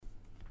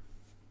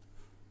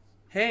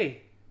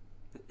Hey.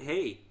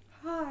 Hey.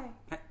 Hi.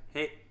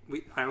 Hey.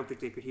 I don't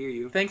think they could hear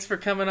you. Thanks for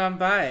coming on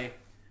by.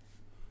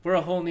 We're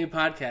a whole new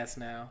podcast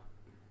now.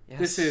 Yes.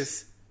 This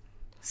is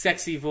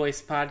Sexy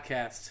Voice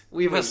Podcast.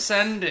 We've Wait.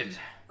 ascended.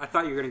 I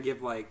thought you were going to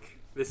give,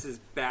 this is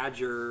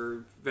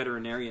Badger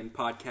Veterinarian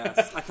Podcast.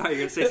 I thought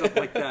you were going to say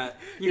something like that.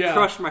 You Yeah.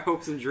 crushed my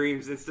hopes and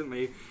dreams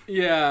instantly.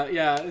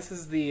 Yeah. This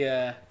is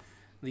the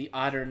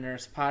Otter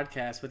Nurse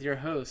Podcast with your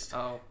host,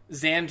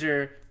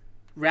 Xander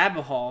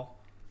Rabahal.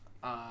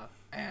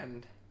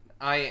 And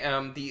I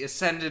am the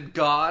ascended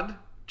god,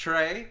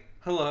 Trey.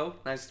 Hello,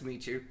 nice to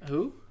meet you.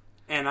 Who?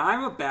 And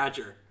I'm a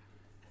badger.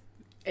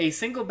 A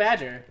single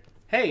badger.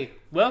 Hey,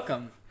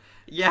 welcome.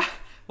 Yeah,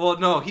 well,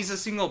 no, he's a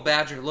single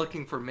badger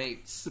looking for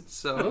mates.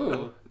 So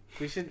Ooh.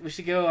 we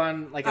should go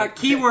on like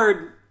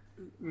Keyword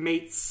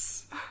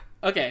mates.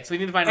 Okay, so we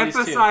need to find at least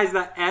two. Emphasize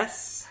the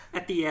S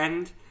at the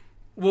end.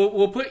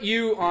 We'll put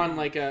you on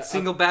like a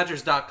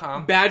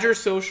singlebadgers.com. badger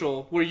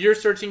social where you're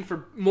searching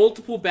for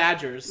multiple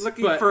badgers.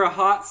 Looking for a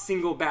hot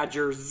single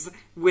badgers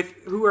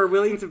who are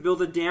willing to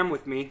build a dam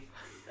with me.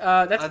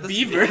 That's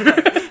beaver.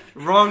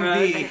 Wrong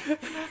B.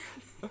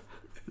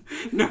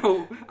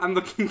 No, I'm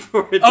looking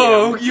for a dam.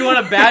 Oh, you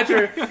want a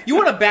badger? You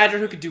want a badger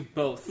who can do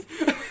both.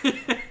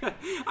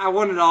 I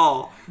want it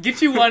all.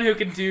 Get you one who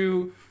can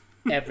do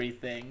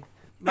everything.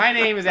 My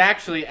name is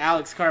actually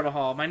Alex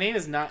Carbajal. My name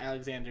is not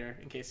Alexander,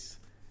 in case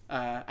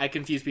I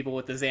confuse people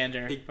with the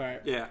Xander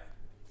part. Yeah.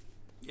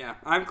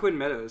 I'm Quinn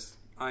Meadows.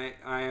 I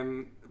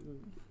am,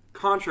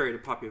 contrary to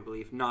popular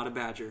belief, not a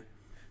badger.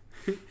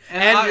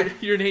 And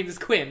your name is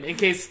Quinn, in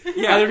case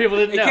other people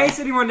didn't know. In case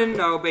anyone didn't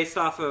know, based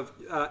off of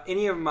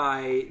any of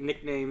my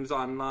nicknames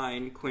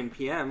online, Quinn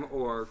PM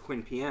or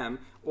Quinn PM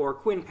or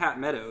Quinn Pat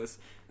Meadows,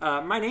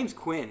 my name's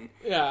Quinn.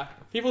 Yeah,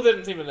 people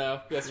didn't seem to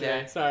know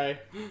yesterday. Yeah. Sorry.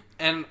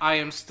 And I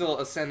am still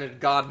ascended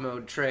god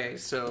mode, Trey.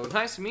 So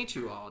nice to meet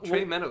you all.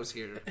 Trey Meadows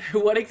here.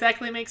 What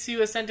exactly makes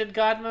you Ascended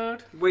God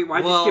mode? Wait,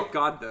 why'd you skip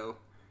God, though?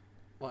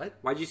 What?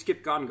 Why'd you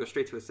skip God and go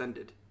straight to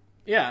Ascended?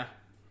 Yeah.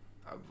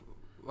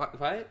 What?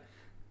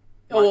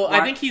 Well, Why-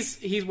 I think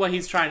he's what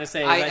he's trying to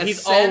say. Is I that he's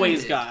ascended.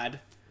 always God.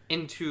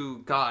 Into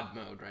god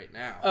mode right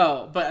now.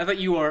 Oh, but I thought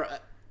you were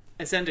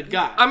Ascended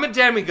God. I'm a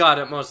demigod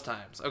at most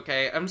times,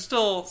 okay? I'm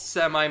still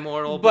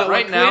semi-mortal, But but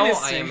right what now Quinn is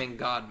I saying- am in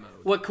god mode.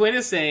 What Quinn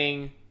is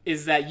saying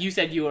is that you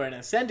said you were in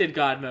Ascended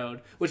God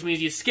mode, which means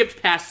you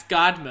skipped past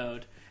God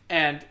mode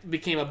and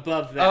became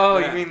above that. Oh,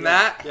 Yeah, you mean yeah,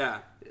 that? Yeah.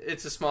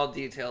 It's a small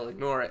detail,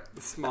 ignore it.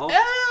 Small?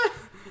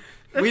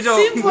 That We don't-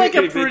 seems like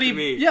a Pretty big to pretty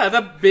me.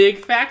 the big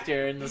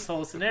factor in this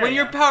whole scenario. When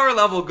your power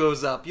level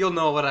goes up, you'll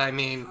know what I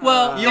mean.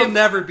 Well, You'll if-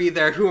 never be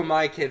there. Who am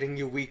I kidding,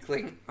 you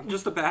weakling? I'm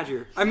just a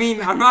badger. I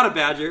mean, I'm not a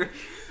badger.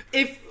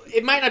 if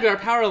it might not be our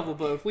power level,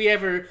 but if we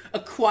ever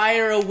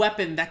acquire a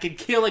weapon that could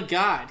kill a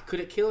god, could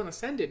it kill an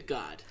Ascended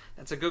God?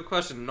 That's a good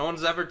question. No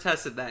one's ever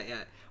tested that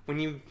yet. When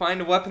you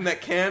find a weapon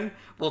that can,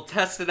 we'll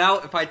test it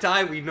out. If I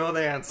die, we know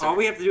the answer. All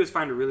we have to do is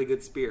find a really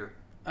good spear.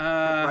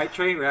 Right,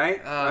 Trey?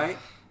 Right? Right?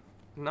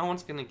 No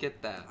one's gonna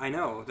get that. I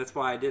know. That's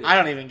why I did it. I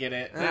don't even get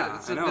it. Yeah,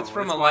 it's, I know. it's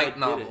from That's a why I light did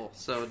novel, it.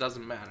 so it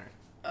doesn't matter.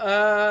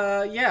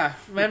 Yeah.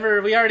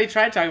 Remember, we already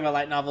tried talking about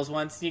light novels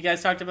once. You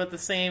guys talked about the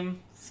same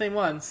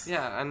ones.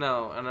 Yeah, I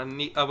know,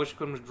 and I wish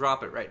Quinn would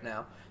drop it right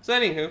now. So,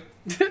 anywho,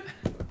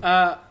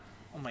 Oh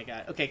my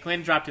god. Okay,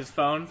 Quinn dropped his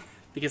phone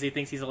because he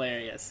thinks he's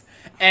hilarious.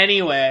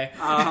 Anyway,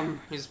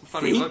 he's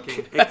funny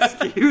looking.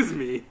 Excuse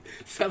me.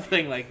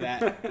 something like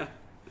that.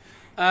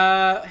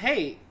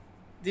 Hey,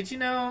 did you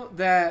know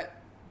that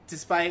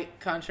despite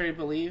contrary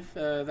belief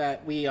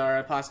that we are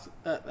a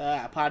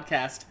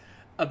podcast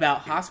about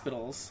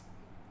hospitals,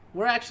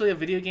 we're actually a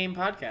video game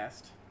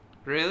podcast?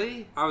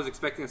 Really? I was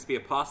expecting us to be a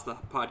pasta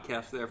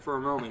podcast there for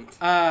a moment.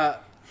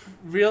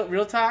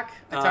 Real talk.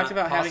 I talked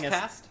about having a.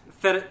 Postcast?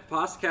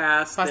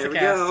 Podcast. There we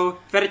Pastacast. go.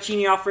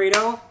 Fettuccine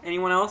Alfredo.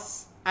 Anyone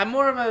else? I'm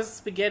more of a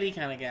spaghetti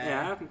kind of guy.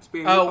 Yeah.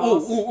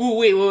 Oh,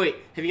 wait.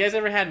 Have you guys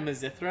ever had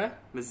Mazithra?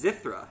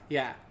 Mazithra.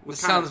 Yeah. What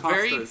This kind of sounds pasta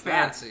very is that?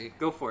 fancy.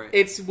 Go for it.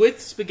 It's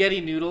with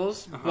spaghetti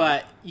noodles,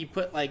 but you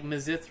put like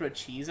Mazithra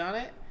cheese on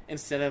it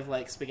instead of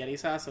like spaghetti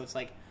sauce, so it's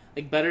like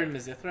butter and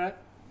Mazithra.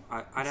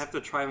 I'd have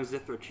to try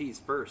Mazithra cheese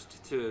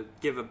first to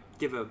give a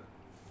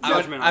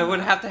judgment. I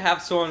would have to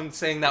have someone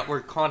saying that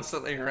word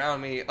constantly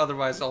around me,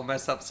 otherwise I'll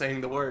mess up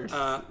saying the word.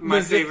 My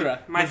Mazithra.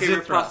 favorite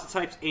Mazithra. pasta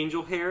type's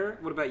angel hair.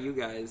 What about you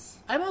guys?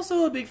 I'm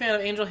also a big fan of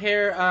angel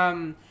hair.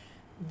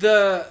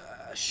 The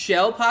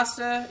shell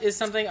pasta is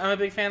something I'm a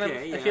big fan of.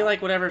 Yeah. I feel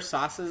like whatever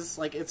sauces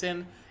like it's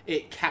in,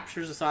 it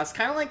captures the sauce,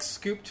 kind of like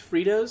scooped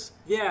Fritos.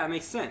 Yeah, it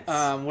makes sense.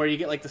 Where you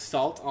get like the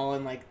salt all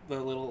in like the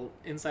little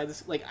inside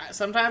this. Like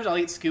sometimes I'll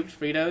eat scooped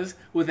Fritos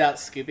without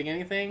scooping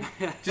anything,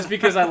 just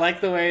because I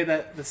like the way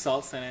that the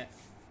salt's in it.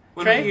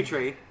 What Trey? about you,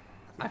 Trey?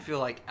 I feel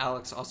like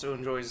Alex also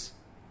enjoys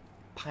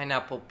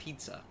pineapple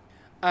pizza.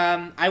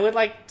 I would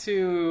like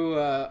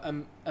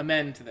to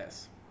amend to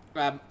this.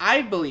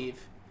 I believe,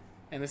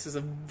 and this is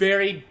a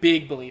very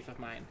big belief of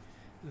mine,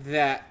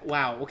 that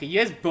wow. Okay, you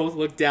guys both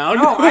looked down.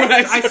 No, when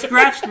I said-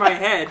 scratched my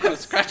head. I was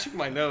scratching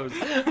my nose.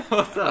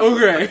 What's up?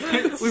 Okay.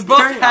 We both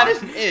Carry had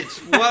on. an itch.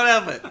 What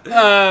of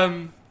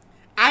it?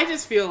 I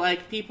just feel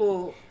like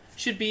people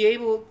should be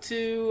able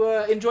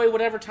to enjoy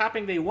whatever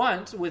topping they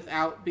want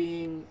without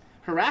being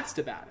harassed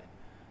about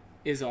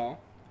it, is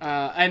all.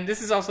 And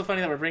this is also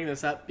funny that we're bringing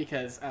this up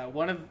because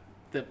one of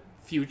the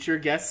future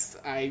guests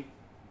I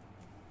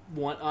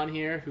want on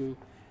here who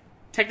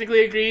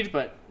technically agreed,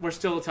 but we're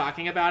still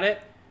talking about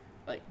it.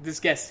 Like, this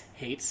guest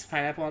hates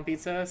pineapple on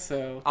pizza,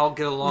 so I'll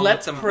get along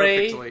let's with them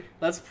pray. perfectly.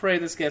 Let's pray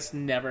this guest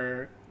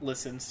never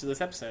listens to this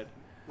episode.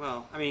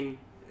 Well, I mean,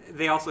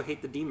 they also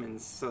hate the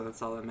demons, so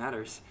that's all that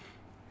matters.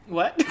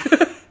 What?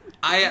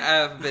 I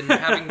have been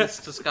having this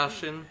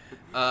discussion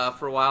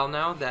for a while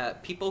now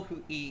that people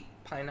who eat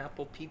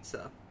pineapple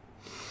pizza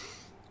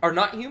are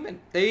not human.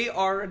 They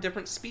are a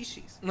different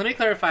species. Let me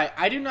clarify.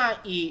 I do not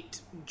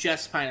eat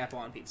just pineapple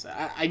on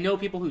pizza. I know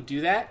people who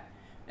do that,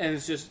 and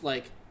it's just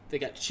like they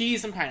got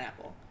cheese and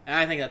pineapple, and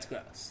I think that's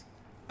gross.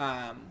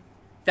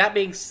 That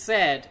being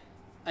said,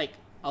 like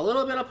a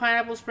little bit of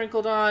pineapple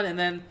sprinkled on, and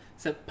then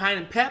some pine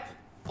and pep.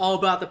 All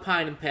about the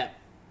pine and pep.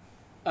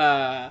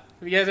 Have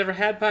you guys ever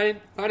had pine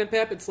and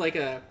pep? It's like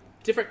a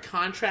different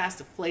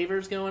contrast of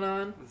flavors going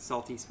on.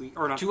 Salty sweet,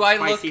 or not Do I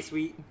spicy look-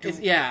 sweet.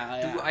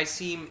 Yeah. Do I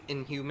seem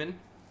inhuman?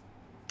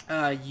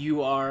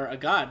 You are a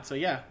god, so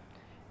yeah.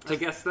 I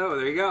guess so.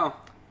 There you go.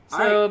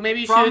 So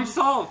maybe you problem should-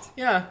 solved.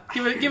 Yeah,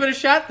 give it a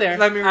shot there.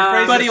 Let me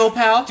rephrase buddy, this. old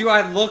pal. Do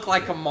I look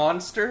like a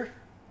monster?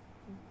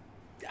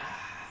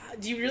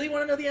 Do you really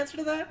want to know the answer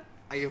to that?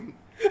 I am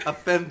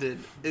offended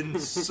in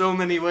so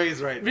many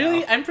ways right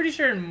Really? now. I'm pretty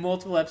sure in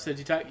multiple episodes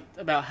you talk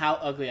about how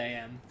ugly I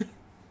am.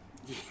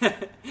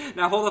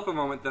 Now hold up a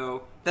moment,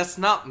 though. That's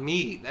not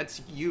me.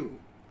 That's you.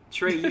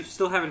 Trey, you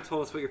still haven't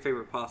told us what your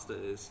favorite pasta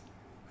is.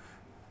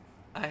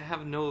 I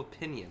have no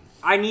opinion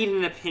I need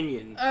an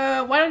opinion.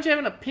 Why don't you have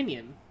an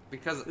opinion?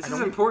 because This I is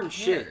don't important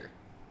care. shit.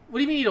 What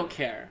do you mean you don't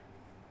care?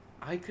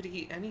 I could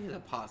eat any of the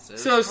pasta.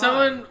 So if It's fine.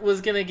 someone was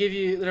gonna give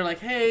you, they're like,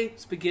 "Hey,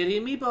 spaghetti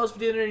and meatballs for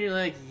dinner," and you're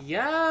like,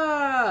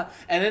 "Yeah,"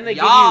 and then they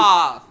give you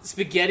Yeah.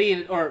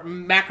 spaghetti or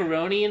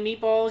macaroni and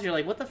meatballs, you're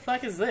like, "What the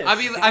fuck is this?" I'd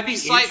be That'd be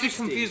slightly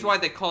interesting. confused why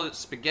they call it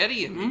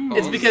spaghetti and meatballs.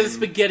 It's because it's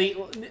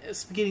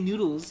spaghetti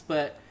noodles,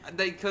 but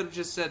They could have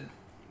just said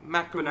But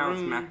macaroni. now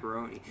it's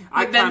macaroni.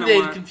 then kinda they'd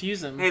wanna-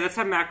 confuse them. Hey, let's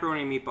have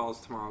macaroni and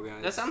meatballs tomorrow,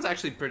 guys. That sounds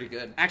actually pretty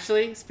good.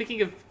 Actually,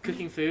 speaking of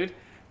cooking food,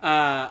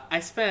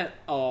 I spent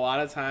a lot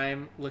of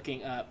time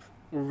looking up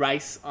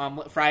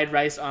fried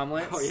rice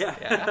omelets. Oh, yeah.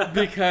 Yeah.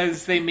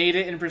 Because they made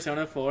it in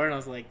Persona 4, and I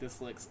was like,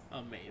 this looks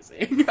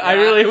amazing. I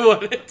really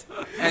want it.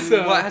 And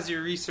So, what has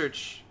your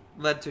research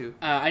led to?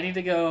 I need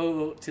to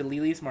go to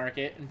Lily's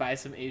Market and buy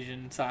some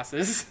Asian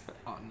sauces.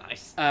 Oh,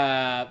 nice.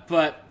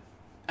 But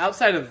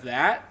outside of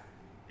that,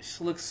 it just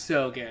looks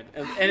so good.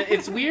 And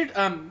it's weird,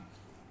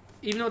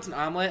 even though it's an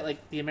omelet,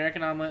 like the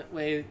American omelet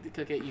way to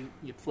cook it,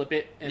 you flip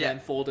it and Yeah. then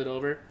fold it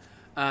over.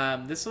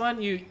 This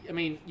one, you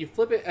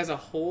flip it as a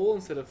whole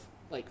instead of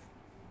like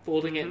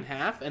folding it in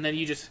half, and then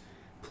you just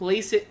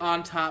place it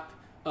on top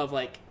of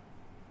like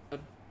a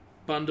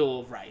bundle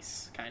of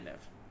rice, kind of.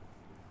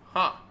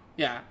 Huh.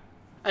 Yeah,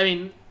 I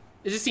mean,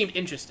 it just seemed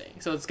interesting.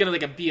 So it's gonna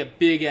be a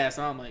big ass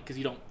omelet because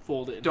you don't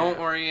fold it. In Don't half.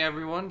 worry,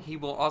 everyone. He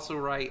will also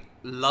write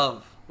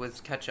love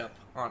with ketchup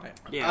on it.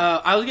 Yeah.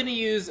 I was gonna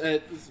use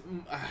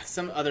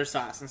some other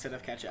sauce instead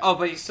of ketchup. Oh,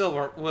 but you still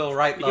will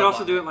write you love could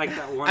also on do it like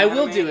that one I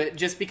will anime. do it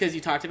just because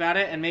you talked about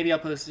it, and maybe I'll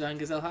post it on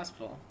Gazelle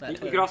Hospital. You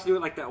could also do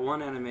it like that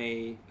one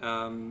anime.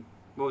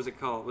 What was it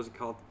called? Was it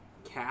called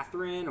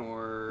Catherine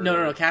or...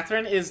 No.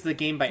 Catherine is the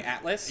game by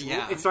Atlas.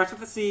 Yeah. It starts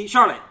with a C.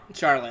 Charlotte.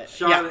 Charlotte.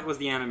 Charlotte Yeah. was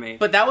the anime.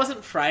 But that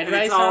wasn't fried And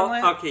rice it's all...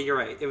 omelet. Okay, you're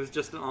right. It was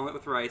just an omelet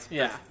with rice. but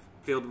Yeah.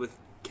 Filled with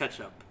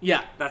ketchup.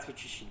 Yeah. That's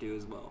what you should do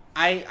as well.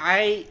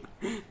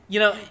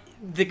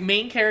 The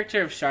main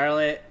character of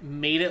Charlotte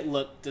made it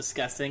look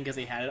disgusting because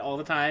he had it all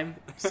the time.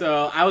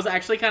 So I was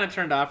actually kind of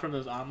turned off from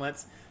those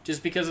omelets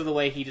just because of the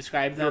way he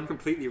described They're them.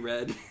 completely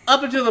red.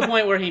 Up until the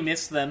point where he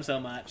missed them so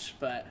much.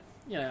 But,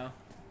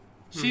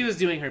 she was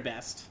doing her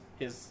best,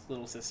 his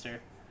little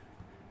sister.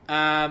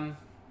 But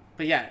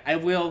yeah, I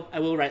will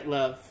write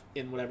love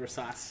in whatever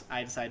sauce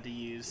I decide to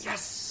use.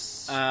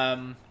 Yes.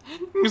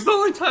 It's the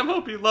only time I'll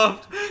be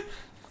loved.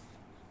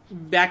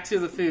 Back to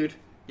the food.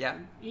 Yeah.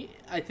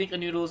 I think a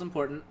noodle is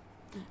important.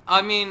 I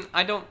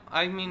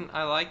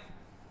like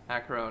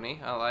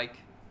macaroni. I like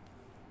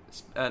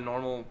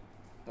normal,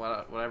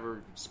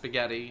 whatever,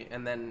 spaghetti.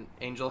 And then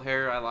angel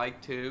hair I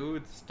like too.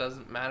 It just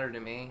doesn't matter to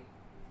me.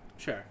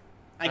 Sure.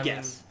 I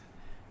guess.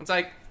 It's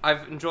like,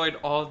 I've enjoyed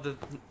all the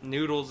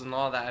noodles and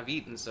all that I've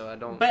eaten, so I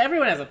don't... But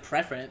everyone has a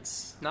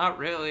preference. Not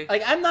really.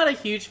 Like, I'm not a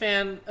huge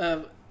fan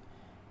of...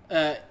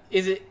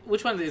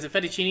 which one is it?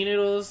 Fettuccine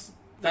noodles?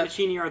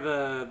 Fettuccine are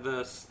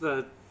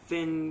the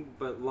thin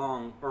but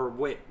long or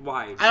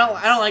wide. I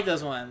don't like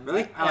those ones.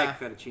 Really? I Yeah. like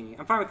fettuccine.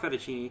 I'm fine with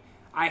fettuccine.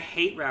 I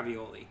hate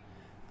ravioli.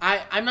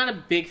 I'm not a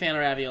big fan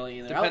of ravioli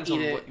either. Depends I'll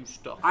on eat what it. you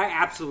stuff. I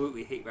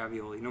absolutely hate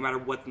ravioli, no matter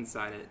what's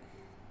inside it.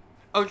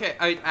 Okay,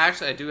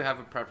 I do have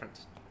a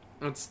preference.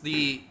 It's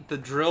the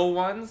drill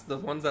ones, the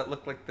ones that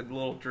look like the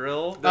little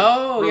drill.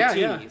 Oh, yeah.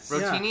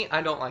 Rotini,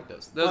 I don't like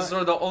those. Those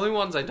are the only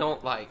ones I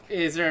don't like.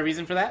 Is there a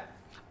reason for that?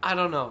 I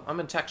don't know. I'm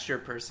a texture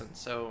person,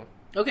 so...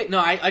 Okay, no,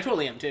 I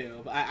totally am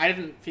too. I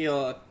didn't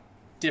feel a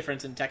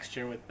difference in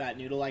texture with that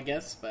noodle, I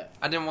guess, but...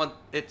 I didn't want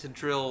it to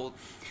drill...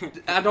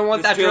 I don't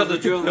want that drill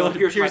to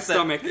pierce my the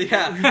stomach.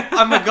 Yeah,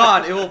 I'm a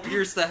god. It will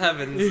pierce the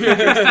heavens.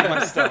 Pierce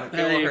my stomach.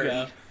 There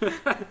you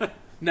go.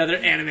 Another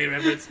anime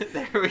reference.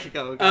 There we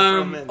go.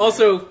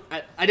 Also,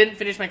 I didn't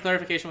finish my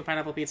clarification with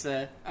pineapple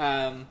pizza.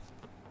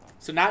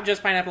 So not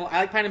just pineapple.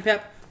 I like pine and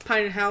pep.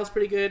 Pine and How's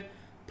pretty good.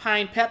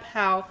 Pine, pep,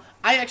 How.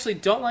 I actually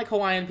don't like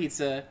Hawaiian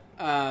pizza.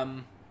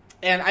 And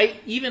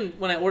even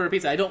when I order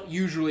pizza, I don't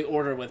usually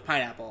order with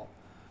pineapple.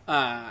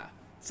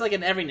 It's like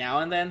an every now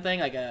and then thing.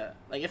 Like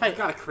if I've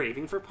got a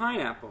craving for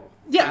pineapple.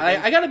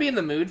 Yeah, I gotta be in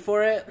the mood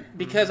for it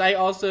because I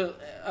also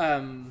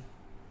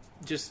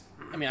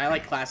I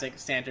like classic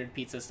standard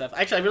pizza stuff.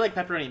 Actually, I really like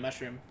pepperoni and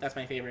mushroom. That's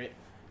my favorite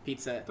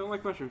pizza. Don't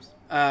like mushrooms.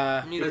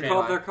 Neither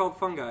They're called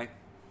fungi.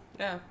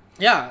 Yeah.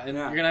 Yeah, and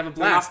you're gonna have a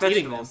blast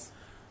eating them.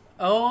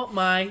 Oh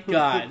my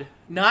god.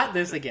 Not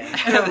this again.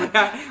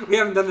 We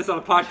haven't done this on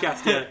a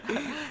podcast yet.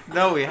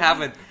 No, we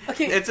haven't.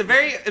 Okay. It's a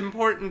very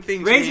important thing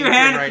to Raise your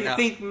hand right if you now.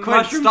 think Quinn,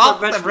 mushrooms stop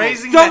are vegetables.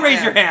 raising Don't that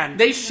raise your hand.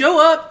 They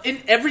show up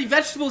in every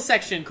vegetable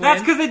section, Quinn.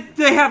 That's because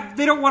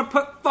they don't want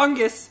to put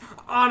fungus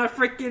on a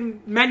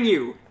freaking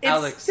menu. It's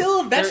Alex,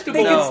 still a vegetable.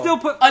 They can still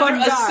put under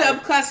fungi. a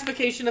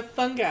subclassification of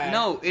fungi.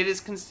 No, it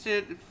is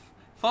considered...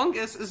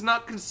 Fungus is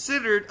not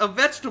considered a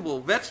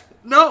vegetable.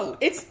 No,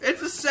 it's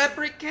a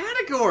separate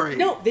category.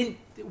 No, then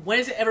when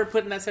is it ever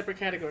put in that separate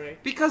category?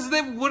 Because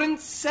they wouldn't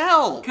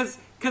sell.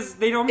 Because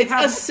they don't It's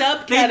have... a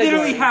subcategory. They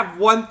literally have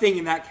one thing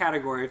in that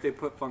category if they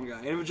put fungi.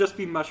 And it would just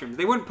be mushrooms.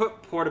 They wouldn't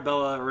put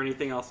portobello or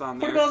anything else on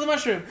there. Portobello's a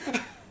mushroom.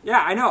 Yeah,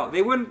 I know.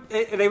 They wouldn't.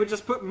 They would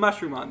just put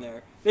mushroom on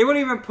there. They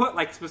wouldn't even put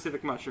like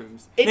specific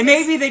mushrooms. And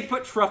maybe they'd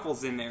put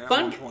truffles in there at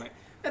one point.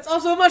 That's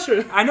also a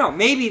mushroom. I know.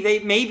 Maybe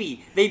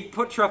they'd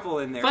put truffle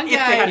in there. Fungi. If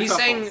they had He's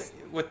truffles. saying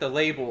with the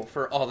label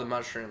for all the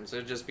mushrooms,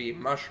 it'd just be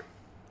mushroom.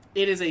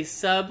 It is a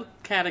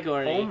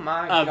subcategory Oh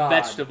my of God.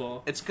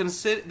 vegetable. It's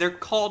they're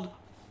called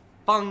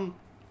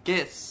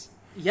fungus.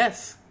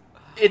 Yes.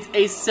 It's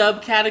a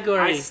subcategory.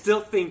 I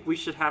still think we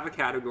should have a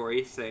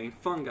category saying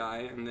fungi,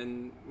 and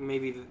then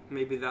maybe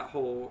that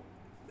whole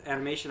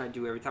animation I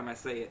do every time I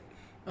say it.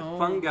 Oh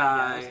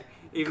Fungi.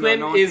 Even Quinn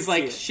though no one is can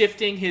see it.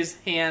 shifting his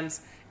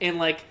hands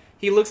and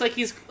he looks like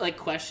he's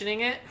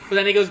questioning it, but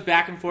then he goes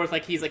back and forth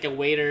like he's like a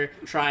waiter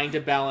trying to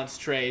balance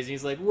trays. And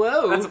he's like,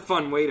 "Whoa, That's a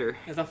fun waiter.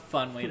 That's a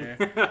fun waiter."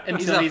 He's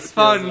Until a he spills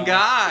fun it all.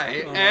 guy.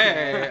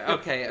 Hey,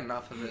 okay,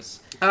 enough of this.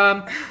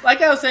 Like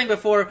I was saying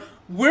before,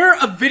 we're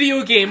a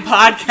video game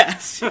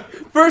podcast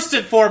first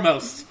and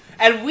foremost,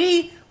 and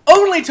we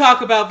only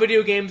talk about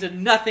video games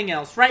and nothing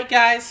else, right,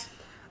 guys?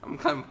 I'm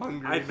kind of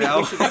hungry I think now.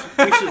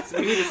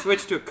 we need to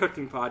switch to a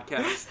cooking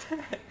podcast.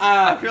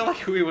 I feel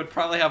like we would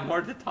probably have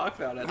more to talk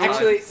about. At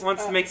Actually, times.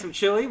 Wants to make some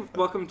chili?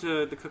 Welcome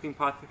to the cooking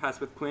podcast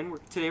with Quinn.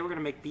 Today we're going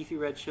to make beefy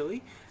red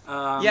chili.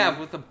 Yeah,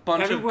 with a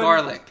bunch of everyone-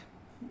 garlic.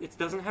 It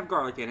doesn't have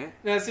garlic in it.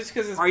 No, it's just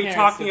because Are you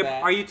talking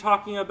about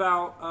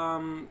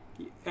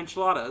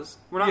enchiladas?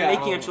 We're not Yeah.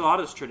 making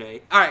enchiladas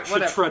today. All right,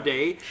 whatever.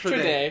 Today.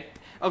 today?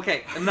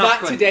 Okay, enough. Not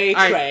Quinn. today,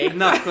 All right, Trey.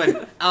 enough,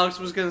 Quinn. Alex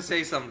was going to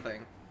say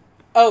something.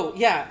 Oh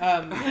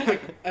yeah,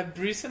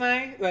 Bruce and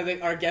I,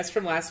 our guest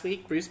from last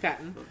week, Bruce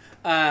Patton,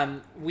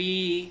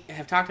 we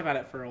have talked about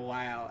it for a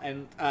while,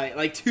 and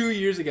 2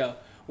 years ago,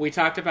 we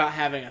talked about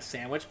having a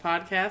sandwich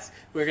podcast.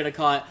 We're gonna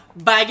call it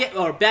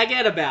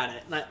Baguette About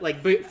It, not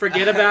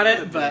forget about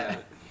it,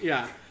 but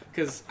yeah,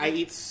 because I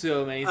eat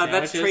so many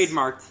sandwiches. That's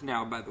trademarked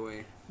now, by the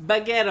way.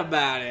 Baguette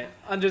About It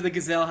under the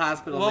Gazelle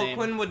Hospital Well, name.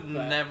 Quinn would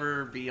but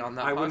never be on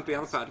that. I podcast. wouldn't be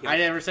on the podcast. I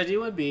never said you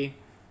would be.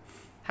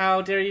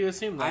 How dare you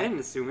assume that? I didn't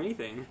assume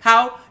anything.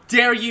 How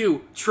dare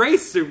you? Trey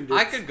assumed it.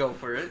 I could go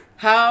for it.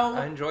 How?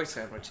 I enjoy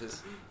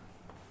sandwiches.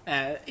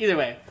 Either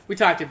way, we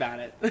talked about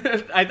it.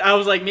 I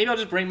was like, maybe I'll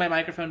just bring my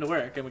microphone to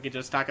work and we could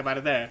just talk about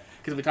it there.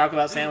 Because we talk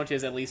about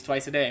sandwiches at least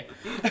twice a day.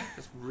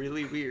 It's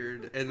really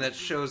weird, and that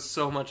shows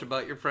so much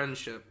about your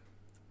friendship.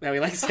 That we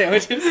like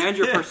sandwiches. And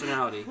your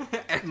personality.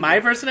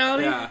 My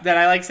personality? Yeah. That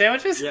I like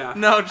sandwiches? Yeah.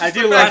 No, just I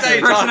do the like fact that he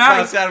His talks about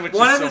personality. sandwiches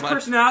One of so his much.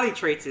 personality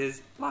traits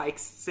is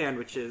likes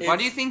sandwiches. Why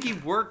do you think he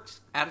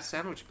worked at a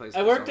sandwich place? I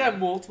for worked so at long?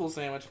 multiple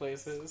sandwich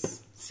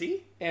places.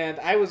 See?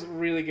 And I was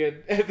really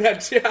good at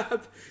that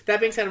job. That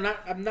being said,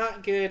 I'm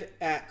not good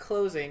at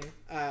closing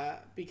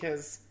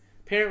because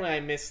apparently I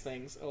miss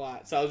things a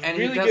lot. So I was And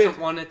really he doesn't good.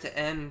 want it to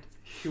end.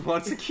 He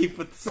wants to keep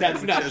with the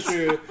That's sandwiches. not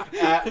true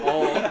at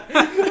all.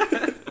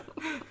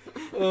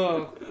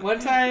 Oh, one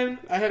time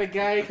I had a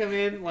guy come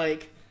in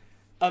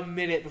a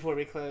minute before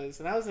we closed,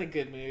 and I was in a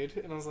good mood.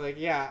 And I was like,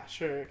 "Yeah,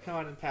 sure, come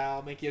on in, pal.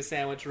 I'll make you a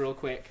sandwich real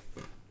quick."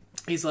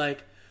 He's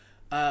like,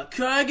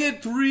 "Can I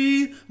get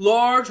 3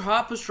 large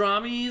hot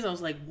pastrami's?" I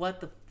was like, "What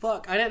the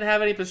fuck? I didn't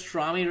have any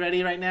pastrami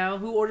ready right now.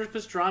 Who orders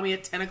pastrami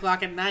at 10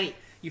 o'clock at night?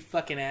 You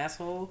fucking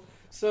asshole!"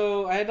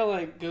 So I had to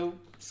like go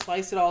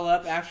slice it all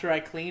up after I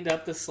cleaned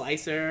up the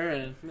slicer,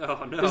 and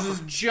Oh no. there's this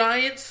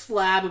giant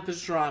slab of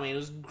pastrami. It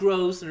was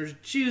gross, and there's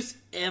juice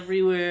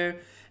everywhere.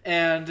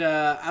 And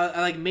I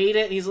like made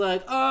it, and he's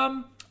like,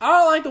 I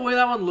don't like the way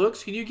that one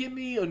looks. Can you get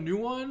me a new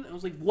one? I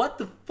was like, what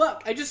the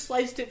fuck? I just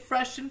sliced it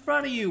fresh in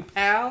front of you,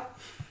 pal.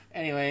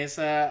 Anyways,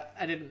 I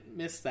didn't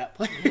miss that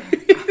place.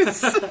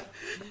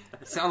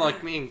 Sound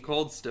like me in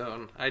Cold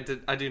Stone. I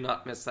do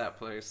not miss that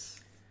place.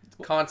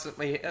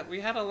 Constantly, we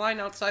had a line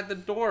outside the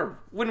door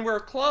when we're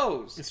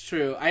closed. It's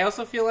true. I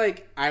also feel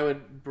like I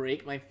would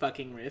break my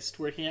fucking wrist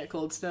working at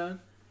Cold Stone.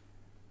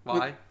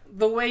 Why?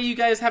 The way you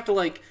guys have to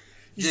like,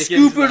 you Dig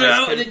scoop into it the ice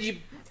out cream. and then you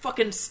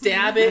fucking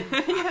stab it,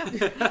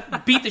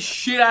 beat the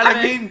shit out of I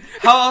it. mean,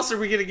 how else are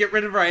we gonna get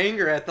rid of our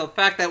anger at the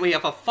fact that we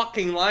have a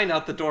fucking line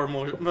out the door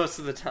most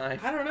of the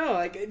time? I don't know,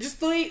 like just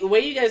the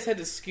way you guys had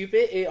to scoop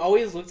it, it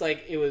always looked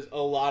like it was a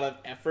lot of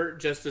effort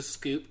just to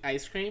scoop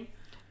ice cream.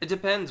 It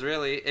depends,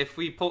 really. If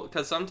we pull,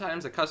 because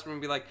sometimes a customer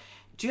will be like,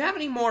 "Do you have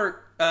any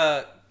more?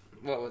 What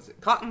was it?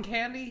 Cotton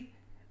candy?"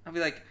 I'll be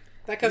like,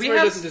 That customer We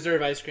have- doesn't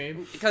deserve ice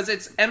cream. because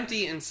it's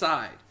empty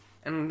inside,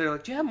 and they're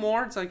like, "Do you have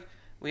more?" It's like,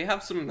 we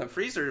have some in the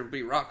freezer. It'll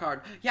be rock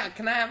hard. Yeah,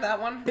 can I have that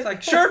one? It's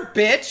like, sure,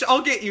 bitch.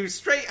 I'll get you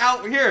straight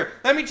out here.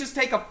 Let me just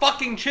take a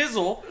fucking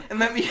chisel and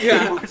let me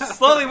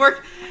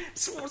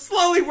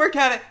slowly work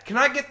at it. Can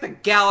I get the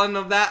gallon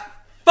of that?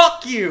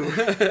 Fuck you.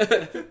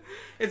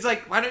 It's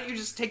like, why don't you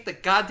just take the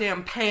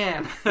goddamn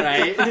pan?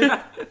 Right?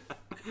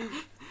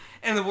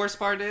 And the worst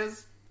part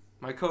is,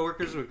 my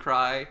coworkers would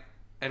cry,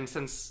 and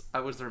since I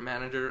was their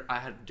manager, I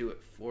had to do it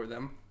for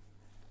them.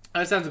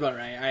 That sounds about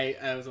right.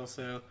 I was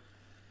also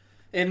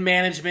in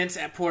management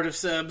at Port of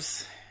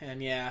Subs,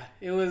 and yeah,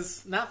 it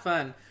was not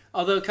fun.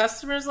 Although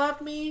customers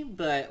loved me,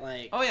 but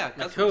like, Oh, yeah,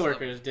 my customers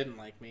coworkers didn't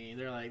like me.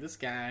 They're like, this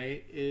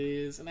guy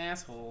is an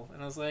asshole,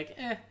 and I was like,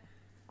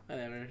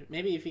 whatever.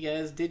 Maybe if you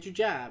guys did your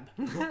job,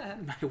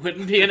 I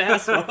wouldn't be an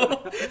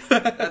asshole.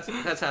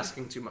 That's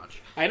asking too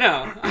much. I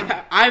know.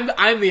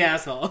 I'm the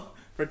asshole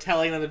for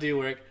telling them to do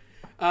work.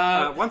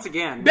 Once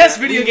again, Best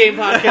video game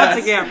podcast.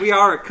 Once again, we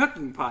are a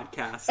cooking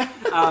podcast.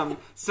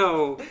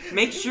 So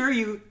make sure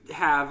you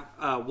have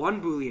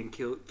one Boolean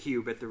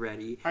cube at the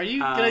ready. Are you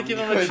gonna give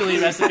them a chili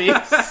recipe?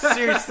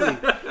 Seriously,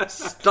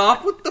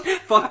 stop with the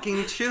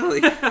fucking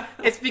chili.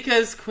 It's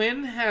because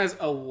Quinn has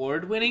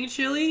award-winning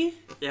chili.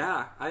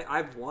 Yeah,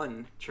 I've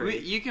won. Trey.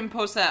 You can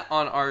post that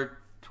on our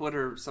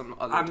Twitter some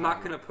other I'm time. not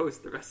going to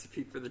post the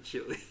recipe for the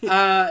chili.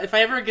 If I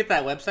ever get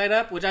that website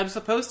up, which I'm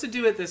supposed to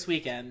do it this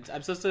weekend,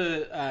 I'm supposed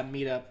to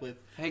meet up with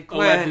Hey, a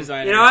web Quinn.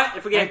 designer. You know what?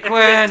 If we get, Hey,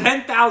 Quinn.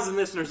 10,000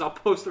 listeners, I'll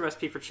post the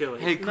recipe for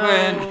chili. Hey,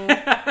 No.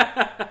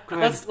 Quinn.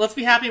 Let's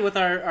be happy with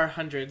our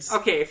hundreds.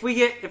 Okay, if we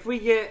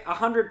get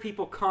 100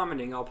 people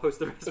commenting, I'll post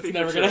the recipe. It's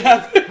never for gonna chili.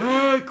 happen.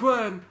 Hey,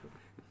 Quinn.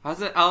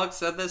 Hasn't Alex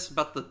said this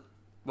about the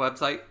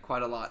website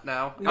quite a lot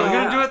now? No. I'm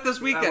gonna do it this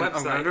weekend. That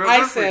I'm gonna website. do it I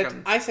this said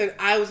weekend.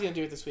 I was gonna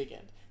do it this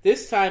weekend.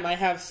 This time I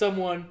have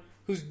someone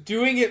who's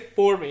doing it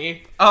for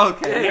me.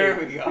 Okay, Hey, there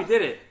we go. We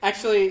did it.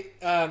 Actually,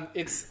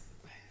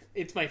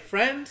 it's my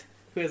friend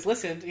who has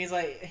listened. He's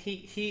like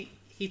he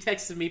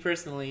texted me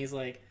personally. He's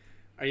like,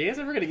 "Are you guys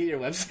ever gonna get your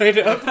website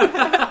up?"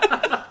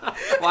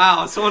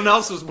 Wow, someone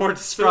else was more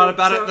distraught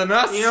about it than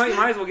us. You know, you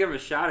might as well give him a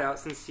shout out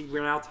since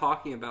we're now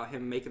talking about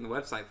him making the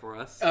website for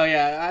us. Oh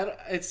yeah,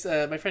 it's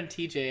my friend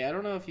TJ. I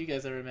don't know if you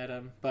guys ever met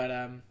him, but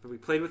Have we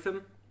played with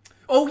him?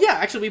 oh yeah,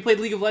 actually we played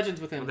League of Legends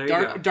with him. Well,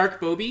 there you go.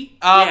 Dark Bobby.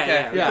 Oh, Yeah, okay.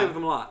 yeah, we Yeah. played with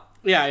him a lot.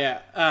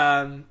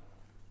 Yeah.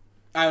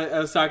 I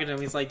was talking to him.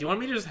 He's like, "Do you want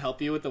me to just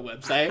help you with the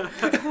website?"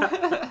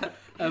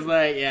 I was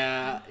like,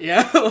 "Yeah,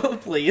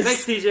 please."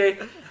 Thanks,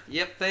 TJ.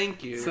 Yep,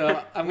 thank you.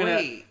 So I'm gonna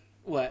Wait,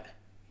 what?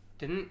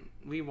 didn't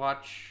we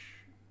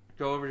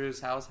go over to his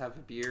house, have a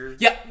beer?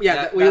 Yeah. That-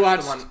 we that's the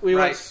watched. one, We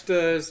right. watched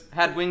the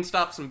Had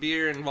Wingstop, some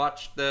beer, and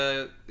watched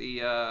the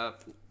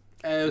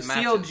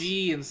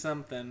CLG and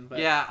something. But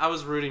Yeah, I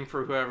was rooting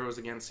for whoever was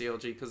against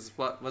CLG because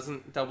what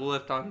wasn't Double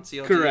Lift on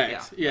CLG?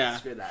 Correct, yeah.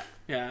 Screw that.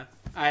 yeah.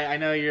 I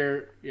know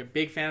you're a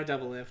big fan of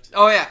Double Lift.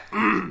 Oh yeah,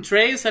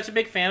 Trey is such a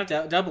big fan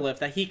of Double Lift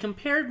that he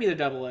compared me to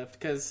Double Lift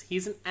because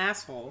he's an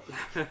asshole.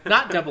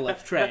 Not Double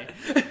Lift, Trey.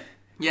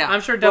 yeah.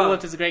 I'm sure Double Well-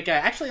 Lift is a great guy.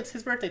 Actually, it's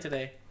his birthday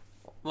today.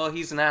 Well,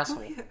 he's an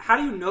asshole. How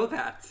do you know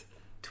that?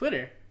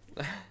 Twitter.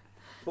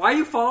 Why are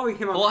you following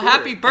him on Well, Twitter?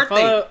 happy birthday,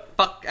 follow-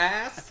 fuck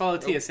ass. I follow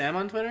TSM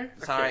on Twitter.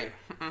 Sorry,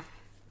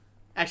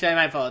 Actually, I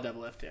might follow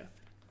Double Lift too.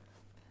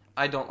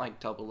 I don't like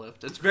Double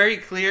Lift. It's very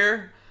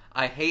clear.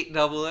 I hate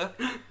Double Lift.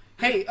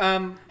 Hey,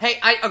 Hey,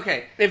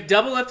 okay. if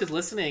Double Lift is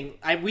listening,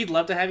 we'd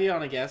love to have you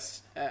on a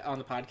guest on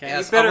the podcast.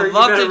 Yes, better- I would you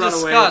love better to run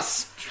away.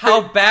 discuss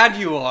how bad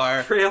you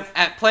are Trail.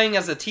 at playing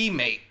as a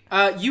teammate.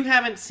 You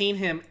haven't seen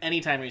him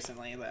anytime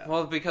recently, though.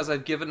 Well, because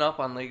I've given up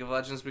on League of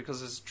Legends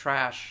because it's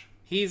trash.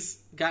 He's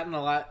gotten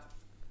a lot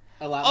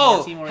more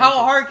Oh, team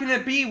how hard can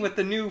it be with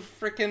the new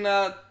freaking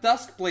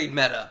Duskblade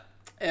meta?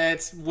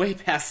 It's way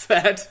past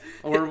that.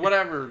 or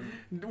whatever.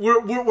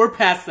 We're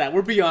past that.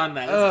 We're beyond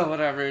that. Oh,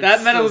 whatever. That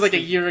It's meta so was like a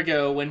stupid. year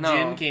ago when No.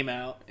 Jin came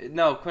out.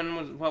 No, Quinn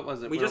was. What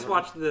was it? We Where just were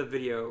watched the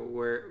video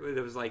where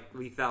there was like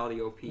lethality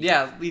OP.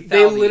 Yeah, lethality.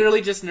 They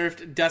literally just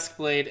nerfed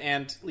Duskblade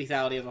and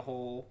lethality as a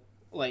whole.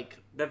 Like,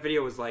 That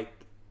video was like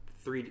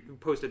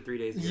posted 3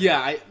 days ago.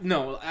 yeah,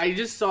 I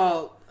just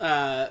saw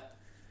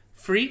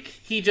Freak.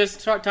 He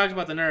just talked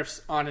about the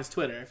nerfs on his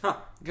Twitter. Huh.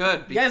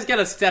 Good. You guys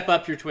gotta step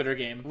up your Twitter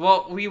game.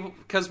 Well,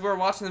 because we were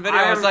watching the video,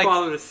 I I was haven't like,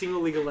 followed a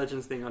single League of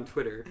Legends thing on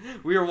Twitter.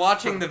 we were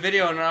watching the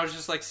video, and I was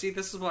just like, see,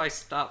 this is why I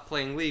stopped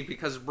playing League,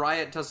 because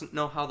Riot doesn't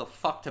know how the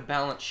fuck to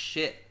balance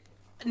shit.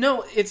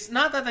 No, it's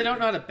not that they don't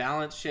know how to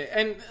balance shit,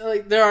 and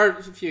like there are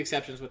a few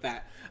exceptions with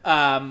that.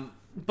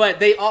 But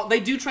they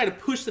do try to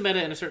push the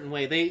meta in a certain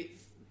way.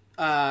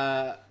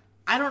 I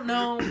don't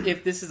know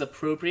if this is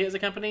appropriate as a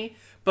company,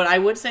 but I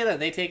would say that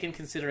they take in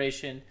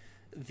consideration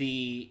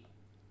the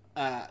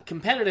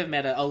competitive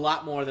meta a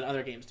lot more than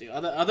other games do.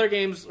 Other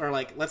games are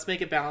like, let's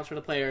make it balanced for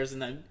the players,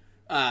 and then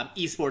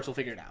esports will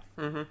figure it out.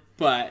 Mm-hmm.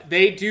 But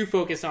they do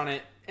focus on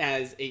it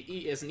as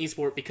an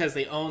esport because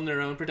they own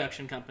their own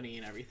production company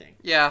and everything.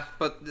 Yeah,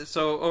 but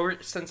so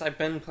since I've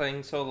been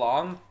playing so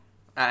long,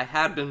 I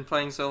had been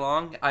playing so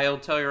long, I'll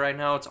tell you right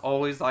now, it's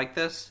always like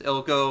this.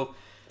 It'll go,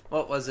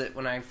 what was it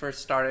when I first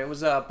started? It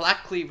was a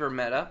Black Cleaver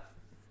meta.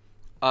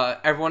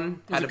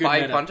 Everyone had a to good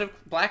buy meta. a bunch of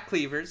Black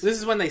Cleavers. This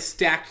is when they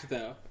stacked,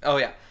 though. Oh,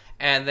 yeah.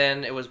 And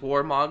then it was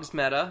Warmog's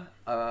meta.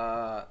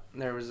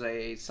 There was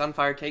a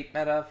Sunfire Cake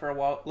meta for a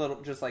while,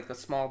 just like a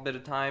small bit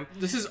of time.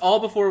 This is all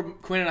before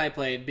Quinn and I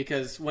played,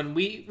 because when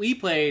we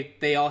played,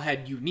 they all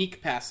had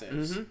unique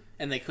passives,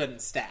 and they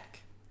couldn't stack.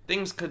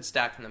 Things could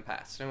stack in the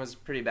past, and it was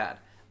pretty bad.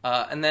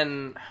 And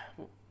then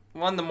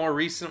one of the more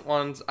recent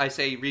ones, I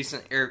say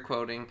recent air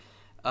quoting,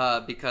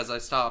 because I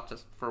stopped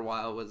for a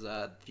while, was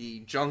the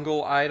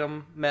jungle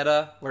item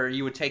meta, where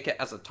you would take it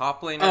as a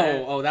top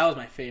laner. Oh, that was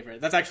my favorite.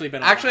 That's actually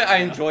been Actually, I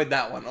enjoyed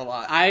that one a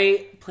lot.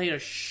 I played a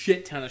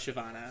shit ton of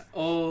Shyvana.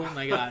 Oh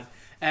my god.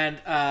 And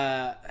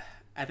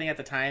I think at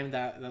the time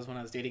that was when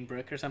I was dating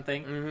Brooke or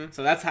something. Mm-hmm.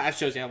 So that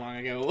shows you how long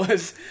ago it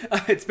was.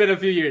 It's been a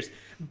few years.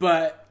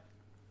 But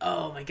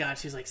oh my god,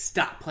 she's like,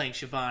 stop playing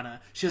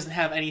Shyvana. She doesn't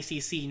have any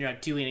CC and you're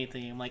not doing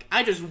anything. I'm like,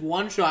 I just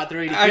one-shot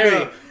the AD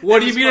carry.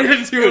 What do you mean I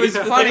didn't do It was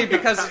anything? funny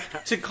because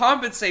to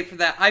compensate for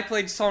that, I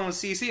played someone with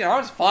CC, and I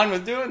was fine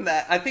with doing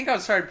that. I think I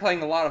started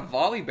playing a lot of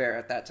Volibear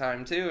at that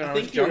time, too, and I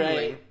was think you're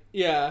jungling. right.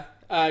 Yeah.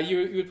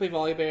 You would play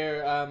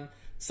Volibear.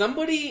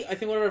 Somebody, I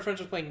think one of our friends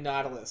was playing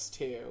Nautilus,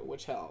 too,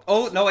 which helped.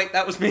 Oh, no, wait,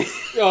 that was me.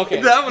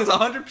 Okay. That was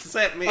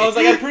 100% me. I was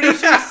like, I'm pretty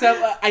sure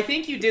I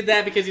think you did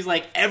that because he's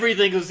like,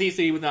 everything was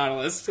CC with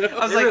Nautilus. I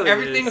was It like, really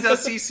everything's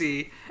is. a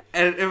CC,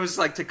 and it was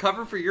like to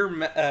cover for your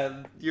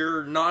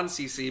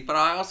non-CC, but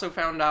I also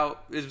found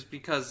out it was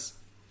because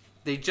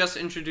they just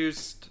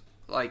introduced,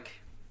 like,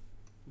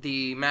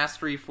 the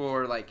mastery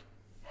for, like,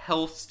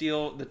 health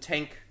steal, the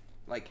tank,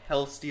 like,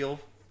 health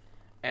steal,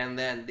 and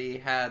then they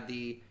had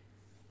the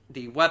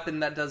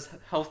weapon that does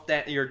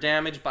your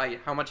damage by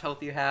how much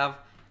health you have,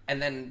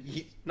 and then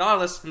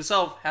Nautilus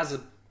himself has a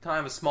kind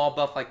of a small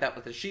buff like that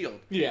with a shield.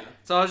 Yeah.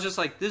 So I was just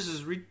like, this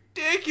is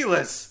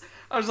ridiculous.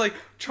 I was like,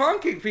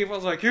 chunking people. I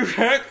was like, you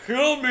can't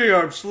kill me.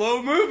 I'm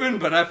slow moving,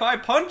 but if I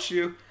punch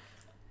you,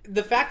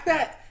 The fact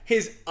that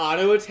his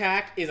auto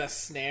attack is a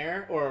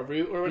snare or a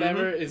root or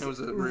whatever is It was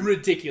a root.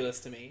 ridiculous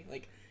to me.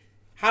 Like,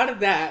 how did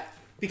that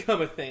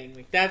become a thing?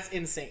 Like, that's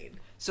insane.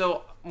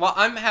 So, well,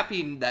 I'm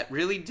happy that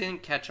really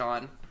didn't catch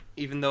on,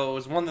 even though it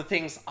was one of the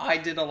things I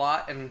did a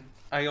lot, and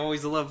I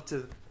always love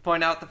to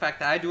point out the fact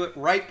that I do it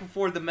right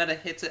before the meta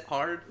hits it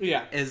hard.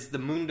 Yeah. Is the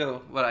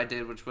Mundo what I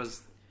did, which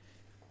was,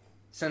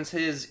 since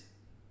his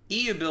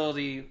E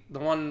ability, the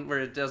one where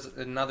it does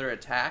another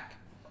attack,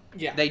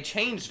 Yeah. they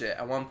changed it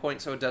at one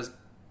point so it does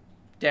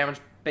damage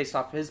based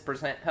off his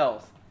percent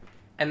health.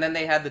 And then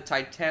they had the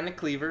Titanic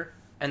Cleaver,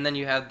 and then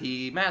you had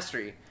the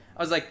Mastery.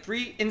 I was like,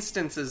 3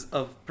 instances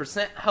of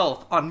percent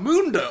health on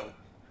Mundo.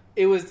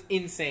 It was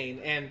insane,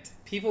 and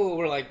people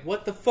were like,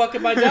 what the fuck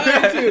am I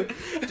dying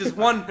to? Just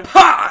one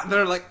pa!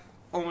 They're like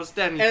almost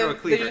dead, and you throw a And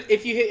cleaver.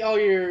 if you hit all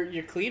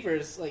your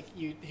cleavers, like,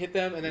 you hit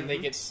them, and then they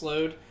get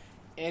slowed,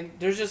 and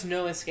there's just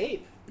no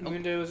escape.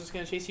 Mundo is just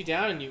going to chase you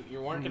down, and you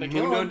weren't going to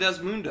kill Mundo him.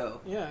 does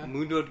Mundo. Yeah.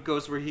 Mundo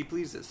goes where he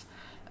pleases.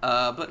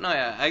 But no,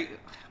 yeah,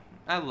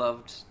 I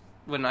loved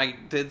when I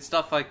did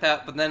stuff like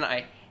that, but then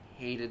I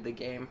hated the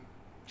game.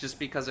 Just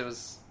because it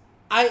was...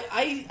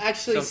 I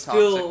actually So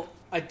still... toxic.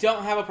 I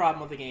don't have a problem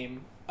with the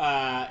game.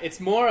 It's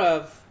more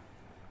of...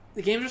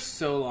 The games are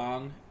so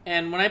long,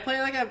 and when I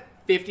play like a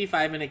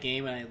 55-minute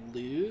game and I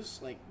lose,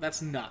 like,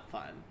 that's not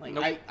fun. Like,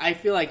 Nope. I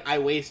feel like I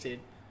wasted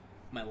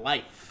my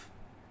life.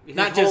 His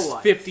Not whole just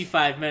life.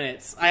 55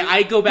 minutes.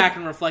 I go back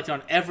and reflect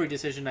on every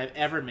decision I've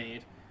ever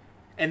made.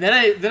 And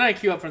then I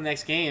queue up for the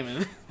next game.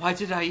 And Why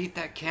did I eat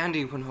that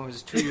candy when I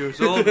was 2 years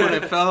old when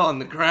it fell on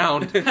the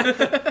ground?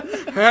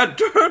 I had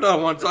dirt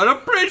on one side. I'm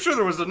pretty sure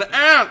there was an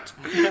ant.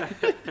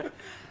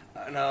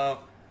 No,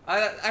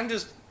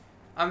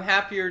 I'm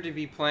happier to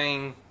be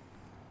playing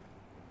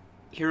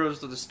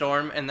Heroes of the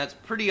Storm, and that's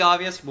pretty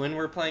obvious when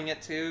we're playing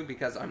it too,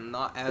 because I'm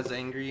not as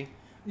angry.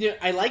 Yeah,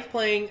 I like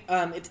playing.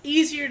 It's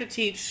easier to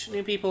teach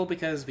new people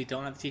because we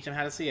don't have to teach them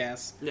how to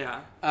CS. Yeah.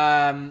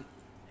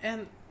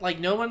 And like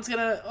no one's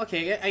gonna.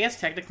 Okay, I guess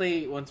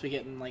technically once we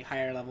get in like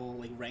higher level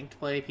like ranked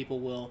play, people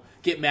will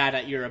get mad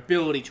at your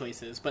ability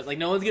choices. But like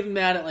no one's getting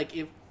mad at like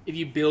if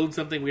you build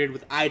something weird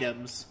with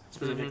items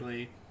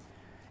specifically.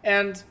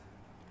 And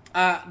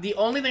the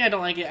only thing I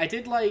don't like it, I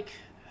did like.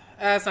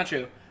 That's not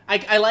true.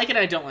 I like it.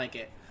 I don't like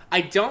it. I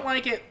don't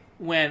like it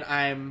when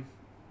I'm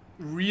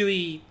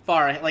really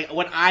far ahead, like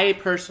when I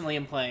personally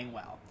am playing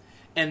well,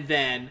 and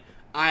then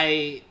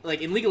I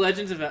like in League of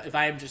Legends if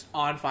I'm just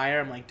on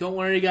fire, I'm like, don't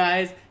worry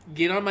guys,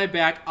 get on my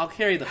back, I'll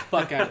carry the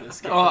fuck out of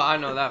this game. Oh, I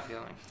know that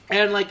feeling.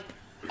 And like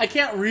I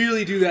can't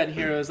really do that in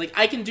Heroes. Like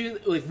I can do,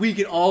 like we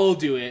can all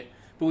do it,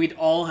 but we'd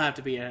all have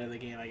to be ahead of the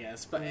game, I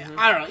guess. But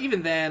I don't know.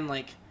 Even then,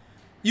 like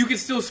you can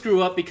still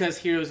screw up because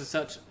Heroes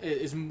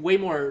is way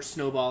more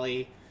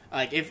snowbally.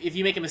 Like if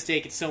you make a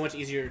mistake, it's so much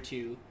easier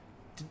to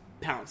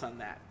pounce on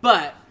that.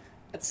 But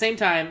at the same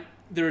time,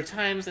 there are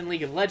times in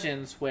League of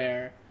Legends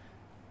where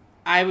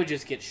I would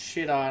just get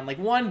shit on. Like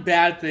one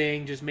bad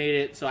thing just made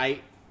it so I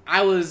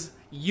was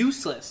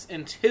useless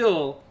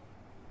until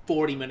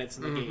 40 minutes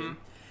in the game.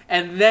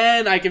 And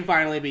then I can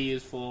finally be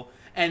useful.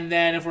 And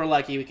then if we're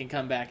lucky, we can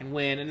come back and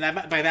win.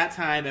 And by that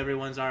time,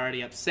 everyone's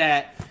already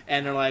upset.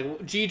 And they're like,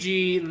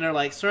 GG. And they're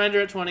like,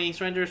 surrender at 20.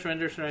 Surrender,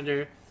 surrender,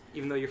 surrender.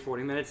 Even though you're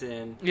 40 minutes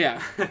in.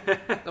 Yeah.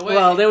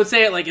 Well, they would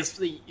say it like it's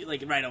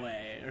like right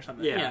away or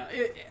something. Yeah.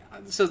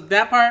 So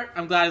that part,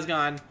 I'm glad is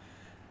gone.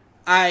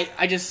 I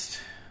just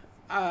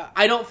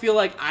I don't feel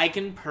like I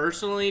can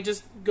personally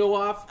just go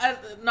off.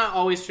 Not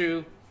always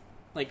true.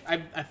 Like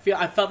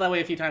I felt that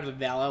way a few times with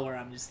Vala, where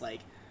I'm just like,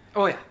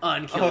 oh yeah,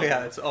 unkillable. Oh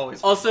yeah, it's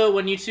always. Also,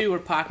 when you two were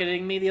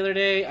pocketing me the other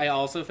day, I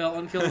also felt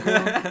unkillable.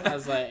 I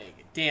was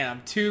like,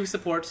 damn, 2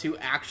 supports who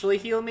actually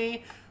heal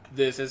me.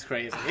 This is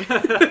crazy.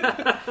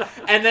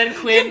 And then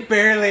Quinn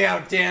barely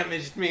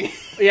outdamaged me.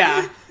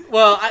 Yeah.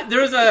 Well, there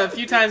was a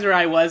few times where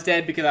I was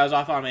dead because I was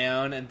off on my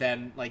own, and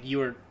then like you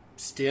were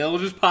still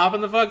just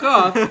popping the fuck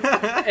off.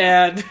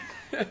 And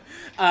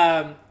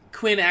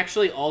Quinn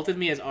actually ulted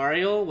me as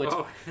Ariel, which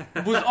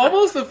was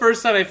almost the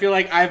first time I feel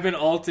like I've been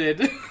ulted.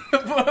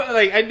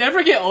 Like I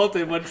never get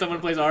ulted when someone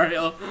plays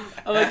Ariel.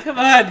 I'm like, come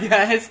on,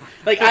 guys.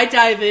 Like I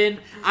dive in,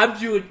 I'm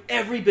doing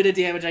every bit of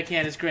damage I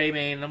can as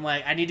Greymane, and I'm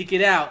like, I need to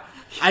get out.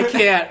 I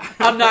can't.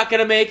 I'm not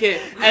going to make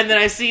it. And then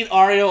I see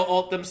Ariel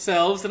ult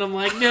themselves, and I'm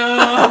like,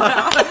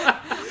 no.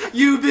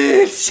 You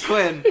bitch.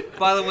 Quinn,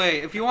 by the way,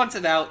 if you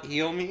wanted to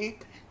out-heal me,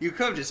 you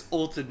could have just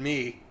ulted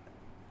me.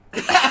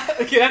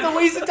 Okay, that's a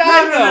waste of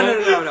time,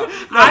 No.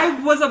 I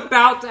was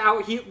about to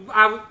out-heal.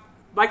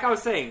 Like I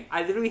was saying,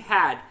 I literally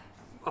had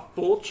a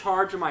full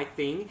charge of my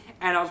thing,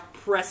 and I was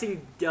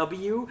pressing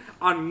W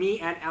on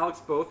me and Alex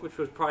both, which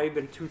was probably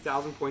been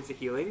 2,000 points of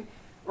healing.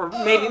 Or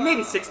maybe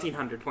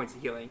 1,600 points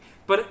of healing.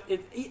 But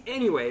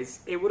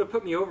anyways, it would have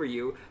put me over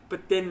you.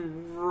 But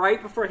then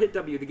right before I hit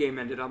W, the game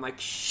ended. I'm like,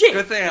 shit!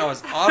 Good thing I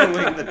was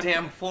autoing the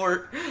damn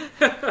fort.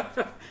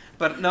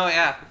 But no,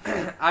 yeah.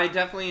 I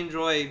definitely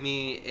enjoy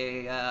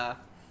me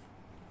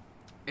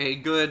a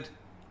good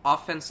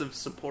offensive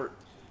support.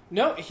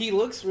 No, he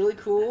looks really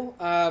cool.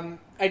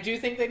 I do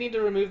think they need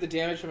to remove the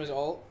damage from his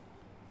ult.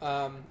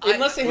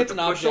 Unless it hits an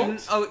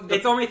object.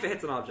 It's only if it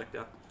hits an object,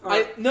 though.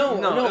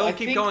 No, it'll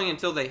keep going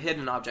until they hit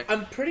an object.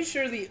 I'm pretty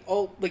sure the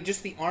ult, like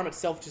just the arm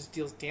itself, just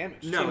deals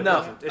damage. No, it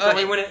doesn't.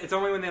 It's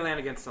only when they land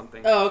against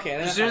something. Oh, okay.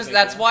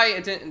 That's why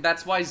it didn't.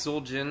 That's why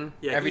Zul'jin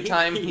every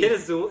time he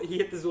hit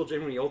the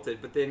Zul'jin when he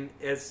ulted, but then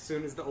as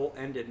soon as the ult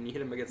ended and you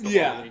hit him against the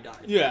wall, then he died.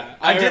 Yeah,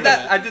 I did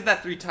that. I did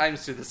that 3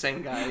 times to the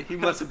same guy. He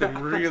must have been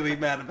really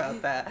mad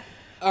about that.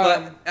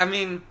 But I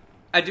mean,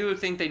 I do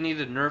think they need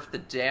to nerf the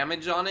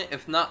damage on it.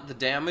 If not the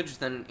damage,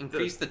 then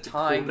increase the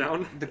time,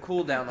 the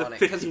cooldown on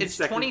it. Because it's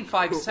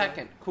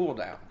 25-second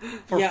cooldown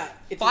for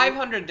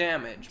 500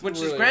 damage, which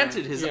is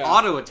granted his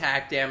auto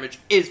attack damage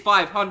is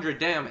 500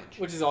 damage,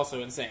 which is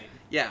also insane.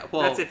 Yeah,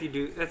 well, that's if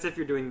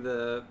you're doing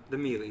the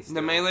melee. Still.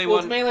 The melee one.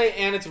 It's melee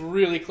and it's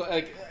really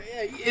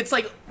it's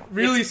like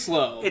really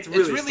slow. It's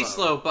really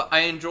slow, but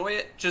I enjoy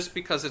it just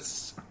because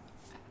it's.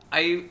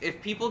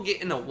 If people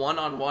get in a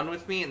one-on-one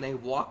with me and they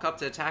walk up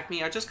to attack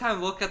me, I just kind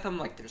of look at them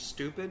like they're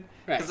stupid.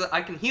 Because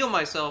I can heal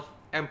myself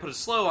and put a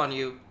slow on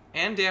you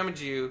and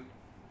damage you,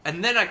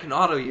 and then I can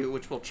auto you,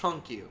 which will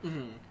chunk you.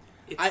 Mm-hmm.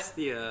 It's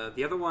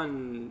the other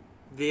one,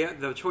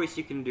 the choice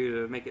you can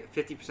do to make it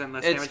 50%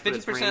 less damage.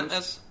 It's 50%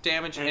 less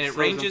damage, and it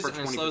ranges and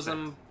it slows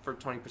them for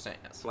 20%.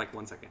 Yes, like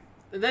 1 second.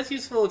 That's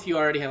useful if you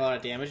already have a lot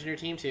of damage in your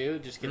team too.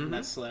 Just get them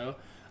that slow.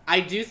 I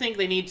do think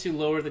they need to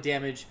lower the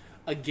damage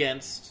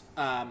against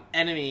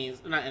enemy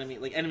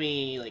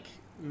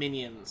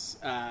minions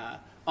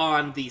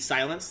on the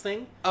silence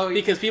thing.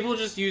 Because people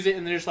just use it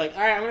and they're just like,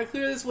 alright, I'm going to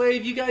clear this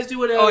wave, you guys do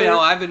whatever. Oh yeah,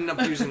 I've been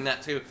using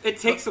that too. It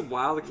takes a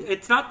while.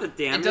 It's not the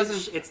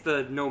damage, it's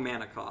the no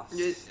mana cost.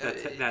 It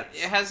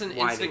has an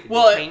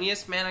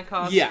instantaneous mana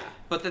cost. Yeah.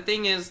 But the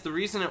thing is, the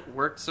reason it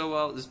worked so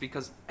well is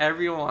because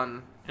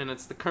everyone, and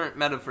it's the current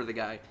meta for the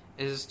guy,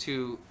 is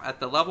to, at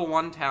the level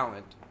 1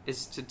 talent,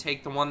 is to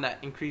take the one that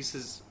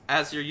increases,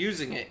 as you're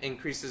using it,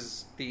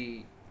 increases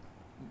the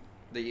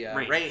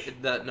range.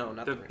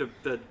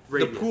 The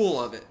radius.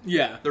 pool of it.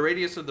 Yeah. The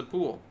radius of the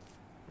pool.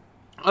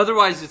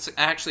 Otherwise, it's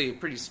actually a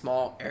pretty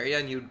small area,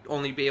 and you'd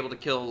only be able to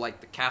kill,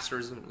 like, the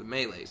casters and the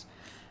melees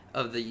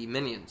of the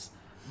minions.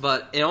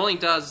 But it only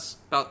does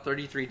about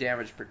 33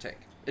 damage per tick.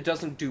 It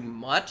doesn't do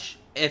much.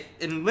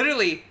 And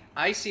literally,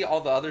 I see all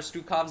the other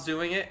Stukovs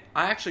doing it.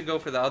 I actually go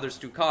for the other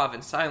Stukov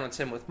and silence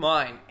him with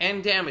mine,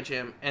 and damage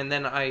him, and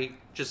then I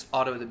just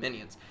auto the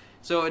minions.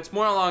 So it's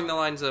more along the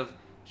lines of,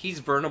 he's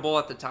vulnerable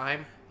at the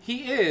time.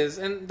 He is,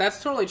 and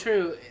that's totally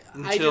true.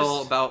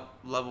 Until about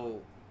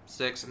level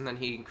 6, and then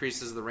he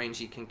increases the range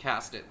he can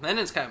cast it. Then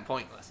it's kind of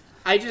pointless.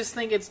 I just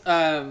think it's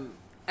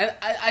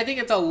I think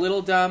it's a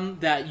little dumb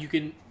that you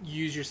can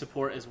use your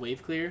support as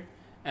wave clear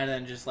and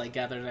then just like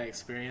gather that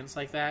experience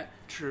like that.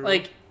 True.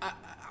 Like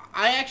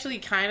I actually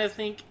kind of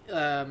think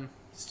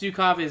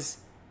Stukov is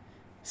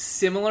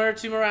similar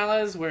to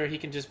Morales, where he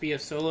can just be a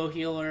solo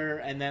healer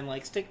and then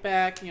like stick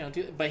back,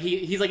 but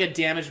he's like a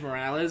damaged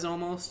Morales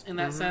almost in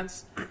that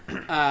sense.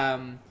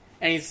 And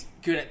he's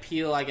good at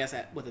peel, I guess,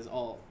 with his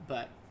ult,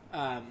 but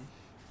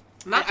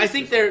I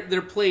think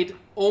they're played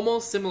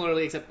almost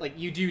similarly, except like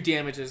you do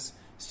damage as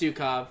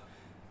Stukov,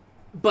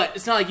 but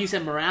it's not like you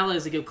said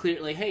Morales to go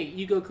clear. Like, hey,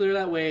 you go clear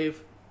that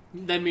wave,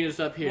 then meet us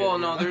up here. Well,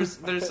 no, there's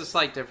a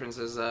slight difference.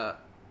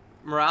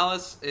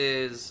 Morales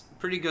is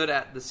pretty good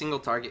at the single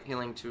target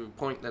healing to a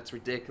point that's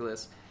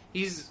ridiculous.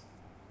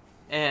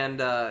 Can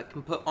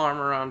put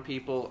armor on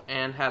people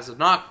and has a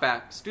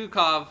knockback.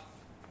 Stukov,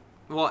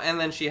 well,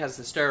 and then she has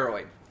the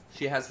steroid.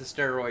 She has the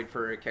steroid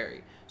for her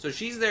carry. So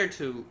she's there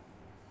to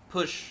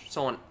push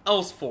someone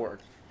else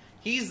forward.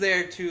 He's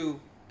there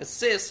to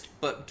assist,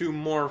 but do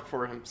more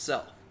for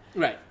himself.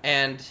 Right.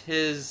 And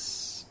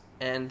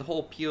the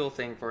whole peel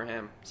thing for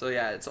him. So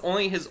yeah, it's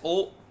only his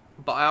ult,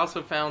 but I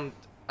also found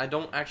I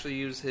don't actually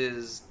use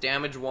his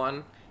damage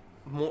one.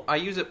 I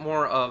use it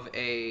more of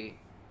a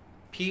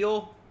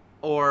peel,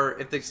 or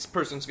if this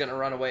person's going to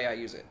run away, I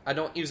use it. I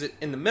don't use it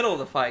in the middle of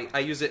the fight. I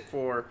use it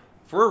for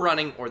we're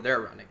running or they're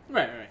running.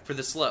 Right. For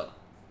the slow.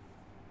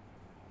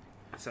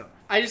 So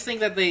I just think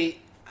that they,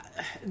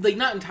 like,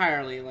 not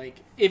entirely. Like,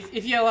 if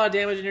you have a lot of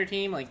damage in your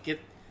team, like, get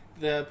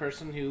the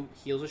person who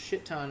heals a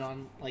shit ton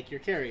on, like, your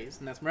carries,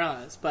 and that's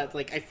Morales. But,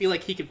 like, I feel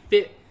like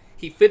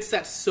he fits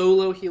that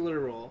solo healer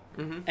role.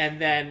 Mm-hmm.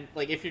 And then,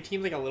 like, if your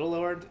team's, like, a little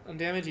lower on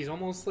damage, he's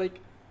almost, like,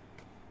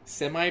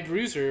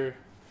 semi-bruiser.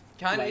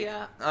 Kind of,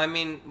 yeah. I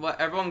mean, what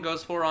everyone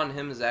goes for on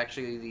him is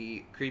actually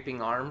the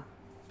creeping arm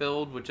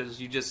build, which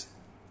is you just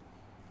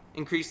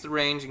increase the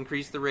range,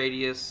 increase the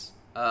radius,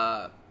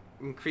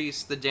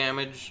 increase the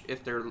damage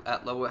if they're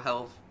at low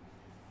health.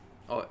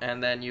 Oh,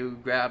 and then you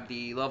grab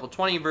the level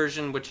 20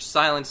 version, which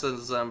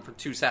silences them for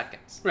 2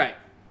 seconds. Right.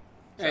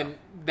 So. And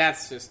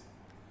that's just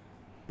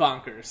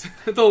bonkers.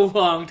 It's a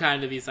long time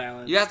to be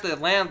silenced. You have to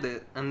land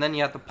it, and then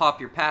you have to pop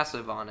your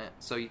passive on it,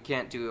 so you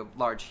can't do a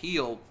large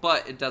heal,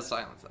 but it does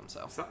silence them.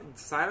 So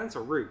silence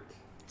or root?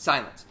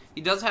 Silence.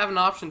 He does have an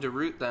option to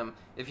root them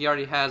if he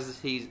already has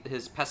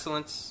his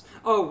pestilence.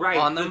 Oh, right.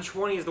 On them. The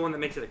 20 is the one that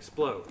makes it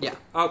explode. Yeah.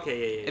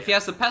 Okay, yeah. If he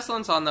has the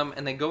pestilence on them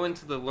and they go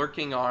into the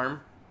lurking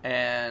arm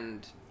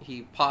and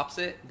he pops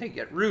it, they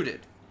get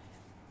rooted.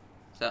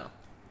 So.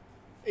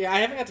 Yeah, I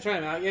haven't got to try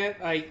them out yet.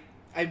 I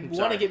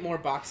want to get more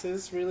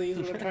boxes, really, is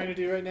what I'm trying to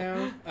do right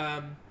now.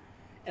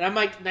 And I'm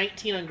like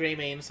 19 on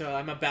Greymane, so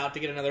I'm about to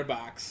get another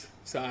box.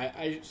 So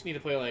I just need to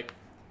play like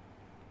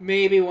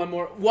maybe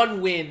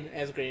one win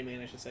as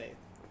Greymane, I should say.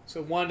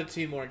 So 1 to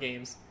 2 more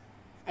games.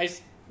 I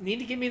just need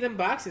to get me them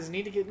boxes.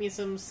 Need to get me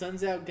some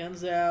Suns Out,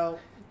 Guns Out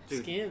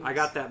skins. I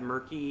got the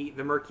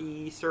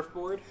murky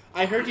surfboard.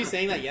 I heard you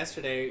saying that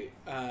yesterday,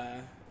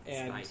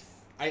 and nice.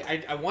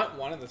 I want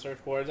one of the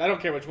surfboards. I don't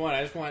care which one.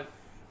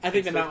 I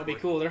think the mount would be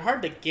cool. They're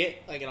hard to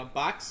get, like, in a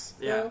box.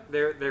 Yeah,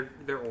 though.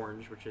 they're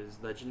orange, which is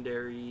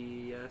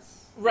legendary.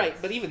 Yes. Right,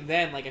 but even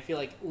then, like, I feel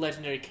like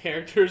legendary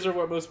characters are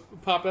what most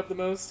pop up the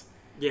most.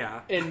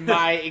 Yeah. In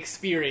my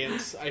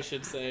experience, I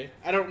should say.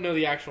 I don't know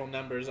the actual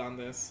numbers on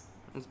this.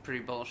 It's pretty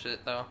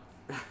bullshit, though.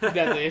 That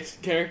the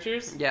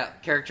characters? Yeah,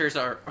 characters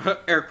are,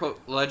 air quote,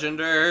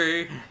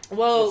 legendary.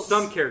 Well,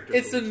 some characters.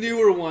 It's the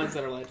newer ones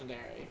that are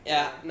legendary.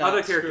 Yeah, no,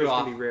 other characters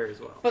can be rare as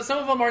well. But some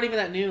of them aren't even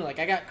that new. Like,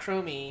 I got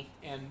Chromie,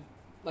 and,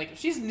 like,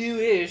 she's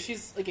new-ish.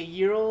 She's, like, a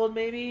year old,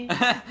 maybe.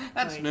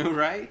 That's like, new,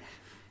 right?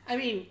 I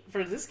mean,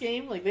 for this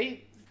game, like,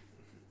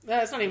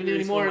 that's not even new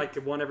anymore. Like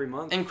one every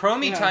month. In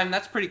Chromie time,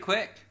 that's pretty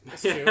quick.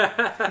 That's true.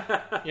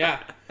 Yeah.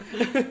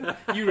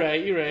 You're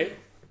right.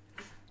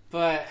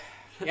 But,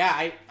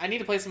 yeah, I need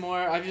to play some more.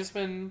 I've just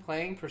been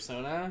playing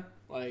Persona,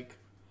 like,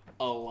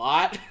 a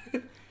lot.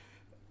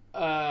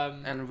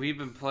 And we've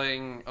been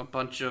playing a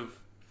bunch of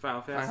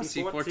Final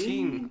Fantasy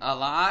 14 a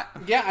lot.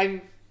 Yeah,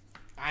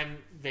 I'm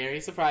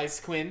very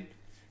surprised, Quinn,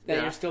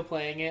 that you're still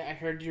playing it. I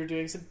heard you're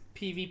doing some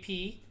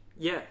PvP.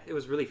 Yeah, it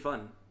was really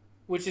fun.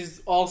 Which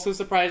is also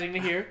surprising to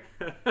hear.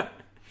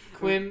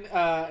 Quinn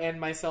and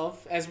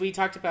myself, as we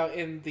talked about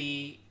in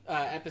the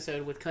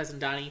episode with Cousin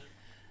Donnie,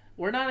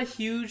 we're not a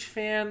huge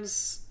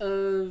fans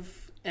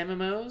of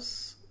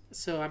MMOs,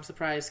 so I'm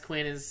surprised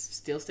Quinn is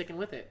still sticking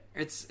with it.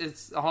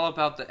 It's all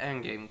about the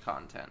endgame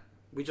content.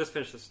 We just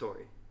finished the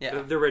story.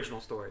 Yeah. The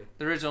original story.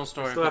 The original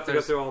story. Still have to go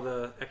through all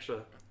the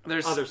extra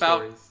There's other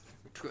about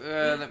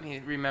stories. let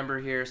me remember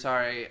here.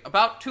 Sorry,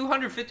 about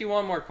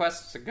 251 more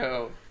quests to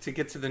go to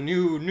get to the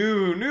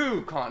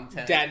new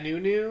content. That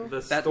new?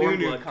 The That new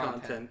Stormblood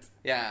content. content.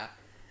 Yeah.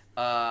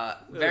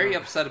 Very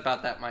upset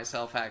about that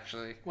myself,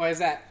 actually. Why is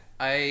that?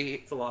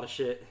 It's a lot of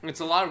shit.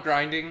 It's a lot of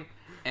grinding,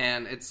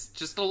 and it's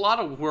just a lot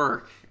of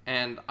work,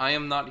 and I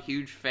am not a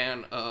huge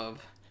fan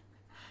of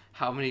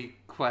how many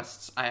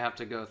quests I have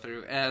to go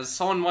through. As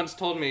someone once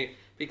told me,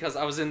 because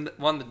I was in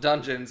one of the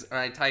dungeons,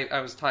 and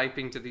I was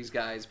typing to these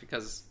guys,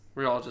 because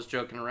we're all just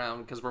joking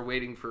around, because we're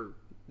waiting for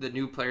the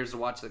new players to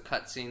watch the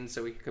cutscenes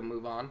so we can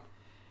move on.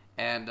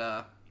 And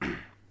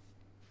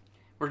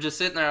we're just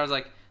sitting there, I was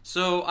like,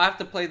 so I have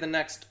to play the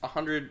next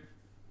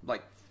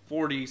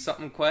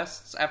 140-something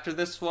quests after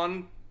this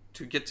one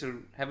to get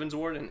to Heaven's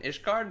Ward and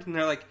Ishgard? And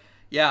they're like,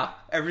 yeah,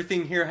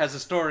 everything here has a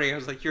story. I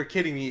was like, you're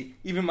kidding me.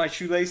 Even my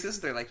shoelaces?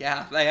 They're like,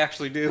 yeah, they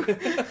actually do.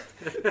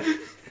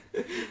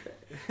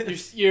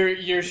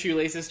 Your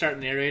shoelaces start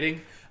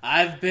narrating.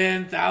 I've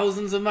been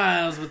thousands of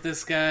miles with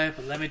this guy,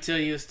 but let me tell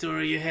you a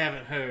story you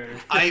haven't heard.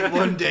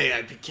 One day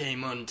I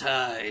became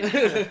untied.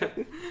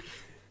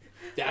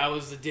 That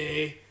was the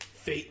day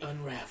fate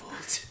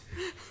unraveled.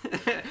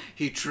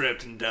 He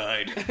tripped and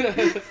died.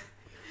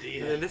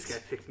 And then this guy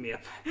picked me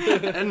up.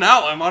 And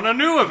now I'm on a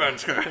new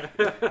adventure.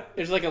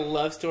 There's like a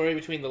love story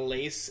between the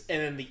lace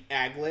and then the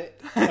aglet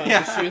of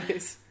the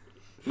shoelace.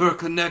 We're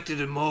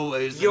connected in more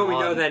ways You than only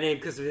one. know that name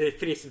because of the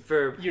Phineas and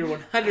Ferb. You're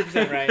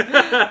 100% right.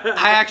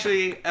 I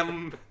actually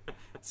am...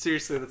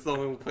 Seriously, that's the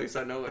only place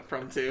I know it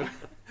from, too.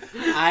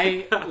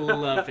 I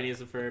love Phineas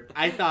and Ferb.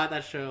 I thought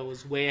that show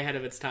was way ahead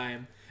of its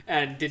time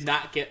and did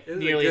not get It was a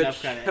nearly good enough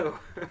credit. show.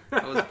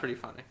 That was pretty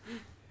funny.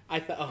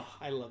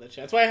 I love that show.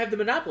 That's why I have the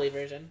Monopoly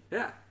version.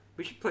 Yeah,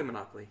 we should play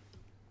Monopoly.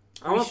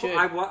 We should.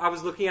 I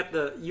was looking at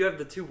you have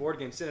the two board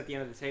games sitting at the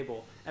end of the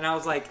table, and I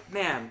was like,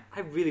 man,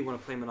 I really want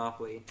to play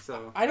Monopoly.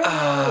 So I don't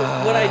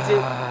know what I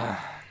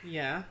did.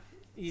 Yeah.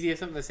 You have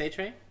something to say,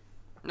 Trey?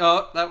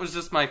 No, that was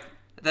just my...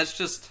 That's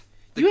just...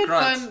 The You had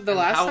grunts fun the and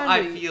last how time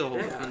I we- feel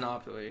with Yeah.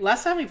 Monopoly.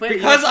 Last time we played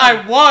Because it, you had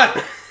I fun.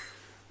 won!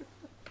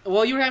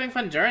 Well, you were having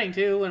fun during,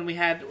 too, when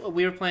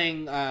we were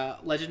playing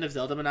Legend of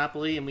Zelda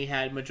Monopoly, and we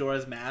had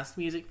Majora's Mask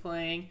music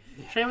playing.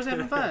 Trey was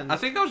having fun. I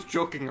think I was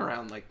joking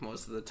around, like,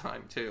 most of the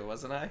time, too,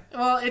 wasn't I?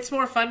 Well, it's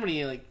more fun when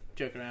you, like,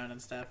 joke around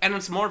and stuff. And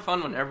it's more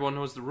fun when everyone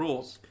knows the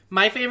rules.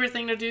 My favorite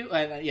thing to do...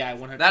 yeah, I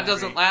 100% That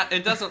doesn't agree.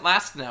 it doesn't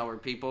last an hour,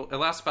 people. It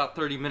lasts about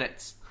 30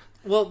 minutes.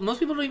 Well, most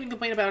people don't even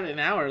complain about it an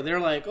hour.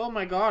 They're like, oh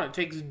my god, it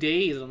takes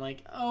days. I'm like,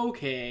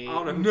 okay. I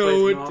don't know who no,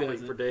 plays it Monopoly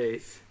doesn't. for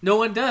days. No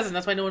one does, and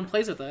that's why no one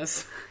plays with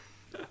us.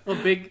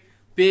 I'm a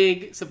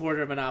big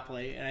supporter of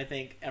Monopoly, and I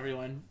think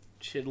everyone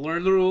should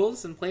learn the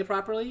rules and play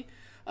properly,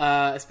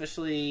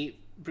 especially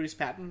Bruce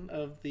Patton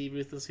of the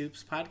Ruthless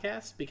Hoops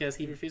podcast, because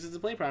he refuses to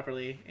play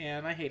properly,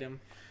 and I hate him.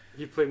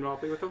 You played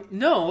Monopoly with him?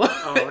 No,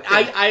 Oh, okay.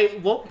 I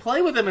won't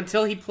play with him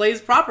until he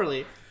plays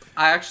properly.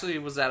 I actually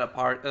was at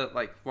a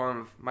like one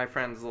of my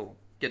friends' little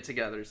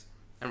get-togethers,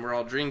 and we're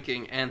all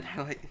drinking, and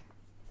they're like,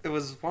 it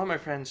was one of my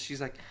friends.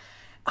 She's like,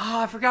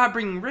 "Oh, I forgot to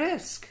bring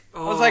Risk." I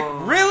was like,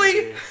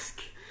 "Really?"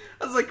 Risk.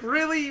 I was like,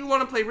 "Really? You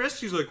want to play Risk?"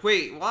 She's like,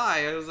 "Wait,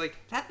 why?" I was like,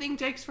 "That thing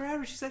takes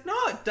forever." She's like, "No,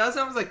 it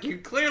doesn't." I was like, "You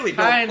clearly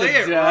don't Kinda play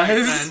it right,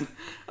 does. then."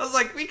 I was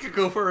like, "We could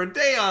go for a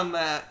day on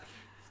that."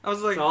 I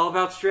was like, It's all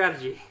about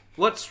strategy.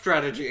 "What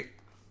strategy?"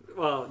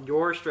 Well,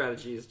 your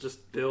strategy is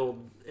just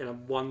build in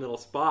one little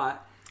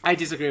spot. I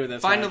disagree with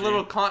that. Find a strategy.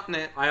 little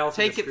continent, I also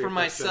take it disagree for with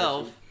that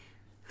myself, strategy.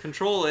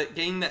 control it,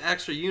 gain the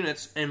extra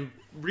units, and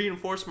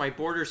reinforce my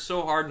borders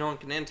so hard no one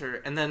can enter.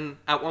 And then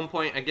at one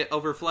point, I get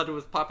overflooded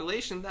with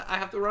population that I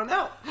have to run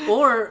out.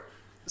 Or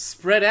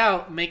spread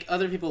out, make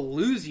other people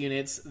lose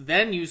units,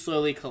 then you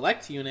slowly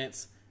collect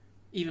units.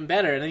 Even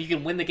better, and then you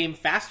can win the game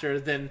faster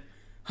than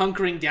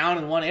hunkering down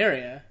in one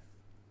area.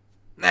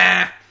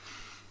 Nah.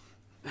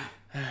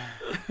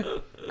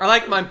 I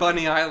like my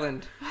Bunny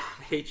Island.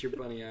 I hate your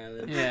Bunny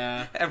Island.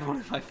 Yeah. Everyone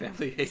in my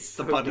family hates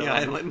the So Bunny dumb.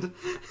 Island.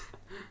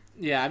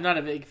 Yeah, I'm not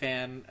a big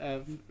fan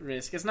of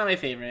Risk. It's not my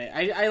favorite.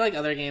 I like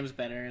other games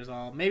better as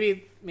well.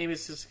 Maybe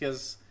it's just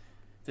because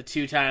the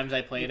 2 times I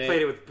You played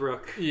played it with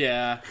Brooke.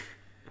 Yeah.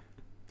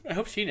 I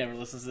hope she never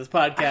listens to this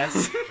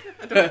podcast.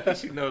 I don't think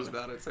she knows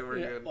about it, so we're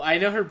Yeah. good. Well, I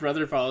know her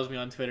brother follows me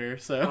on Twitter,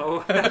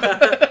 so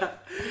Oh.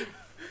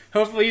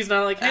 hopefully he's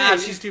not like, hey. Ah,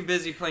 she's too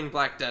busy playing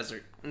Black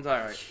Desert. It's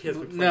alright. She has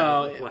been playing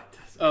No. with Black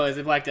Desert. Oh, is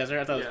it Black Desert?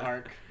 I thought it was Yeah.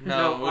 Ark.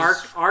 No, it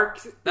was- Ark.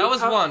 That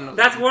was one.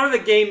 That's one of the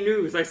game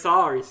news I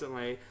saw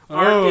recently.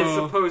 Ark is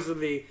Oh.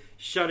 supposedly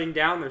shutting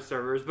down their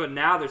servers, but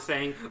now they're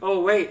saying, "Oh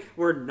wait,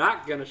 we're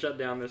not going to shut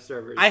down their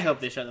servers." I hope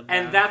they shut them down.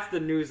 and that's the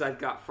news I've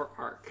got for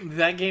Ark.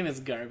 That game is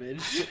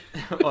garbage.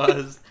 It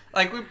was.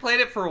 Like, we played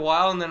it for a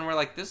while, and then we're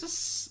like, this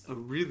is a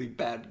really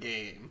bad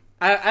game.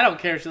 I don't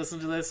care if she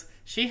listens to this.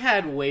 She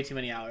had way too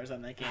many hours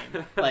on that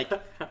game. Like,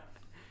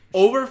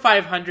 over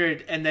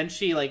 500, and then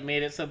she like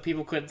made it so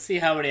people couldn't see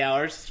how many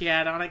hours she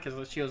had on it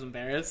because she was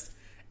embarrassed.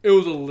 It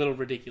was a little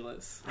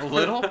ridiculous. A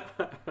little?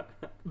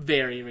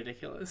 Very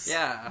ridiculous.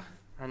 Yeah.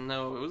 I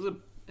know,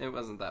 it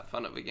wasn't that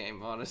fun of a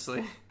game,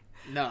 honestly.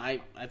 No,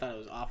 I thought it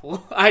was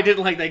awful. I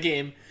didn't like that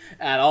game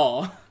at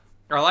all.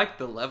 I liked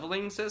the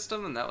leveling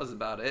system, and that was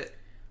about it.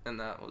 And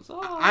that was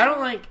all. I don't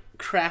like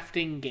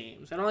crafting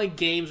games. I don't like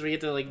games where you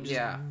have to like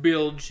just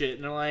build shit.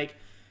 And they're like,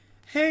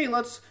 hey,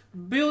 let's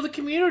build a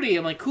community.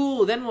 I'm like,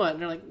 cool, then what?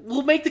 And they're like,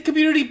 we'll make the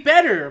community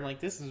better. I'm like,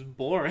 this is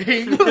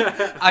boring.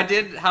 I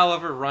did,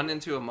 however, run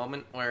into a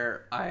moment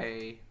where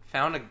I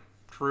found a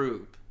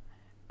group,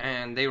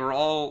 and they were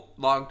all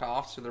logged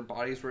off, so their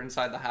bodies were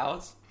inside the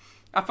house.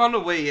 I found a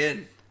way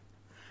in.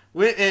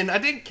 Went in. I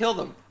didn't kill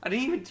them. I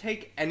didn't even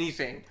take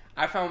anything.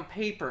 I found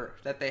paper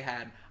that they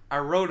had. I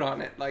wrote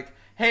on it, like,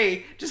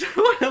 hey, just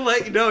want to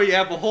let you know you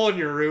have a hole in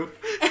your roof.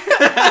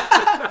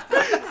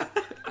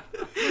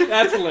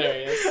 That's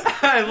hilarious.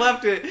 I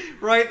left it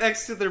right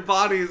next to their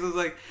bodies. I was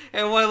like, hey,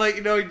 I want to let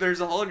you know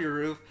there's a hole in your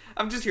roof.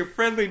 I'm just your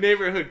friendly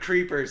neighborhood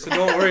creeper, so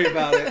don't worry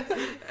about it.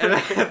 And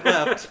I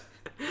left.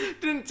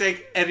 Didn't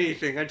take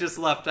anything. I just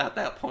left at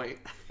that point.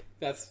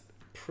 That's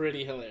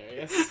pretty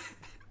hilarious.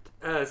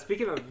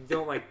 Speaking of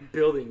don't like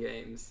building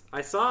games,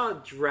 I saw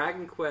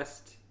Dragon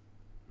Quest.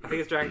 I think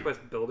it's Dragon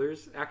Quest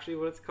Builders, actually,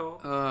 what it's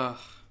called.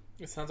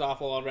 It sounds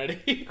awful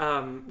already.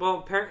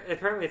 Well,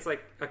 apparently it's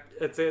like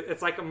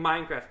it's like a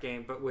Minecraft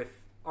game, but with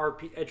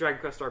a Dragon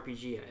Quest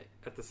RPG in it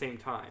at the same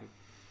time.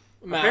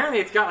 Apparently,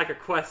 it's got like a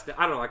quest.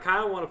 I don't know. I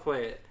kind of want to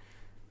play it.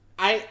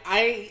 I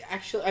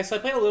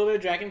played a little bit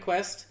of Dragon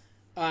Quest,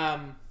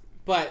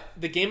 but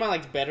the game I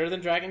liked better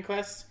than Dragon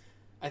Quest,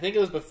 I think it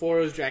was before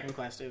it was Dragon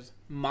Quest. It was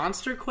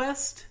Monster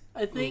Quest,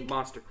 I think.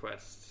 Monster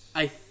Quest.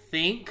 I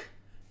think.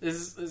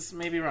 This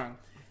may be wrong.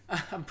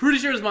 I'm pretty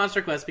sure it was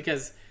Monster Quest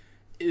because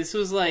this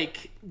was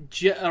like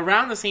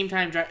around the same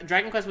time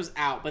Dragon Quest was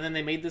out, but then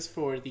they made this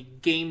for the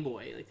Game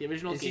Boy, like the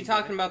original. Is Game he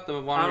talking Boy. about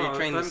the one where you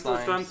train the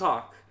slimes? Let him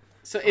talk.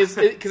 So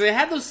because they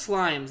had those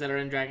slimes that are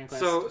in Dragon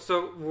Quest.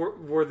 So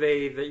were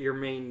they your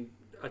main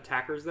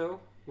attackers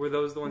though? Were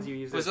those the ones you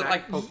used? Was it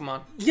like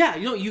Pokemon? Yeah,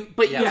 it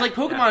was like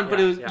Pokemon,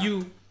 but it was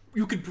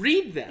you could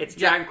breed them. It's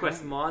Dragon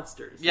Quest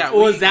Monsters. Yeah,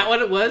 is that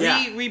what it was?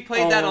 Yeah. We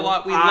played that a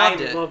lot. We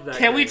loved it. Love that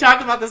Can game. we talk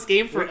about this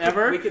game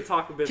forever? We could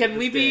talk a bit. Can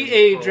we be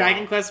game a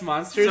Dragon Quest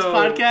Monsters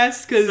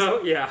podcast? Because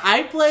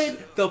I played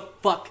the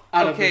fuck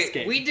out of this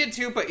game. We did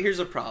too, but here's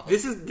a problem.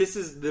 This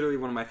is literally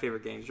one of my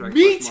favorite games. Dragon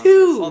Me Quest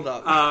too. Hold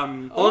up.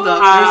 Hold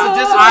up. There's a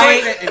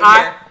disappointment in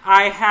here.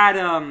 I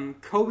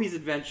had Kobe's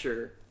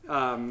Adventure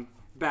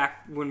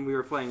back when we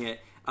were playing it.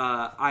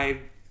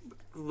 I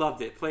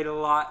loved it. Played it a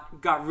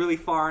lot. Got really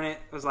far in it.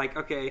 I was like,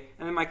 okay.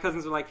 And then my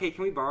cousins were like, hey,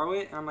 can we borrow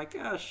it? And I'm like,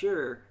 yeah,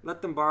 sure.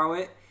 Let them borrow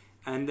it.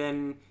 And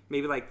then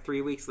maybe like 3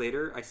 weeks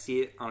later, I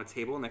see it on a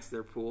table next to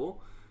their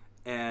pool.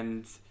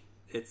 And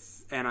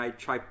I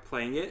try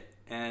playing it,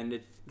 and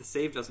the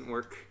save doesn't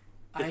work.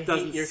 I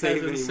hate your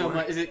cousins so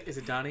much. Is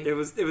it Donnie? It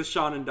was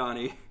Sean and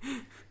Donnie.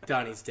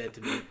 Donnie's dead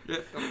to me.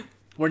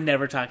 We're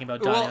never talking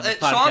about Donnie on this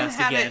podcast Sean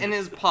had again. it in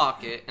his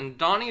pocket, and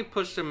Donnie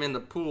pushed him in the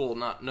pool,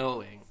 not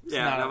knowing.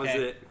 That was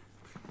it.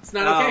 It's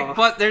not okay.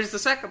 But there's the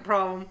second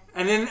problem.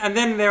 And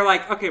then they're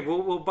like, okay,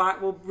 we'll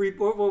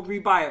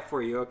rebuy it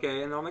for you,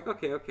 okay? And I'm like,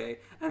 okay.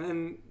 And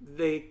then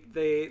they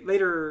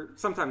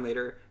sometime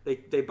later,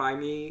 they buy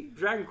me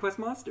Dragon Quest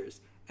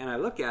Monsters, and I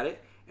look at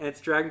it, and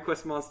it's Dragon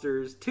Quest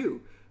Monsters 2.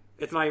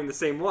 It's not even the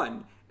same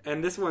one,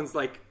 and this one's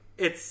like,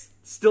 it's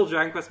still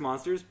Dragon Quest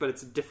Monsters, but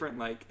it's different,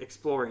 like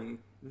exploring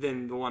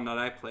than the one that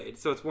I played.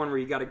 So it's one where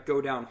you got to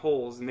go down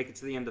holes and make it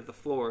to the end of the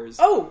floors.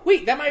 Oh,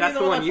 wait, that might be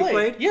the one you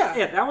played.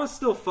 Yeah, that was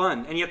still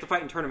fun, and you have to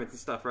fight in tournaments and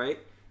stuff, right?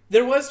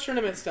 There was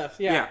tournament stuff.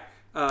 Yeah.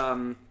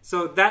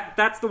 So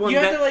that's the one you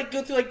have to like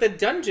go through like the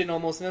dungeon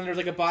almost, and then there's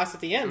like a boss at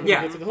the end.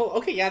 Yeah. You go through the whole.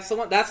 Okay, yeah,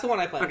 that's the one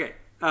I played. Okay.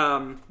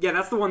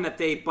 That's the one that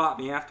they bought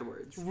me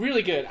afterwards.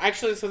 Really good,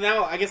 actually. So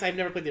now I guess I've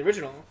never played the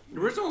original. The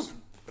original's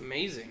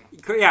amazing.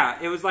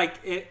 Yeah, it was like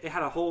it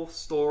had a whole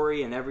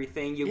story and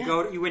everything.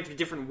 You went to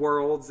different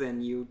worlds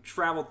and you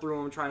traveled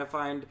through them trying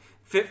to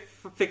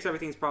fix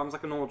everything's problems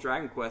like a normal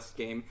Dragon Quest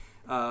game.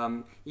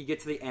 You get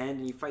to the end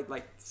and you fight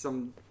like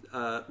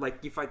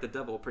you fight the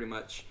devil pretty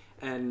much.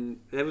 And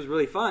it was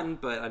really fun,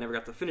 but I never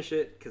got to finish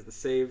it because the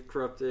save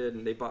corrupted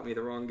and they bought me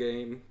the wrong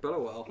game. But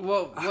oh well.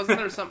 Well, wasn't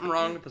there something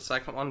wrong with the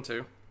second one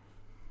too?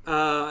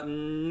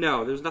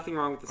 No, there's nothing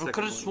wrong with the second one. I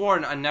could have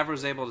sworn I never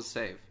was able to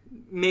save.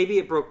 Maybe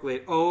it broke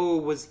late. Oh,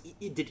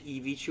 did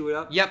Eevee chew it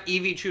up? Yep,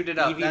 Eevee chewed it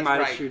up. Eevee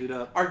might have chewed it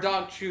up. Our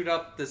dog chewed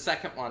up the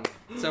second one,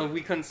 so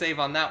we couldn't save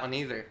on that one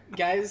either.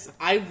 Guys,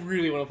 I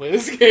really want to play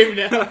this game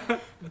now.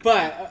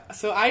 But,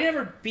 so I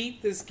never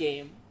beat this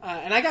game.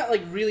 And I got,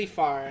 like, really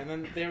far. And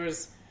then there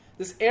was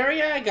this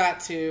area I got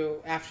to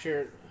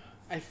after,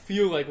 I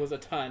feel like was a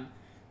ton.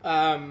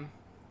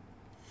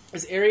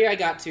 This area I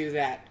got to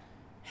that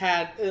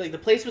had, like, the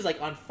place was,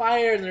 like, on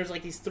fire. And there's,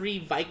 like, these 3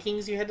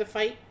 Vikings you had to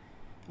fight.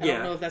 I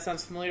don't know if that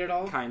sounds familiar at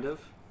all. Kind of.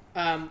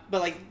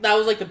 But, like, that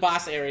was, like, the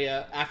boss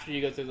area after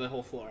you go through the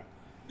whole floor.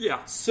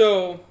 Yeah.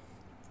 So,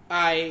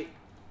 I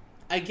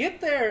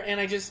get there and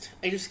I just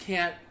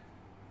can't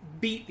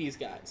beat these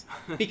guys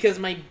because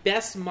my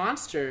best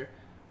monster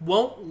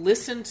won't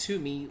listen to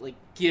me like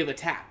give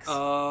attacks.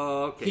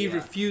 Oh, okay. He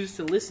refused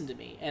to listen to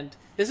me, and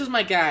this was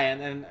my guy.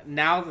 And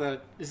now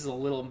this is a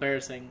little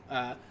embarrassing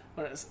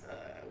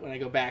when I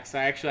go back. So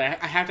I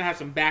have to have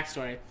some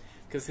backstory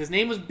because his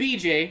name was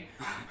BJ.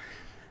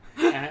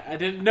 I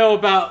didn't know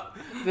about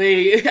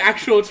the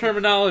actual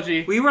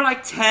terminology. We were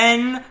like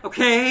 10,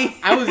 okay?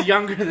 I was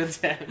younger than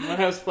 10 when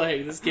I was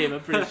playing this game, I'm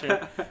pretty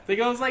sure. I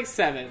think I was like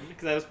 7,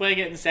 because I was playing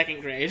it in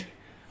 2nd grade.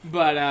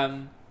 But,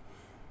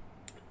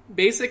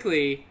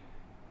 basically,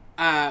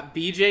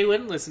 BJ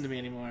wouldn't listen to me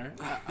anymore.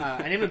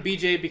 I named him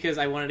BJ because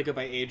I wanted to go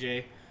by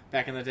AJ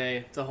back in the day.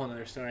 It's a whole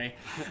other story.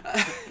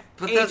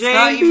 But AJ that's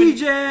not even...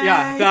 BJ!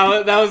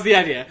 Yeah, that was the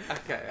idea.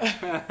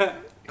 Okay.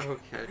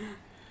 Okay.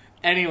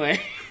 Anyway,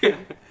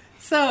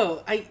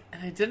 so I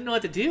didn't know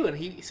what to do, and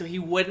he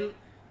wouldn't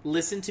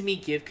listen to me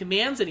give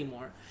commands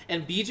anymore.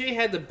 And BJ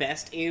had the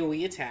best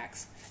AoE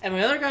attacks, and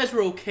my other guys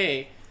were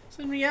okay.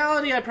 So in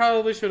reality, I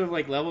probably should have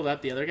like leveled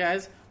up the other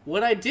guys.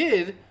 What I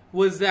did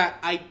was that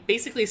I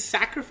basically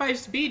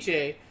sacrificed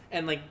BJ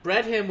and like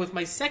bred him with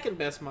my second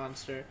best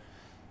monster.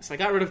 So I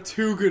got rid of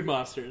 2 good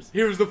monsters.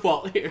 Here's the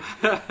fault here.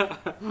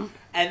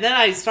 And then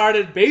I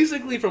started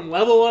basically from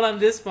level 1 on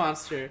this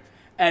monster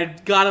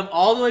and got him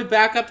all the way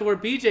back up to where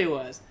BJ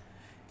was.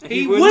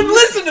 He wouldn't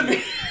listen to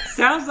me.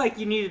 Sounds like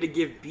you needed to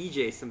give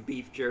BJ some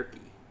beef jerky.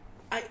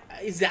 I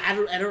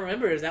don't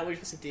remember. Is that what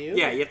you're supposed to do?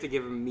 Yeah, you have to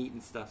give them meat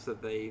and stuff so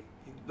they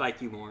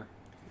like you more.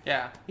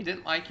 Yeah, he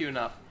didn't like you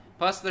enough.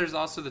 Plus, there's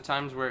also the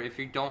times where if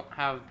you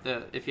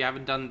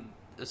haven't done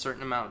a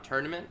certain amount of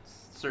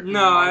tournaments, I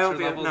don't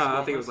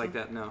think it was like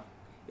that. No,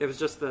 it was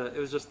just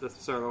the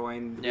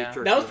sirloin. The beef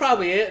jerky that was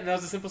probably it, and that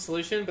was a simple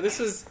solution. But this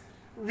is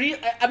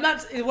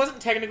it wasn't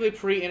technically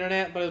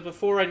pre-internet, but it was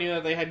before I knew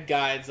that they had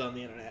guides on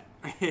the internet.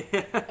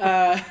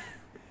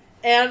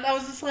 And I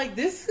was just like,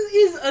 this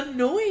is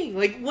annoying.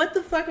 Like, what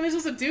the fuck am I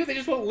supposed to do? They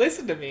just won't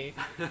listen to me.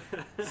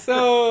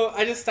 So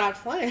I just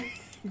stopped playing,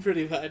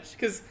 pretty much,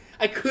 because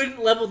I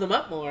couldn't level them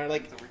up more.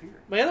 Like,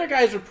 my other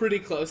guys were pretty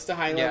close to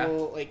high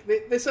level. Like,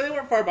 so they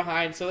weren't far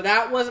behind. So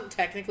that wasn't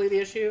technically the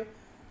issue.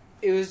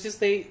 It was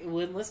just they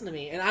wouldn't listen to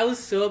me, and I was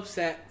so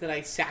upset that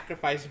I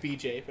sacrificed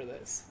BJ for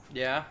this.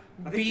 Yeah,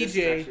 I think this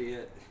is actually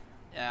it.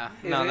 Yeah,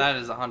 Is no, it? that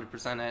is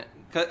 100% it.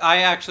 'Cause I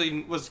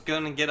actually was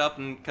gonna get up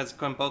because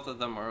both of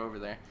them are over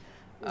there.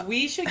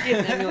 We should get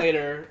an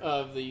emulator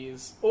of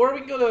these, or we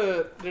can go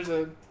to. There's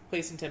a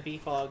place in Tempe,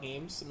 Fallout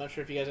Games. I'm not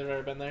sure if you guys have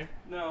ever been there.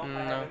 No, I No.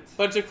 haven't.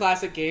 Bunch of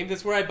classic games.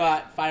 That's where I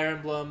bought Fire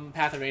Emblem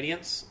Path of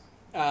Radiance.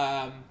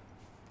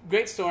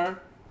 Great store.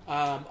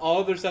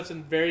 All of their stuff's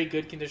in very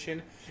good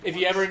condition. If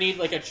you ever need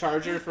like a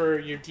charger for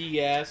your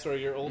DS or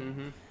your old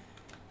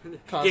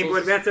consoles, Game Boy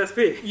Advance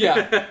SP.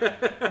 Yeah.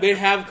 they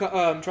have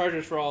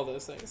chargers for all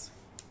those things.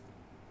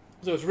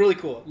 So it's really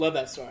cool. Love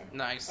that store.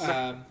 Nice.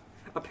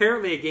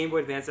 Apparently, a Game Boy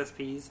Advance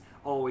SPs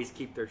always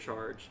keep their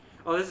charge.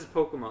 Oh, this is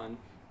Pokemon.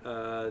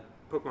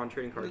 Pokemon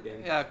trading card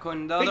game. Yeah,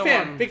 Quinn, the Big other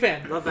fan. one. Big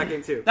fan. Love that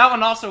game too. That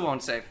one also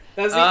won't save.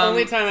 That's the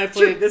only time I Shoot,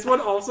 played. this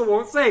one also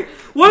won't save.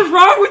 What's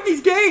wrong with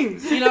these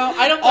games? You know,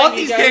 I don't. All blame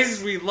you these guys.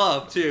 games we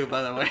love too,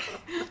 by the way.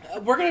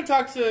 We're gonna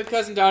talk to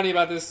Cousin Donnie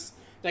about this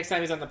next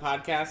time he's on the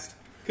podcast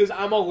because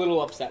I'm a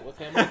little upset with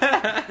him.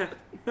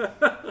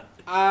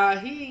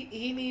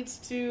 He needs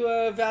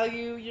to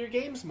value your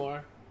games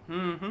more.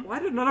 Mm-hmm. Why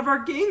did none of our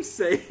games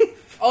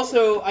save?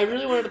 Also, I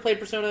really wanted to play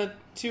Persona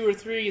 2 or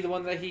 3, the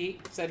one that he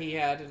said he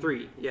had.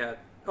 3, yeah.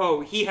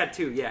 Oh, he had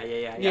 2. Yeah.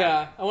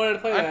 Yeah, I wanted to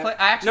play that.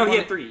 I actually No, he wanted-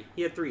 had 3.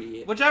 He had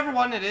 3. Whichever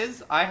one it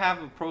is, I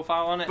have a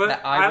profile on it But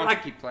that I I want like-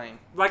 to keep playing.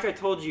 Like I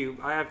told you,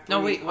 I have 3.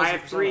 No, wait, I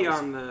have wasn't 3 Personas.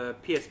 on the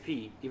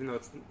PSP, even though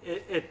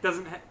it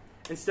doesn't.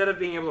 Instead of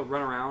being able to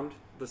run around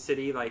the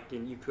city like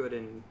you could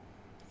in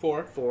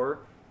 4. 4,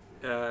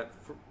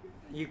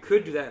 you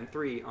could do that in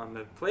 3 on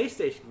the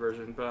PlayStation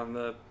version, but on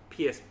the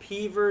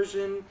PSP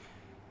version,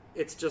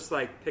 it's just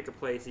like pick a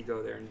place, you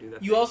go there and do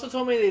that. You thing. also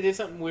told me they did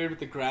something weird with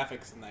the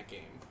graphics in that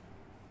game.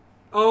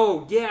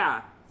 Oh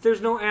yeah,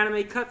 there's no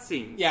anime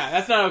cutscenes. Yeah,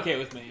 that's not okay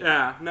with me.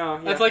 Yeah, no.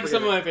 That's yeah, like forget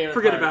some it. of my favorite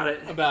Forget part about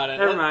it. About it.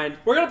 Never mind.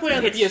 We're gonna play it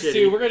on the It's PS2.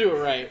 shitty. We're gonna do it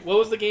right. What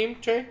was the game,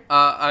 Trey?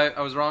 I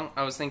was wrong.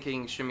 I was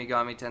thinking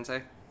Shimigami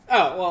Tensei.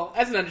 Oh, well,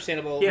 that's an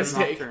understandable He has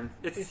mistake. Nocturne.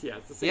 It's the same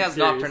He has series.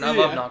 Nocturne. I Yeah.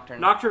 love Nocturne.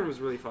 Nocturne was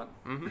really fun.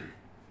 Mm-hmm.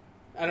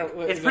 I don't.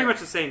 It's pretty much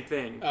the same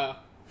thing. Oh,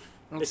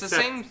 It's the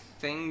Except- same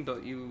thing,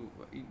 but you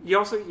You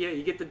also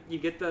you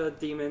get the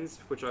demons,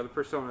 which are the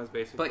personas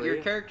basically. but your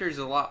character is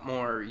a lot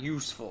more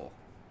useful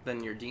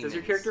than your demons. Does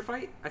your character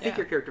fight? I think Yeah.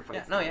 your character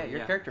fights.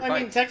 Your character I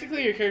fights. mean,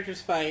 technically, your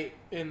characters fight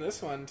in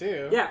this one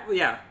too.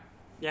 Yeah.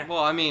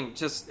 Well, I mean,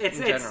 just It's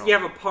in general. you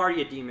have a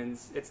party of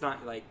demons. It's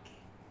not like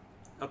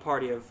a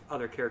party of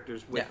other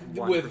characters with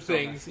one With persona.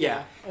 things,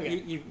 Yeah. yeah.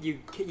 Okay.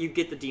 You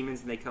get the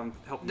demons and they come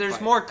help. You There's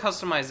fight. more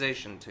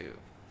customization too.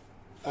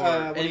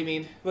 What do you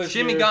mean? With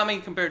your-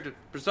 Shimigami compared to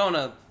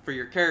Persona for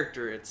your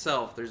character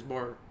itself, there's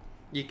more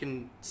You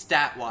can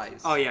stat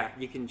wise. Oh yeah,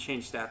 you can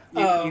change stats.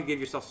 You give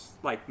yourself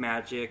like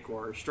magic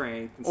or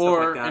strength and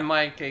or stuff like that. in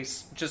my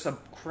case, just a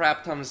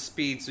crap ton of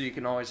speed, so you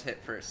can always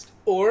hit first.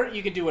 Or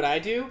you can do what I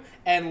do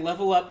and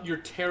level up your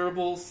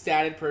terrible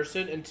statted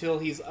person until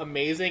he's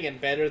amazing and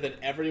better than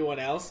everyone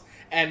else,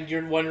 and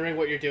you're wondering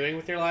what you're doing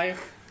with your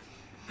life.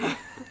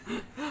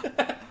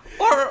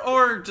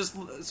 or just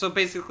so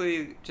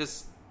basically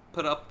just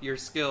put up your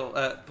skill,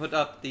 put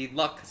up the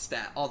luck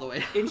stat all the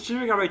way. In Shin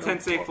Megami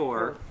Tensei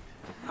 4,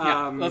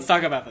 Let's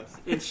talk about this.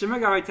 in Shin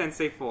Megami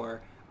Tensei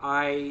 4,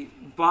 I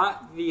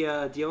bought the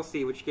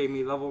DLC, which gave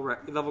me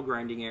level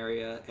grinding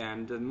area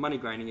and money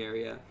grinding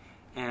area,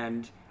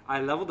 and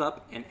I leveled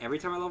up. And every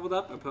time I leveled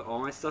up, I put all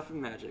my stuff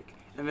in magic,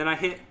 and then I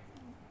hit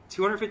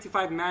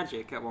 255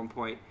 magic at one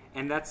point,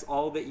 and that's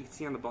all that you can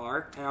see on the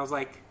bar. And I was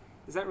like,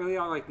 is that really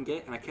all I can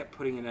get? And I kept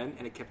putting it in,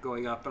 and it kept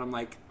going up. And I'm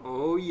like,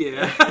 oh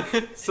yeah.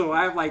 So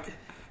I have like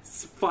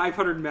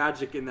 500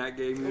 magic in that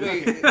game.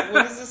 Wait,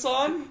 what is this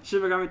on?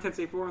 Shin Megami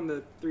Tensei 4 on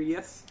the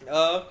 3DS.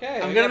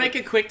 Okay. I'm gonna make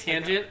a quick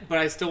tangent, but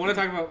I still want to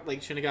talk about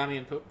like Shinigami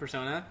and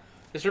Persona.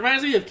 This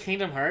reminds me of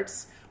Kingdom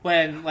Hearts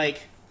when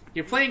like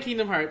you're playing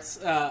Kingdom Hearts,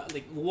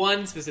 like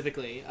 1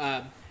 specifically,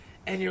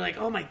 and you're like,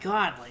 oh my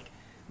god, like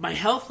my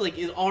health like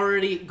is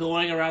already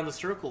going around the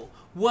circle.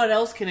 What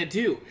else can it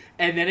do?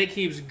 And then it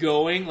keeps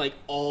going like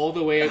all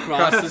the way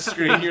across the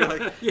screen. You're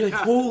like,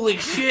 holy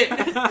shit!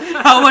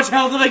 How much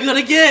health am I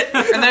gonna get?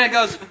 And then it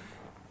goes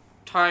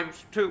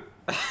times 2.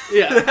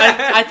 Yeah,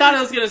 I thought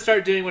I was gonna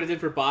start doing what it did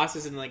for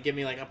bosses and like give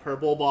me like a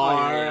purple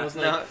bar. Oh, yeah. I was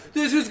like, No.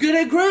 this is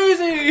getting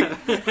crazy.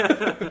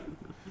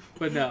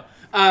 But no,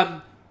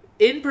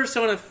 in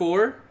Persona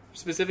 4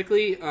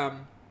 specifically,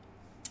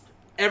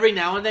 every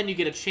now and then you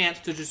get a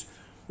chance to just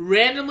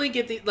randomly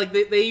get the like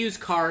they use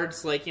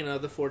cards like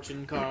the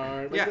fortune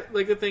card,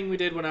 like the thing we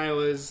did when I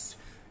was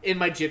in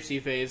my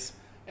gypsy phase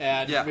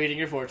and reading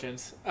your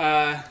fortunes.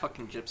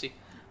 Fucking gypsy.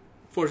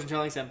 Fortune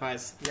telling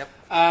senpais. Yep.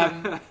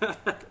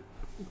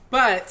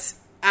 But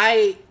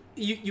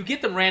you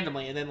get them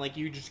randomly, and then like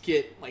you just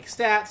get like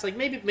stats, like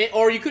maybe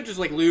or you could just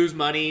like lose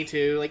money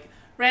to like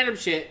random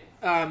shit.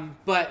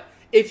 But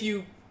if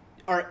you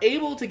are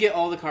able to get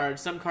all the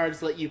cards, some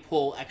cards let you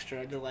pull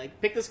extra. They're like,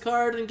 pick this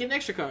card and get an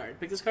extra card.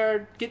 Pick this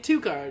card, get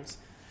 2 cards.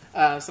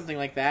 Something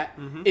like that.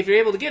 Mm-hmm. If you're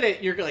able to get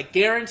it, you're like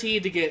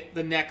guaranteed to get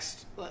the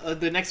next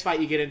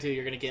fight you get into.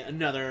 You're going to get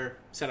another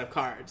set of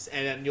cards,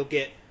 and then you'll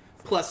get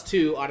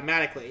 +2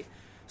 automatically.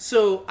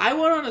 So I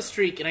went on a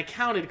streak, and I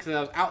counted because I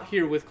was out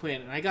here with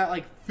Quinn, and I got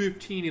like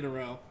 15 in a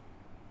row.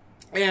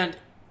 And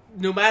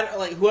no matter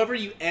like whoever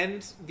you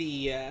end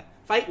the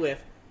fight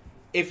with,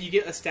 if you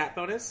get a stat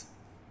bonus,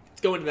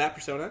 it's going to that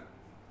persona.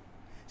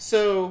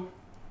 So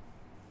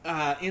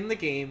in the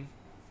game,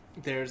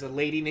 there's a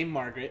lady named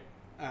Margaret.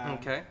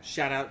 Okay.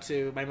 Shout out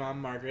to my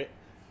mom, Margaret.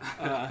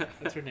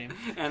 That's her name.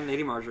 And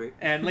Lady Marjorie.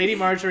 And Lady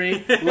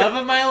Marjorie, love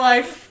of my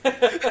life.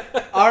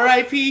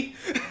 R.I.P.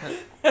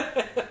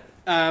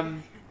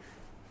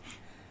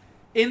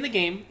 In the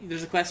game,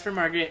 there's a quest for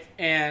Margaret,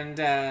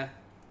 and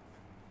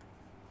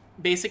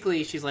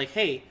basically she's like,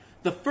 hey,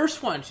 the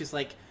first one, she's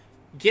like,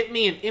 get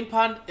me an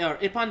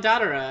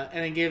Ippondatara,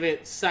 and then give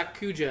it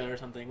Sakuja or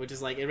something, which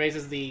is like, it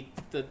raises the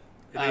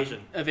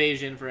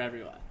evasion for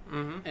everyone.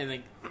 Mm-hmm. And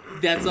like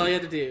that's all you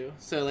have to do.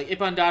 So like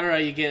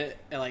Ippondatara you get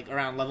at like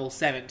around level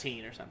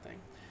 17 or something.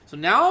 So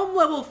now I'm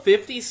level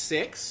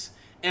 56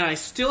 and I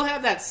still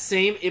have that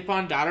same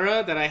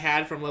Ippondatara that I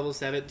had from level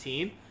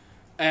 17,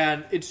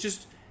 and it's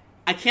just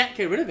I can't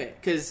get rid of it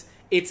because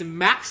it's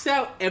maxed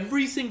out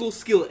every single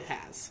skill it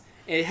has.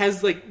 It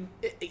has like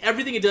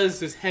everything it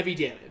does is heavy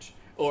damage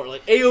or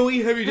like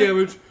AoE heavy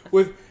damage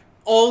with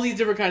all these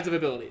different kinds of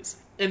abilities.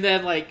 And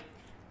then like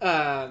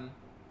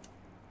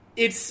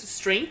its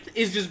strength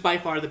is just by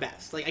far the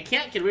best. Like, I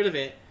can't get rid of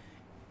it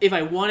if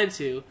I wanted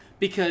to,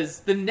 because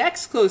the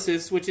next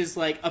closest, which is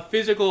like a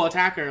physical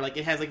attacker, like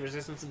it has like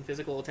resistance and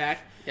physical attack,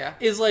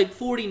 is like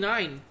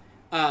 49.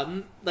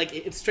 Like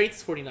its strength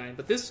is 49,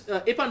 but this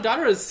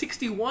Ippondatara is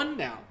 61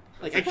 now.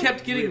 Like I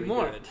kept getting really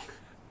more. Good.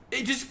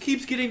 It just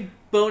keeps getting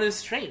bonus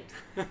strength,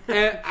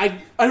 and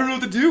I don't know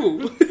what to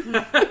do.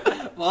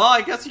 Well,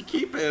 I guess you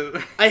keep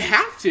it. I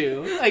have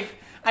to. Like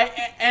I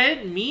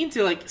didn't mean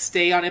to like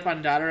stay on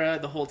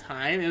Ippondatara the whole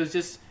time. It was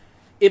just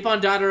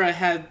Ippondatara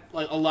had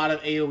like a lot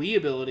of AoE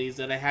abilities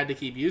that I had to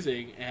keep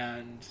using,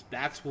 and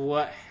that's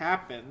what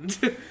happened.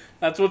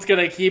 That's what's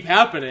gonna keep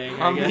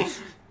happening, I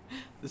guess.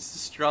 This is the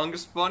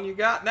strongest one you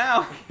got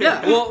now.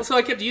 Yeah, well, so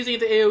I kept using it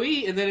to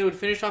AoE, and then it would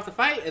finish off the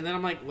fight, and then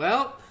I'm like,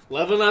 well,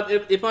 leveling up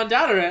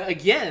Ippondatara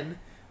again.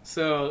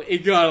 So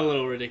it got a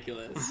little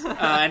ridiculous.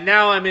 And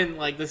now I'm in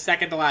like the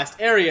second to last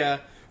area,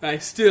 and I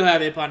still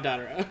have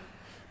Ippondatara,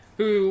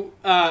 who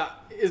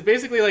is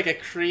basically like a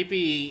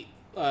creepy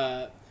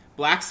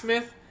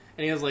blacksmith,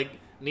 and he has like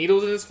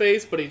needles in his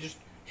face, but he just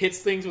hits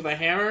things with a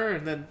hammer,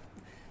 and then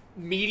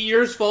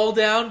meteors fall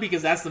down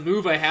because that's the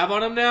move I have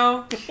on him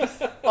now.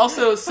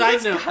 Also,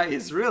 side note, this guy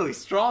is really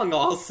strong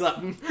all of a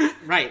sudden.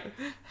 Right.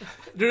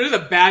 There is a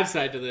bad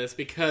side to this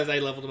because I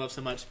leveled him up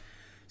so much.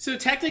 So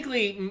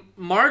technically,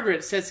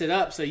 Margaret sets it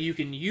up so you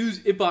can use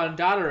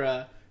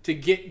Ibandadara to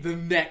get the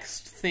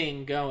next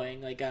thing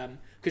going, like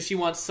because she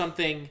wants some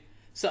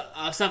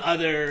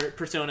other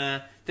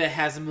persona that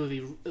has the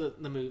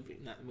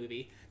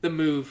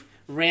move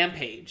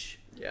Rampage.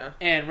 Yeah.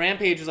 And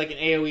Rampage is like an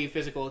AoE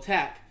physical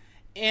attack,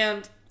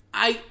 and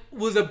I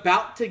was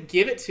about to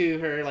give it to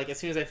her like as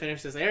soon as I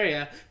finished this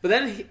area, but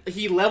then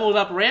he leveled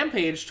up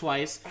Rampage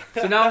twice,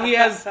 so now he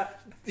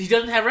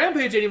doesn't have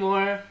Rampage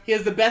anymore. He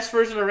has the best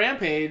version of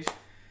Rampage,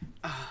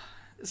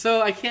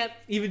 so I can't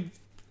even.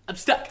 I'm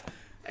stuck.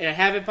 I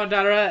have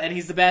Ibandadara, and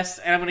he's the best,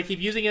 and I'm going to keep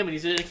using him, and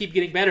he's going to keep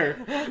getting better,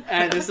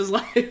 and this is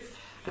life.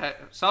 At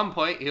some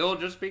point, he'll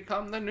just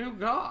become the new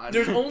god.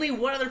 There's only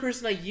one other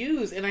person I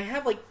use, and I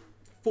have like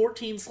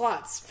 14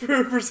 slots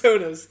for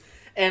personas,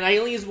 and I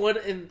only use one.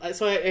 And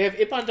so I have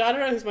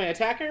Ibandadara, who's my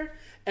attacker,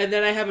 and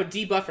then I have a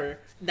debuffer,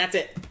 and that's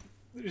it.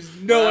 There's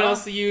no one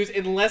else to use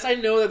unless I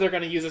know that they're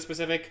going to use a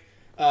specific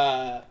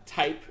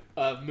type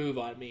of move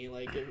on me.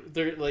 Like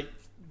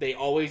they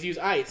always use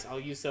ice. I'll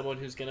use someone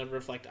who's going to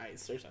reflect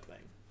ice or something.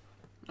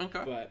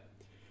 Okay. But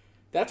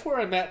that's where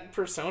I'm at in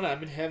Persona.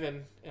 I'm in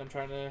heaven, and I'm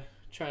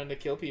trying to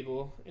kill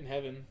people in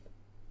heaven.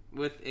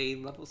 With a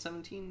level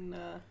 17...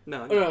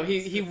 No,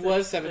 he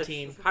was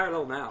 17. It's higher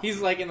level now. He's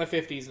like in the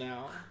 50s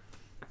now.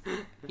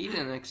 He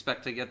didn't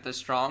expect to get this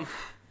strong.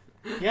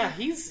 Yeah,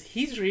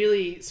 he's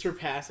really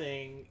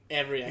surpassing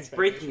every He's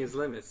expectation. breaking his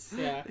limits.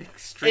 Yeah.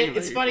 Extremely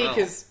It's funny well.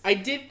 because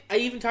I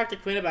even talked to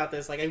Quinn about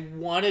this. Like, I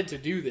wanted to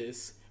do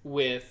this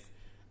with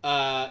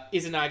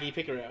Izanagi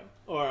Picaro.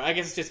 Or I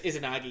guess it's just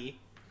Izanagi.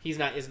 He's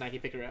not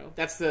Izanagi Picaro.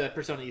 That's the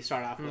persona you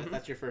start off with.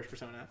 That's your first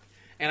persona.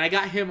 And I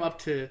got him up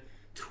to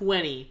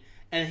 20,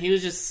 and he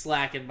was just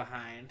slacking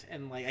behind.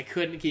 And, like, I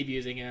couldn't keep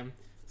using him.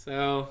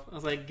 So I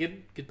was like,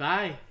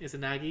 goodbye,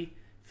 Izanagi.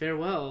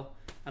 Farewell.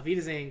 Auf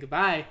Wiedersehen.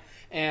 Goodbye.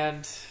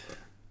 And,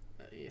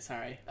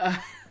 sorry.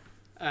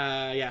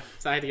 Yeah,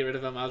 so I had to get rid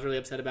of him. I was really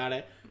upset about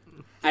it.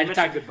 I had to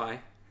talk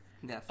goodbye.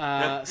 Yes.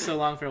 So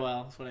long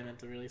farewell is what I meant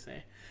to really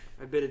say.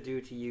 I bid adieu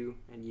to you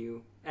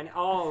and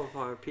all of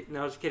our people.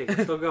 No, just kidding.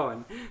 We're still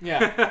going.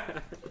 Yeah.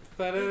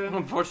 But,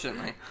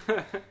 Unfortunately.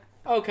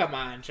 oh, come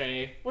on,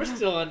 Trey. We're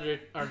still under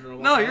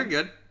one. No, you're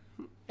good.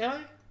 Am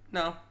I?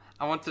 No.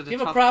 I wanted to You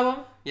have a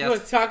problem? Yes. You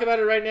want to talk about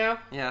it right now?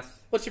 Yes.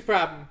 What's your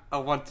problem? I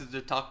wanted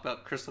to talk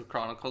about Crystal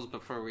Chronicles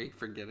before we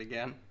forget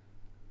again.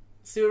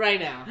 Let's do it right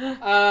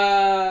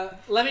now.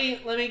 Let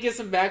me get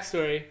some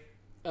backstory.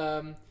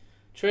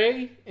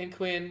 Trey and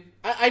Quinn.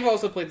 I've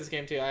also played this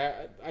game too.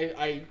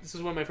 I this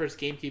is one of my first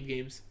GameCube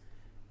games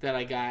that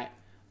I got.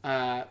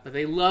 But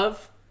they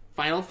love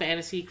Final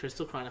Fantasy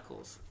Crystal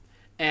Chronicles,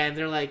 and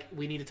they're like,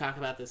 "We need to talk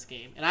about this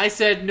game." And I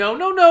said,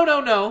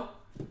 "No,"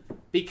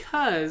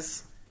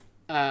 because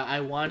I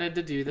wanted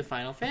to do the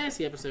Final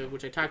Fantasy episode,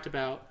 which I talked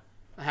about.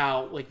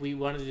 How like we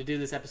wanted to do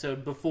this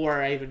episode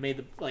before I even made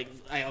the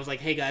I was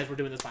like, hey guys, we're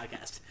doing this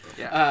podcast.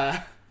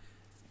 Yeah.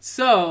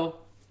 So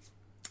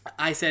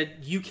I said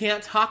you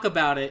can't talk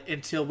about it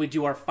until we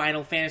do our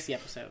Final Fantasy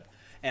episode.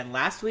 And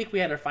last week we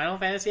had our Final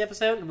Fantasy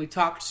episode, and we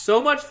talked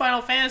so much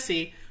Final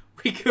Fantasy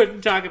we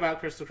couldn't talk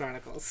about Crystal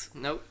Chronicles.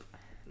 Nope.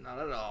 Not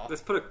at all.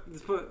 Let's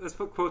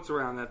put quotes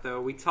around that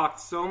though. We talked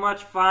so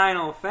much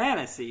Final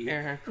Fantasy.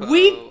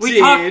 We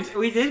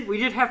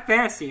did have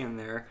fantasy in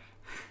there.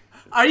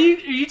 Are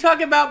you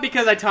talking about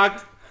because I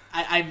talked?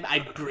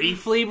 I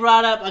briefly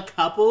brought up a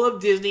couple of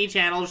Disney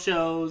Channel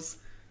shows.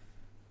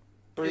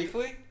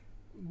 Briefly.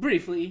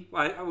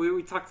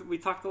 We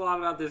talked a lot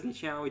about Disney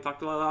Channel. We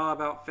talked a lot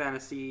about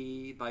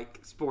fantasy, like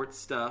sports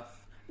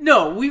stuff.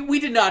 No, we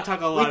did not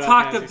talk a lot. We about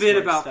talked a fantasy bit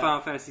sports about stuff.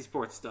 Final Fantasy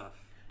sports stuff.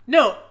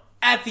 No,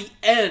 at the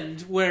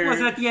end where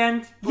Was it at the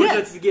end? Or was it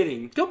at the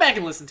beginning? Go back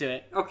and listen to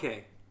it.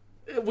 Okay,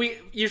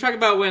 You're talking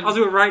about when? I'll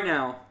do it right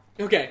now.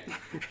 Okay,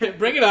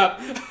 bring it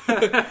up.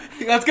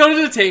 Let's go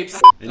to the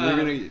tapes.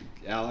 And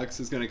Alex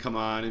is gonna come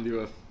on and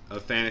do a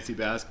fantasy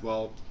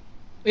basketball.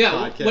 Yeah,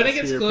 podcast when it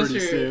gets here closer,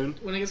 pretty soon.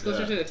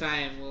 To the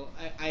time,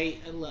 I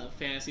love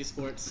fantasy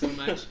sports so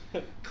much.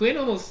 Quinn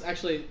almost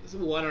actually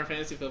won our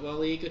fantasy football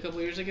league a couple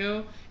years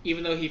ago,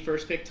 even though he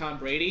first picked Tom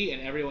Brady,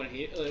 and everyone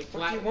hated.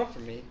 What do you want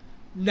from me?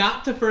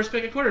 Not to first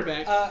pick a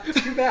quarterback.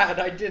 Too bad,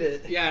 I did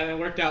it. Yeah, and it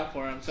worked out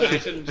for him, so I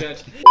shouldn't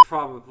judge.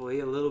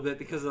 Probably a little bit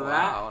because of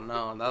Wow,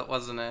 no, that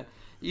wasn't it.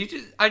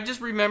 I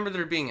just remember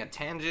there being a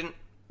tangent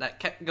that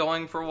kept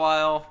going for a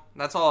while.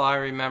 That's all I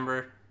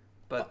remember.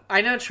 But I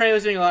know Trey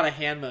was doing a lot of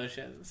hand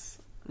motions.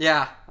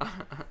 yeah.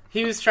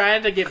 He was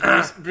trying to get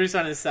Bruce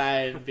on his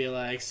side and be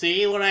like,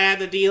 "See what I had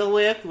to deal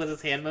with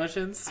his hand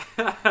motions."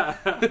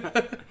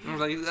 that. I was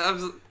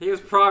like, He was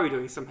probably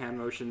doing some hand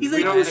motions. He's We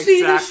like, don't "You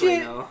see this exactly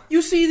shit? know.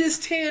 You see this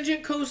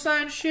tangent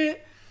cosine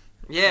shit?"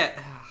 yeah.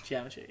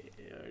 Geometry.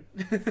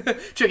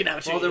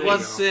 Trigonometry. Well, there There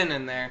was you go. sin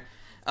in there.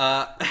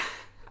 Yeah,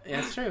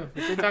 it's true.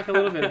 We did talk a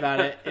little bit about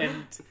it,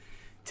 and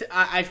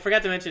I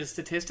forgot to mention,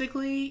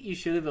 statistically, you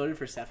should have voted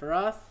for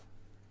Sephiroth.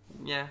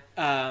 Yeah.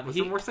 Was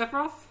there more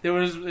Sephiroth? There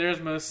was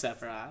most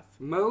Sephiroth.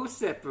 Mo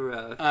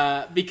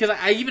Sephiroth. Because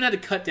I even had to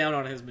cut down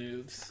on his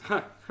moves.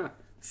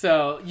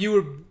 So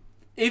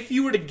if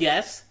you were to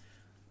guess,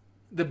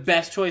 the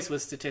best choice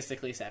was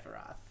statistically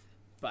Sephiroth.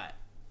 But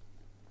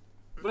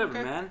Whatever,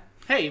 Okay. man.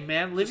 hey,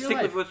 man, live Stick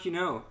your life. with what you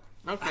know.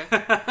 Okay.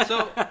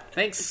 So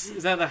Thanks.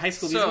 Is that the High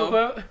School So- Musical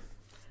quote?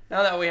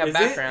 now that we have Is it?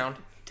 background,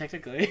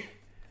 Technically.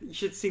 You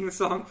should sing the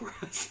song for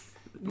us.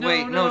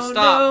 wait, no,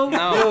 stop,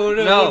 no,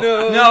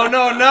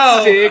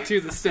 no. Stick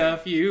to the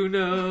stuff you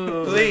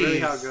know. Please, really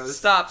how it goes.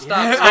 stop.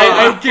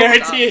 I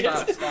guarantee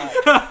it.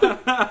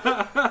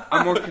 Stop.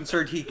 I'm more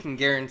concerned he can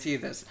guarantee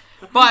this.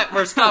 But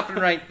we're stopping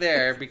right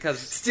there because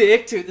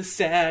Stick to the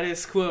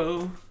status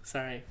quo.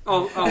 Sorry.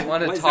 I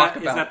wanna what, talk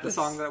is about that the this.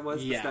 song that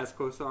was Yeah. the status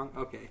quo song?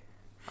 Okay.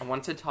 I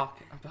want to talk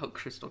about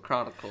Crystal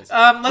Chronicles.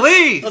 Please!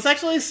 Please! Let's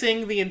actually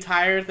sing the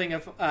entire thing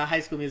of High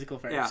School Musical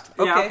first. Yeah.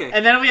 Okay. Yeah, okay.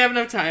 And then if we have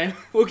enough time,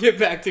 we'll get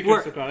back to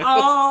We're Crystal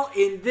Chronicles. all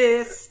in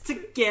this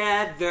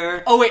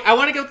together. Oh, wait, I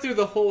want to go through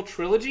the whole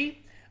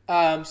trilogy.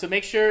 So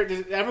make sure,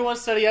 does everyone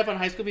study up on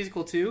High School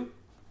Musical 2?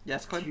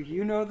 Yes, Do Clint?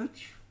 you know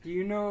Do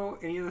you know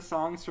any of the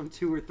songs from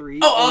 2 or 3?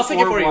 Oh, I'll sing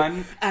it or for 1?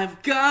 you.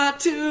 I've got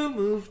to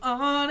move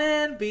on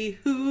and be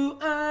who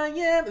I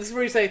am. This is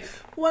where you say,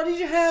 why did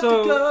you have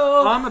So, to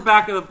go? on the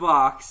back of the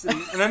box,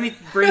 and let me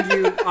bring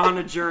you on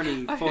a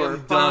journey I for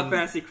am Final done.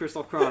 Fantasy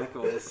Crystal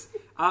Chronicles.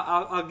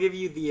 I'll give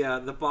you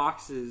the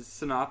box's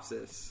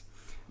synopsis.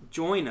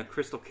 Join a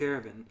crystal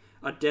caravan.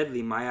 A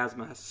deadly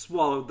miasma has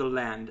swallowed the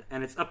land,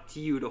 and it's up to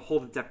you to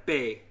hold it at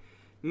bay.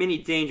 Many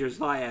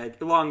dangers lie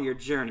along your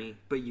journey,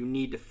 but you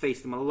need to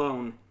face them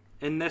alone.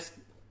 And this...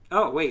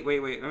 Oh, wait.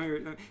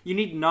 You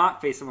need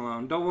not face them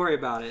alone. Don't worry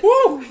about it.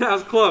 Woo! That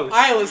was close.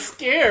 I was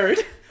scared.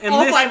 And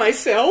all this- by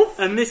myself.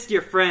 Enlist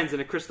your friends in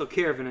a crystal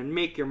caravan and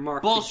make your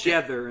mark Bullshit.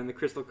 together in the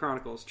Crystal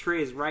Chronicles.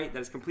 Trey is right. That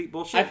is complete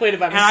bullshit. I played it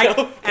by And I-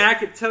 myself. and I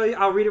could tell you,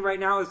 I'll read it right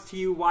now as to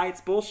you why it's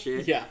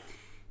bullshit. Yeah.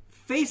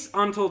 Face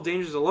untold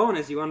dangers alone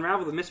as you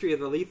unravel the mystery of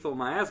the lethal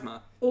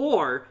miasma.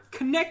 Or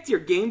connect your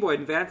Game Boy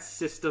Advance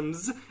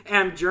systems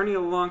and journey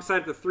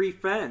alongside the 3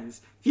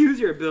 friends. Fuse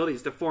your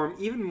abilities to form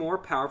even more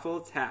powerful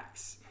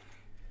attacks.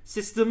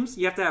 Systems,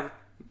 you have to have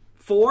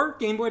 4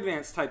 Game Boy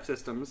Advance type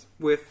systems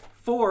with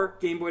 4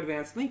 Game Boy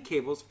Advance link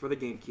cables for the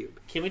GameCube.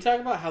 Can we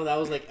talk about how that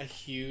was like a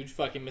huge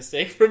fucking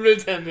mistake from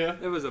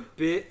Nintendo? It was a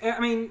bit... I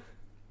mean,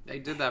 They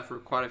did that for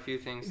quite a few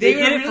things. they They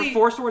did were it really- for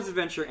Four Swords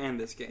Adventure and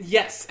this game.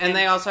 Yes. And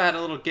they also had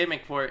a little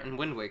gimmick for it in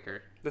Wind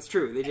Waker. That's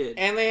true, they did.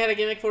 And they had a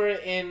gimmick for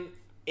it in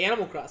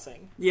Animal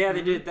Crossing. Yeah,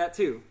 they did that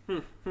too.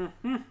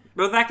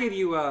 But that gave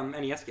you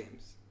NES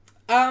games.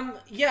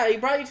 Yeah, he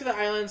brought you to the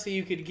island so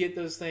you could get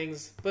those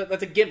things, but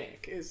that's a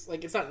gimmick. It's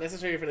like it's not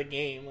necessary for the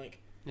game. Like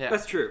Yeah.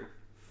 That's true.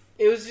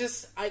 it was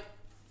just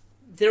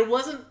there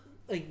wasn't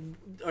like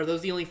are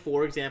those the only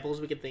 4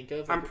 examples we could think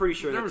of? I'm pretty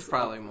sure There that's- was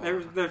probably more.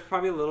 There's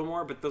probably a little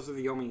more, but those are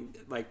the only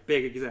like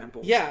big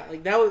examples. Yeah,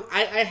 like that was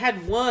I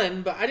had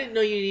one, but I didn't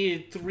know you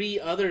needed 3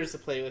 others to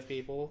play with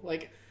people.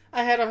 Like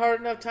I had a hard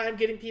enough time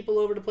getting people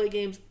over to play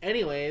games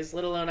anyways,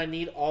 let alone I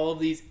need all of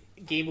these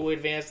Game Boy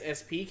Advance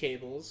SP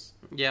cables.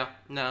 Yeah,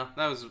 no,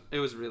 it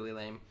was really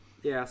lame.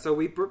 Yeah, so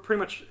we pretty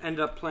much ended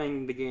up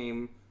playing the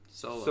game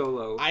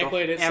solo. I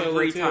played it solo,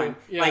 every too. time.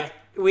 Yeah. Like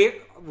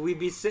we'd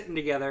be sitting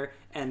together,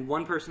 and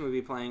one person would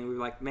be playing. We'd be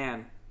like,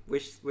 "Man,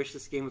 wish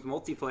this game was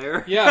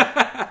multiplayer."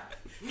 Yeah.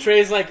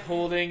 Trey's like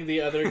holding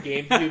the other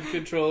GameCube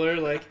controller,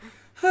 like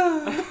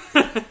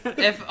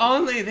If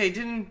only they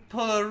didn't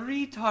pull a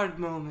retard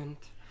moment.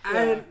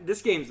 And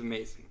this game's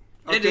amazing.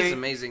 It Okay? is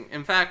amazing.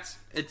 In fact,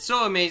 it's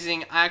so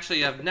amazing, I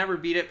actually have never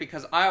beat it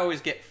because I always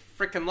get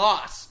freaking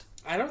lost.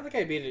 I don't think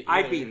I beat it.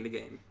 I've either. beaten the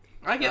game.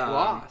 I get Um,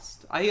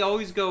 lost. I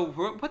always go,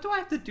 what do I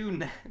have to do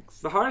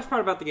next? The hardest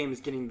part about the game is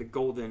getting the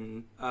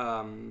golden,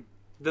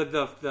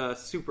 the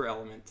super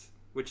element,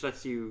 which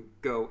lets you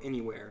go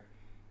anywhere,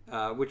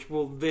 which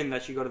will then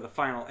let you go to the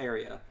final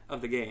area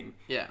of the game,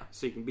 Yeah.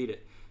 so you can beat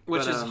it.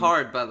 Which But, is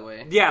hard, by the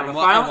way. Yeah, From the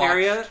what I final watched.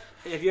 area.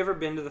 Have you ever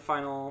been to the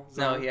final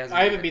zone? No, he hasn't.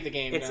 I haven't beat the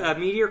game. It's no. a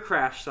meteor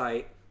crash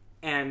site,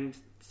 and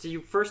so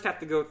you first have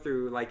to go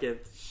through like a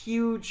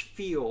huge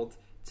field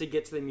to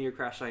get to the meteor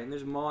crash site, and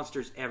there's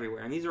monsters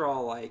everywhere, and these are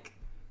all like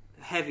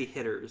heavy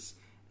hitters,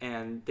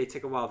 and they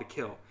take a while to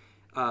kill.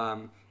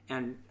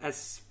 And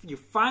as you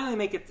finally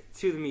make it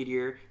to the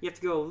meteor, you have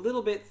to go a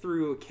little bit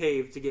through a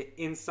cave to get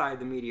inside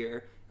the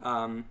meteor,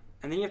 and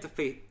then you have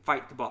to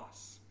fight the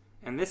boss.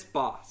 And this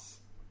boss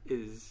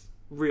is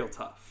real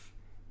tough.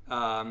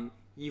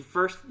 He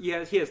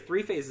has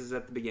 3 phases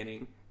at the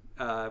begining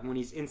when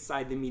he's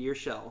inside the meteor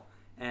shell,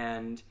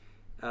 and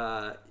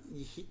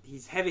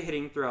he's heavy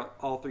hitting throughout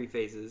all 3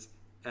 phases.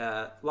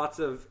 Lots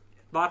of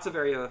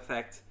area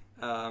effect.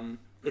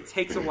 It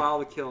takes a while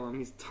to kill him.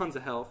 He's tons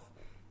of health.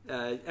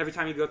 Every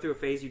time you go through a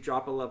phase, you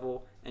drop a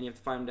level, and you have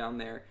to fight him down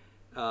there.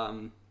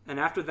 And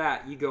after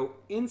that, you go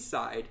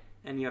inside,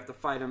 and you have to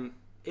fight him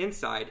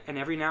inside. And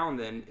every now and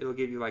then, it'll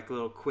give you like a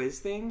little quiz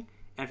thing.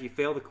 And if you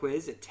fail the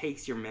quiz, it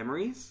takes your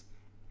memories.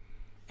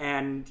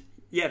 And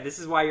yeah, this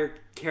is why you're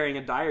carrying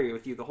a diary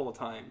with you the whole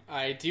time.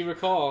 I do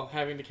recall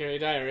having to carry a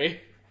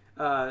diary.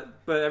 But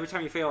every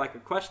time you fail like a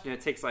question,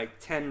 it takes like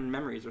 10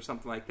 memories or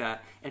something like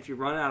that. And if you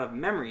run out of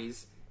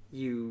memories,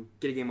 you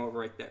get a game over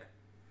right there.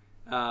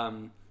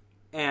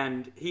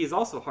 and he is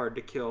also hard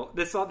to kill.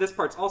 This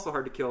part's also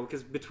hard to kill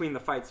because between the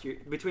fights,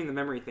 between the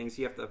memory things,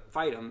 you have to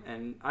fight him.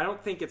 And I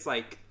don't think it's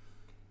like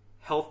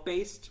health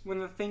based when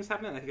the things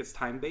happen. I think it's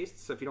time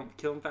based. So if you don't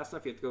kill him fast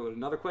enough, you have to go to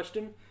another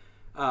question.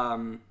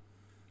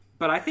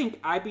 But I think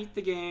I beat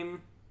the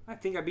game. I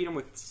think I beat him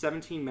with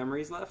 17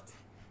 memories left.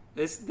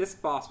 This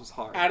boss was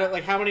hard. Out of,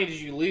 like, how many did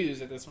you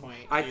lose at this point?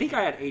 I think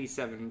I had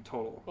 87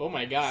 total. Oh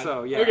my god.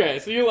 So, yeah. Okay,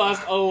 so you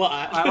lost a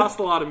lot. I lost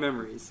a lot of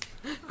memories.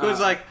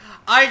 Who's like,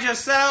 I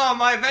just set out on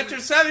my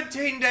adventure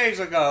 17 days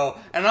ago,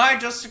 and I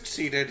just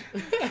succeeded.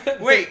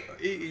 Wait,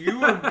 you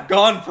were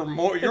gone for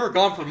more. You were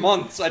gone for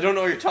months. I don't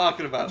know what you're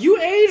talking about. You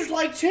aged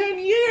like 10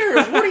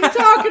 years. What are you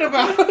talking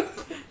about?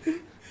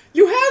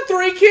 You had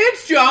 3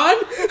 kids, John.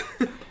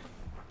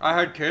 I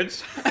had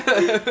kids.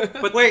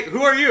 But wait,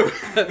 who are you?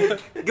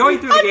 Going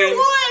through the I'm game. your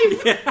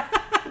wife.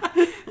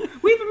 Yeah.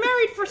 We've been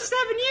married for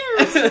 7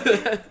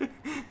 years.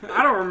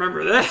 I don't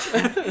remember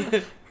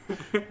this.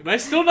 Am I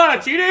still not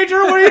a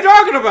teenager? What are you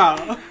talking about?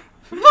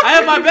 I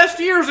have my best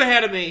years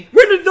ahead of me.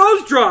 When did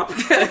those drop?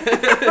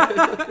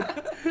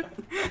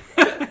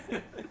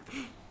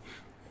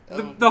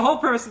 The whole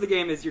premise of the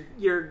game is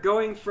you're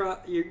going from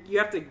you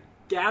have to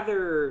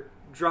gather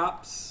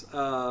drops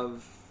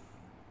of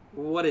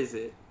what is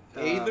it?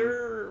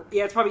 Either.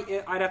 Yeah, it's probably.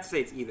 I'd have to say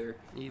it's either.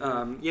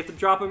 Either. You have to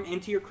drop them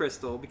into your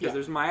crystal because Yeah.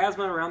 there's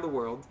miasma around the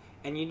world,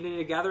 and you need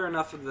to gather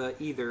enough of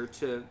the ether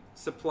to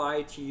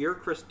supply to your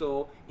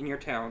crystal in your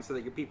town so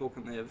that your people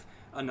can live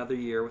another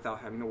year without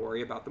having to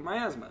worry about the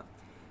miasma.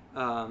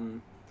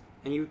 And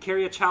you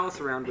carry a chalice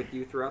around with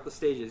you throughout the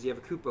stages. You have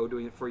a Kupo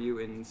doing it for you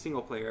in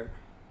single player,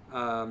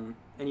 and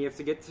you have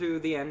to get to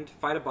the end,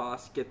 fight a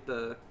boss, get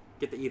the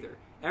ether.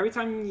 Every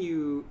time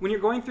when you're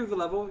going through the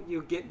level,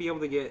 you be able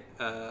to get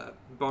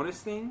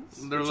bonus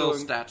things. They're which little will-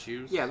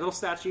 statues. Yeah, little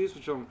statues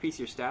which will increase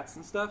your stats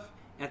and stuff.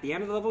 At the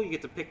end of the level, you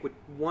get to pick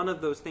one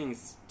of those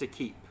things to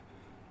keep,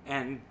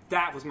 and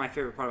that was my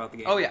favorite part about the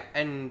game. Oh yeah,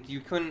 and you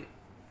couldn't.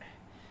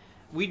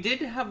 We did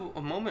have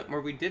a moment where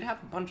we did have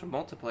a bunch of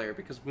multiplayer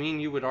because me and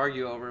you would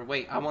argue over.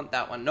 Wait, I want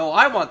that one. No,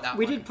 I want that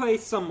We one. did play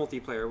some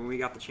multiplayer when we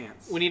got the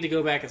chance. We need to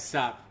go back and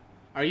stop.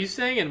 Are you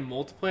saying in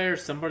multiplayer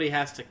somebody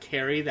has to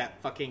carry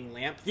that fucking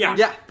lamp? Yeah.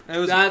 Yeah, it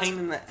was That's a pain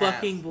in the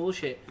fucking ass.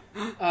 bullshit.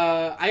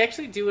 I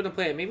actually do want to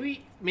play it.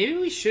 Maybe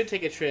we should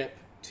take a trip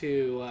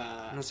to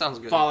That sounds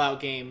good. Fallout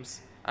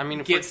games. I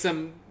mean, if Get we're-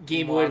 some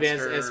Game Boy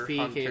Advance Monster SP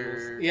Hunter.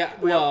 cables. Yeah,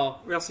 We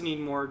well, we also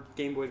need more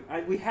Game Boy.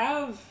 We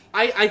have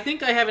I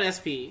think I have an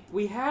SP.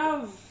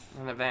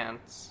 in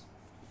advance.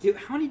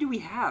 How many do we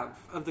have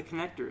of the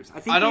connectors?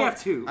 I think I don't we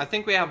have 2. I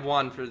think we have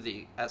one for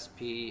the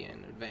SP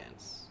and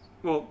advance.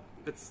 Well,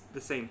 it's the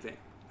same thing.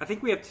 I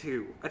think we have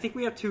 2. I think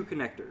we have 2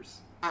 connectors.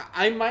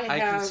 I might have. I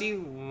can see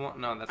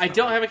one. No, that's. I not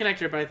don't right. have a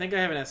connector, but I think I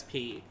have an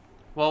SP.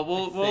 Well,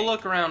 we'll think.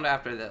 look around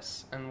after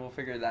this and we'll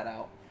figure that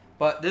out.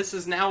 But this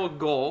is now a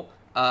goal.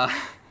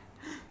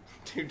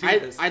 To do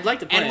this. I'd like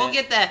to play And we'll it.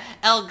 get the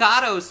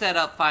Elgato set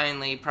up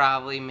finally,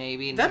 probably,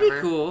 maybe. That'd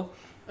never. be cool.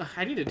 Ugh,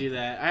 I need to do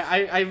that.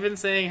 I've been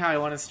saying how I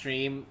want to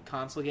stream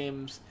console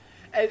games.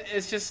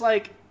 It's just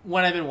like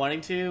when I've been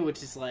wanting to,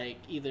 which is like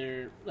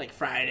either like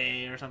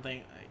Friday or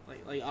something,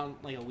 like on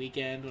like a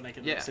weekend when I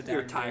can Yeah, like, sit down.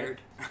 You're and do it.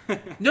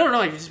 tired. No,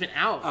 I've just been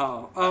out.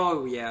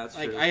 Oh, yeah, that's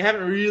like true. I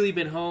haven't really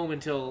been home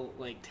until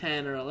like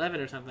 10 or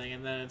 11 or something,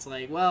 and then it's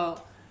like,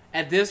 well,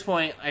 at this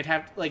point, I'd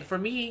have like for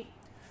me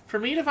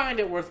to find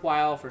it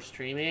worthwhile for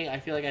streaming, I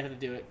feel like I have to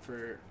do it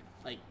for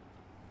like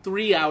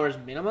 3 hours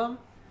minimum.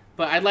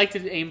 But I'd like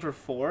to aim for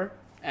 4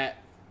 at.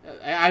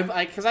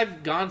 Because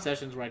I've gone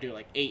sessions where I do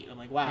like 8. I'm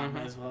like, wow,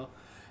 might as well.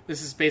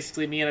 This is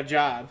basically me in a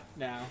job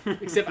now.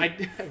 Except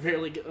I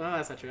rarely go. Oh,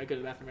 that's not true. I go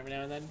to the bathroom every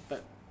now and then,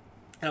 but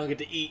I don't get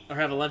to eat or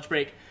have a lunch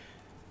break.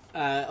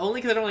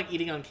 Only because I don't like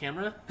eating on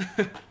camera.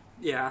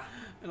 Yeah.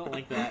 I don't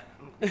like that.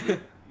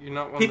 You're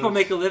not one People of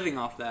those, make a living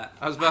off that.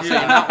 I was about to say,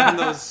 you're not one of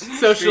those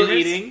Social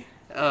streamers? eating.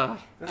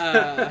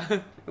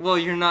 Well,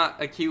 you're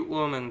not a cute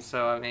woman,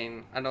 so I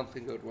mean, I don't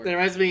think it would work. That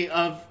reminds me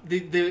of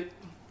the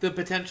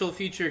potential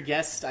future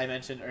guest I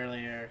mentioned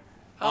earlier.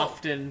 Oh.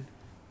 Often,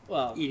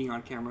 well, Eating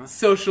on camera.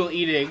 social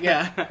eating.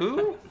 Yeah,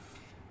 Who?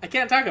 I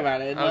can't talk about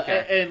it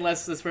Okay.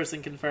 unless this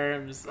person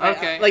confirms.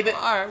 Okay. Like All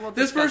right, we'll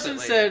this discuss person it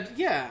later. said,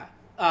 yeah,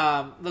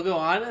 they'll go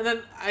on, and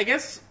then I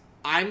guess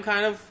I'm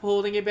kind of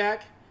holding it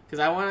back because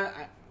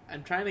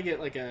I'm trying to get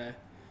like a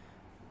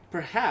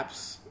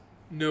perhaps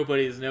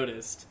nobody's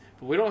noticed,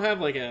 but we don't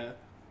have like a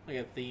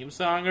theme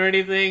song or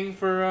anything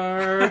for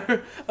our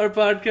our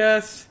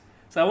podcast.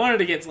 So I wanted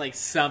to get like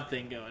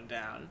something going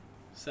down.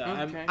 So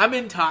Okay. I'm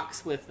in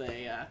talks with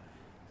a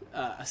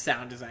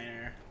sound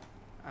designer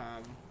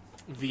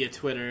via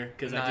Twitter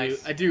because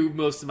Nice. I do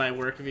most of my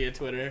work via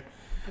Twitter.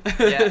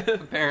 Yeah,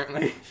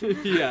 apparently.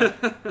 Yeah.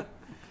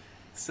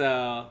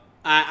 So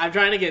I'm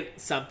trying to get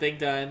something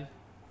done.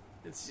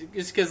 It's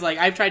just because like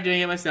I've tried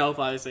doing it myself.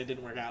 Obviously, it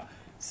didn't work out.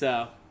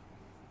 So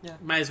Yeah.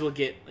 might as well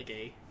get like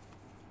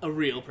a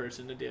real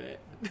person to do it,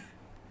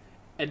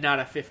 and not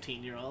a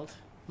 15-year-old.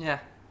 Yeah.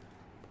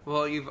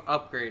 Well, you've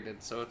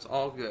upgraded, so it's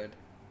all good.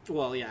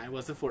 Well, yeah, I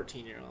was a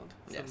 14-year-old.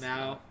 So Yes.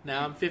 now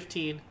I'm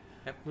 15.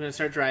 Yep. I'm gonna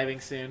start driving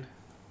soon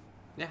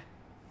You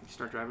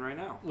start driving right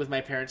now. with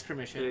my parents' There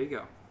permission. you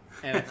go.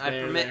 And it's I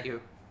there, permit there.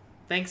 you.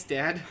 Thanks,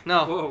 Dad.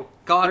 No, Whoa.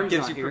 God Herm's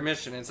gives not you here.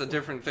 permission. It's a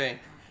different thing.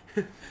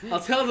 I'll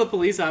tell the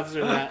police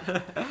officer that.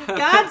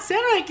 God said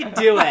I could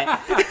do it.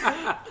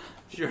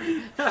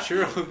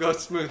 Sure, it'll go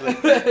smoothly.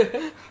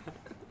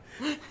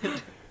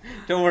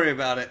 Don't worry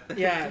about it.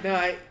 Yeah, no,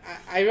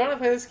 I want to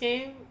play this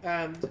game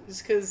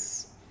just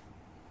because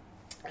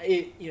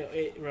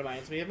it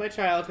reminds me of my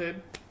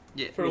childhood.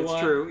 Yeah, For It's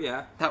one. true,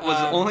 yeah. that was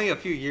Um, only a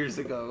few years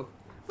ago.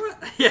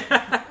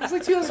 Yeah. It was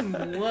like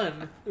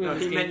 2001. when No,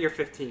 this he game- meant you're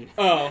 15.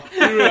 Oh,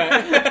 you're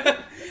right.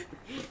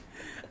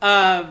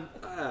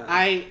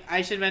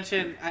 I should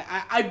mention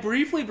I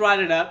briefly brought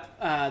it up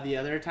the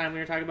other time we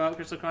were talking about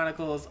Crystal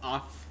Chronicles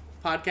off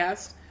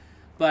podcast,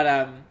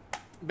 but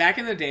back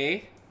in the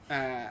day,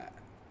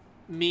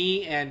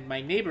 me and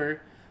my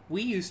neighbor,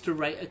 we used to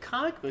write a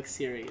comic book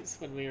series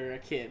when we were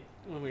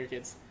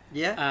kids.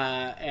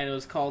 Yeah. And it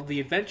was called The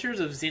Adventures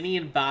of Zinni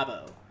and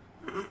Babbo.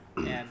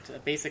 And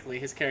basically,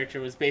 his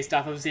character was based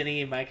off of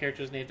Zinni, and my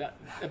character was named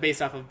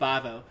based off of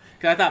Babbo.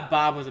 Because I thought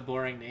Bob was a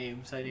boring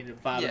name, so I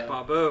needed Babbo. Yeah.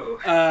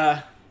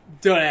 Babo.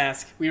 Don't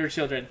ask. We were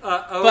children.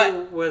 O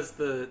But- was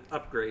the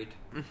upgrade.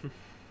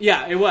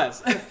 Yeah, it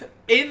was.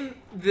 In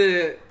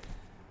the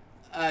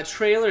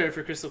trailer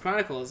for Crystal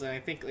Chronicles, and I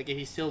think like if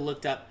you still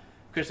looked up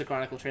Crystal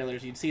Chronicle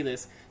trailers, you'd see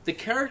this. The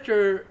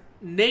character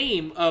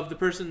name of the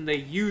person they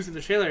use in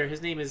the trailer,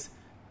 his name is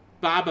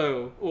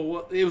Babbo.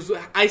 Well,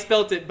 I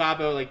spelt it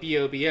Babbo, like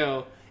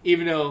B-O-B-O,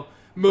 even though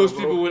most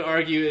Babbo. people would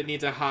argue it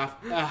needs a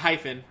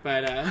hyphen,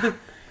 but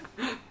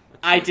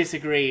I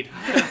disagreed.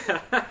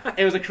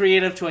 It was a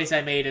creative choice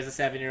I made as a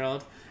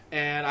 7-year-old,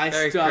 and I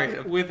Very stuck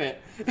creative. with it.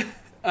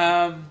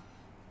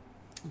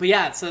 But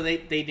yeah, so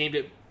they named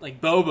it like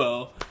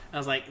Bobo. I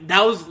was like,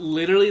 that was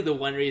literally the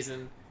one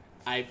reason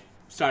I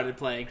started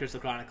playing Crystal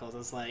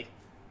Chronicles.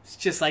 It's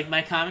just like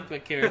my comic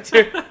book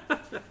character.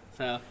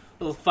 So, a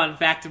little fun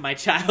fact of my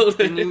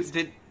childhood.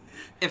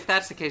 If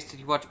that's the case, did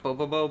you watch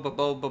Bobo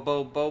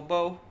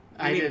Bobo?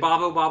 I I mean, did.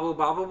 Babo, Babo,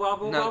 Babo,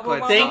 Babo, No, Babo, quite.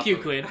 Babo. Thank you,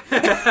 Quinn.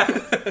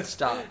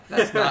 Stop.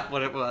 That's not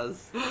what it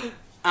was.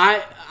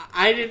 I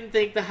didn't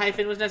think the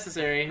hyphen was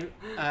necessary.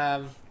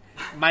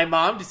 My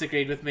mom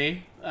disagreed with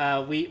me.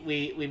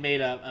 We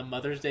made a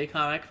Mother's Day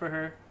comic for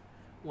her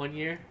one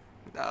year.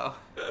 No.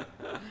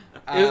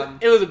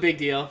 It was a big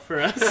deal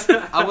for us.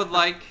 I would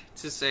like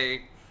to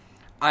say,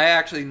 I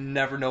actually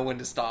never know when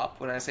to stop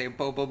when I say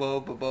bo bo bo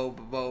bo bo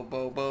bo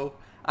bo bo.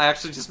 I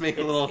actually just make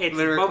a little It's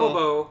lyrical.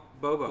 Bobo,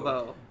 Bobo,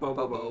 Bo,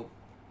 Bobo, bo.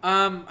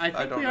 I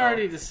think don't we know.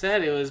 already just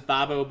said it was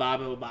Babbo,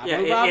 Babbo, Babbo,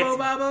 Yeah, Babbo, it's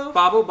Babbo.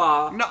 Babo,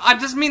 Ba. No, I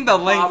just mean the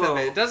length Babo. of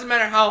it. It doesn't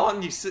matter how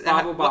long you say,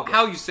 Babo, Babo.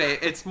 how you say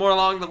it. It's more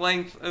along the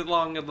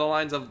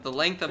lines of the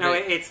length of No,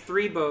 it. it's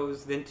 3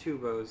 bows, then 2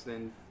 bows,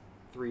 then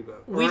 3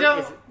 bows. We Or don't-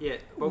 is it- Yeah,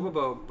 Bobo,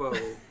 Bo, Bo,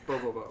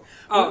 Bobo, Bo.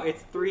 Oh,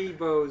 it's 3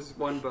 bows,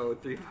 1 bow,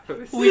 3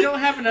 bows. We don't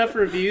have enough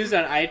reviews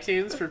on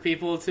iTunes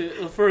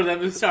for them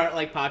to start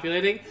like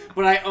populating,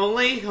 but I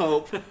only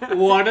hope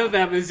one of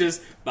them is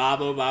just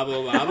Babbo,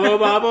 Babbo, Babbo,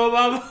 Babbo,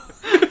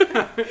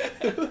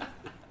 Babbo.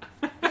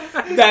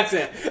 That's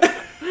it.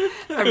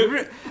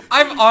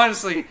 I'm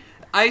honestly,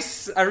 I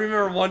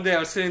remember one day I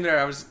was sitting there,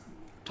 I was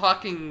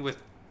talking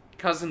with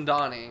cousin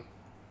Donnie,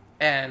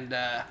 and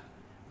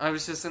I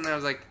was just sitting there, I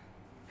was like,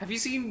 have you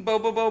seen Bo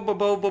Bo Bo Bo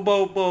Bo Bo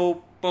Bo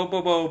Bo Bo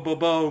Bo Bo Bo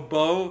Bo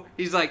Bo?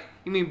 He's like,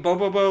 you mean Bo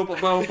Bo Bo Bo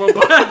Bo Bo Bo?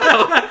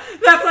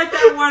 That's like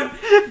that one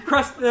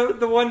crust,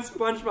 the one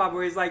SpongeBob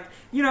where he's like,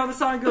 you know, the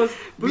song goes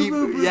boo Beep,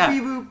 boo boo yeah.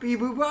 beep boo beep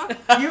boo ba.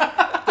 You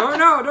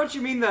don't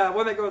you mean the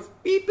one that goes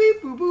beep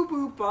beep boo boo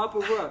boo ba boo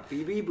ba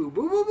beep beep boo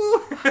boo boo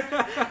boo?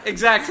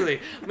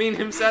 Exactly. Me and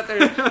him sat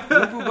there,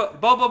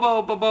 Bo Bo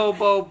Bo Bo Bo Bo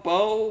Bo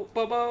Bo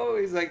Bo Bo.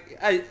 He's like,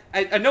 I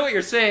know what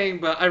you're saying,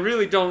 but I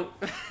really don't.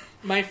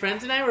 My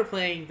friends and I were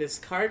playing this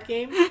card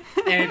game,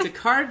 and it's a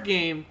card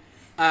game.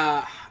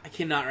 I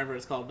cannot remember what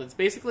it's called, but it's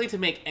basically to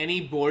make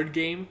any board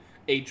game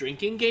a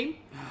drinking game.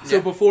 So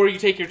Yeah. before you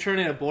take your turn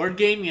in a board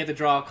game, you have to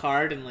draw a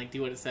card and like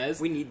do what it says.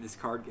 We need this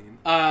card game.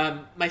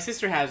 My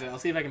sister has it. I'll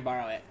see if I can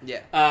borrow it. Yeah.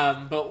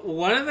 But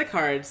one of the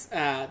cards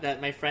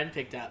that my friend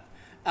picked up,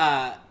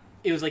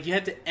 it was like you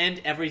had to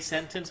end every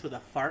sentence with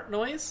a fart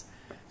noise.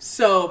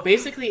 So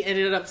basically, it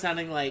ended up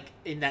sounding like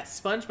in that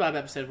SpongeBob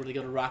episode where they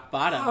go to rock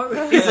bottom.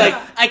 Oh. He's like,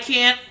 I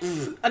can't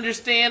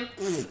understand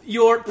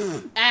your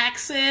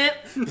accent.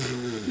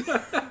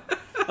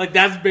 Like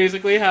that's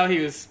basically how he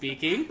was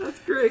speaking. That's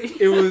great.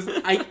 It was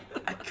I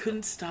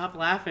couldn't stop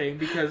laughing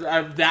because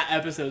of that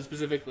episode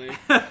specifically.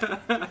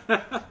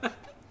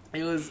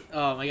 It was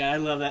oh my god, I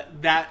love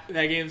that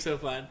game's so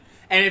fun.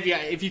 And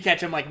if you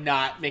catch him like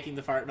not making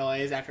the fart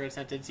noise after a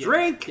sentence,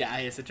 Drink! Yeah,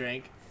 he has to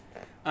drink.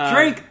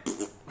 Drink.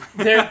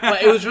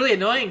 But it was really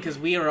annoying because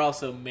we are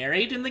also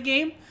married in the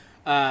game.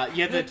 You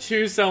have to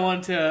choose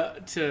someone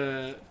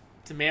to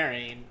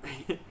marry,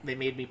 and they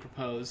made me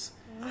propose.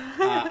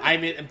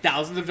 I'm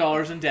thousands of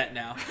dollars in debt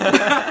now.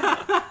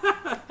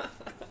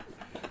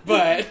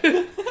 But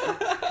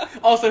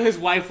Also, his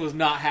wife was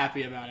not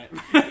happy about it.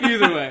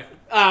 Either way,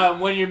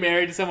 when you're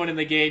married to someone in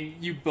the game,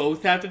 you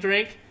both have to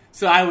drink.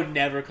 So I would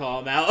never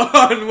call him out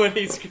on when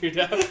he screwed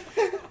up.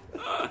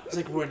 It's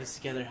like, we're in this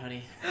together,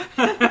 honey.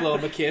 Blow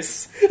him a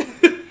kiss.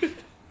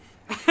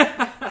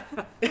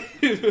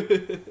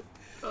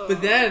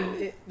 But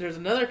then there's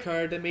another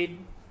card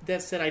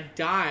that said I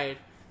died,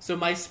 so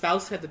my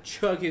spouse had to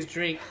chug his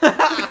drink.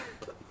 I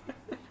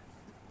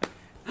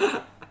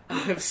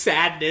have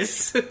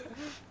sadness.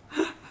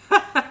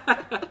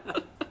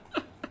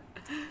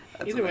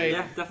 Either way,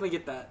 yeah, definitely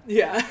get that.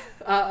 yeah.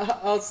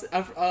 I'll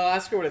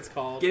ask her what it's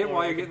called. Get it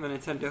while you're getting the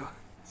Nintendo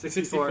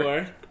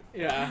 64.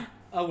 Yeah,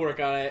 I'll work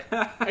on it.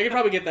 I could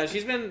probably get that.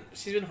 She's been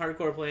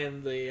hardcore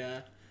playing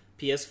the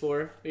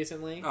PS4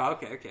 recently. Oh,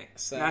 okay.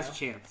 So, Now's a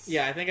chance.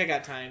 Yeah, I think I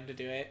got time to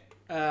do it.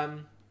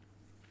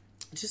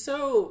 Just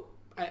so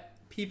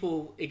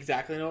people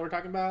exactly know what we're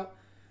talking about.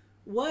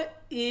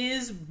 What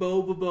is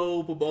Bo?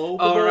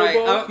 Oh,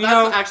 right.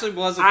 That actually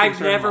was a I've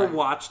concern never of mine.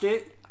 watched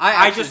it. I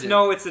I actually just did.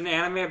 know it's an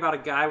anime about a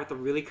guy with a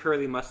really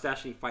curly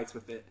mustache and he fights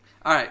with it.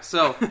 All right,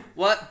 so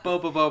what Bo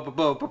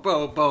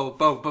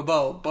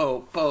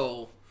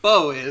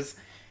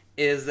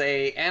is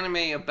a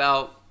anime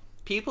about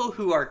people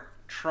who are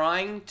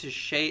trying to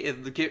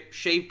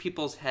shave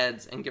people's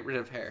heads and get rid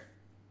of hair.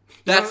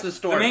 That's the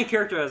story. The main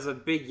character has a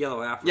big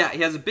yellow afro. Yeah,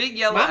 he has a big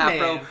yellow My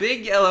afro, man.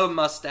 big yellow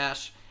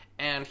mustache,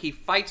 and he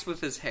fights with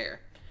his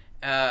hair.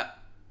 The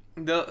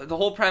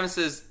whole premise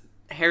is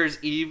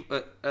Hair's Eve.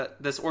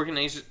 This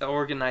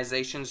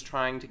organization's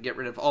trying to get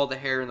rid of all the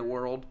hair in the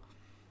world,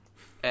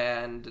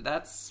 and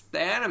that's the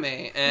anime,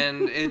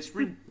 and it's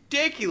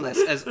ridiculous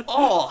as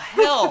all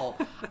hell.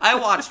 I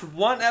watched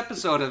one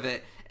episode of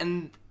it,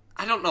 and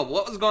I don't know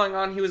what was going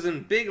on. He was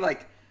in big,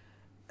 like,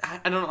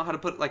 I don't know how to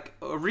put it, like,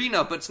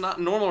 arena, but it's not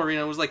normal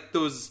arena. It was like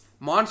those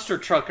monster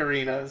truck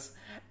arenas,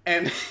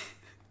 and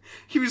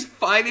he was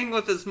fighting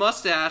with his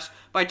mustache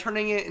by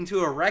turning it into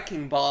a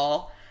wrecking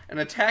ball and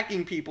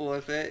attacking people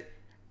with it.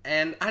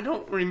 And I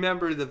don't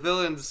remember the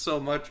villains so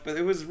much, but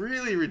it was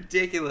really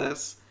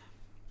ridiculous.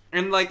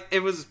 And, like,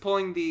 it was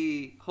pulling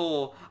the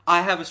whole,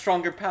 I have a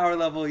stronger power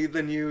level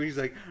than you. He's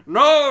like,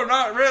 no,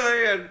 not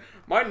really, and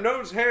my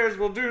nose hairs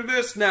will do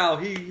this now.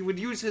 He would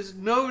use his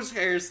nose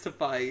hairs to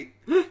fight.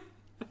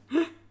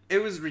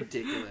 It was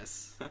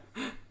ridiculous.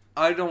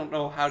 I don't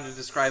know how to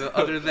describe it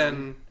other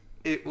than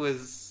it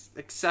was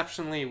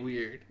exceptionally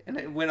weird. And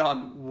it went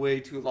on way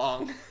too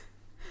long.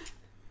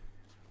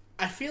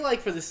 I feel like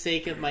for the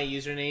sake of my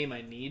username,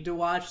 I need to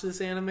watch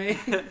this anime.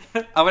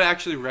 I would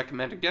actually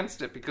recommend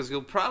against it because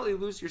you'll probably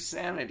lose your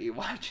sanity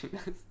watching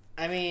this.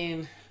 I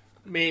mean,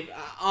 maybe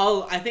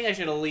I think I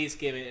should at least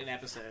give it an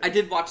episode. I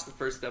did watch the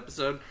first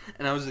episode,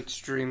 and I was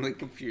extremely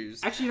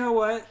confused. Actually, you know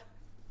what?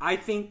 I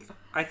think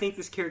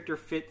this character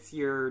fits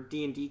your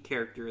D&D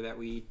character that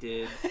we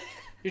did.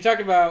 You're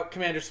talking about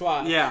Commander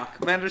Swab. Yeah.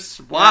 Commander I'm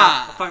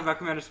Swab. talking about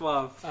Commander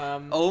Suave.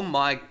 Oh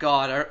my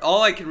god.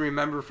 All I can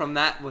remember from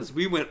that was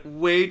we went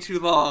way too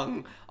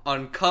long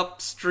on cup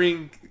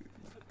string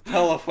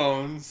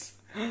telephones.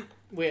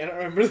 Wait, I don't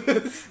remember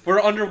this.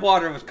 We're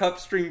underwater with cup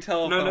string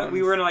telephones. No,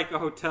 we were in like a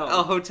hotel.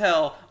 A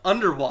hotel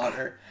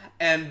underwater.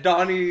 And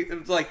Donnie, it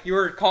was like, you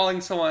were calling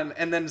someone,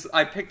 and then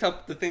I picked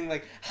up the thing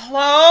like,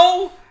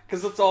 hello?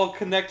 Because it's all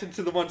connected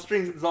to the one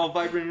string, it's all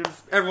vibrating,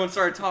 everyone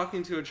started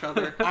talking to each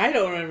other. I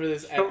don't remember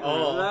this at Don't remember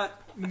all. that?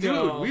 Dude,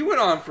 No. we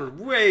went on for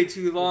way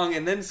too long,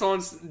 and then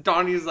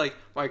Donnie's like,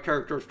 my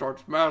character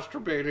starts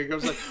masturbating. I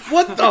was like,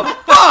 what the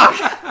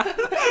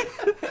fuck?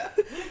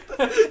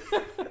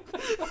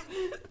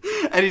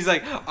 And he's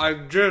like, I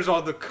jizz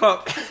on the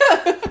cup.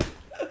 I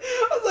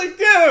was like,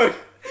 dude.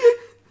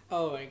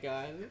 Oh my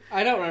god.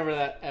 I don't remember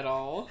that at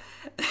all.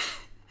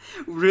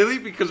 Really?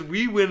 Because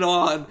we went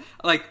on,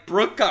 like,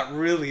 Brooke got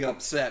really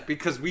upset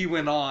because we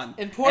went on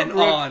And poor Brooke-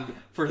 on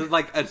for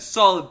like a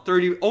solid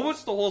 30,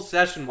 almost the whole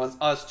session was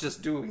us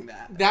just doing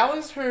that. That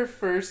was her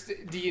first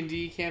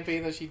D&D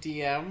campaign that she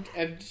DM'd,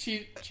 and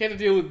she had to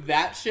deal with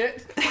that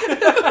shit.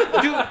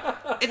 Dude,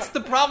 it's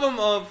the problem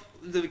of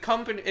the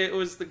company, it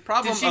was the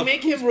problem Did she of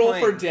make who's him roll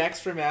playing. for Dex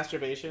for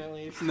masturbation at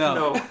least?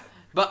 No. No.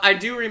 But I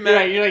do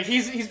remember, You're like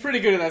he's pretty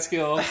good at that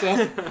skill,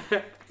 so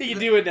he can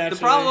do it naturally. the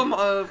problem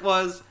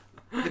was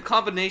the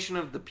combination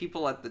of the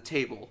people at the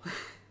table.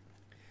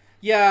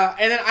 Yeah,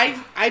 and then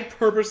I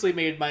purposely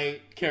made my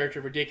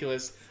character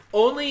ridiculous,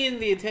 only in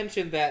the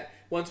intention that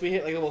once we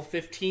hit like level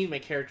 15, my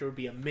character would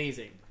be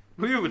amazing.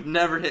 We would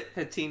never hit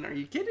 15, are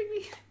you kidding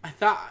me?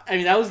 I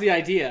mean, that was the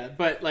idea,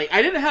 but like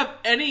I didn't have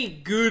any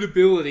good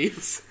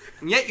abilities.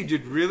 And yet you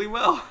did really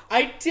well.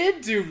 I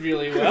did do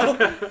really well.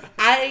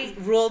 I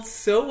rolled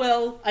so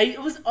well. I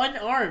was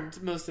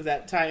unarmed most of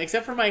that time,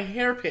 except for my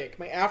hair pick,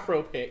 my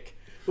afro pick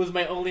was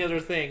my only other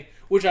thing,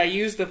 which I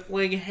used to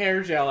fling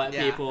hair gel at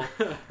Yeah. people.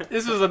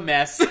 This was a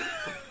mess.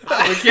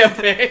 The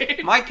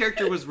campaign. My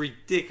character was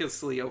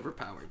ridiculously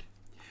overpowered.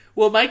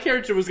 Well, my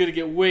character was going to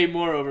get way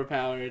more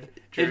overpowered.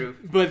 True.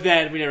 But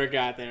then we never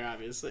got there,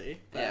 obviously.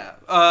 But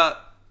Yeah.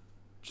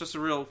 Just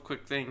a real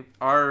quick thing.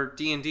 Our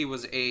D&D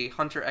was a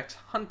Hunter x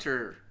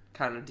Hunter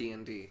kind of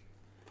D&D.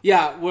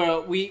 Yeah,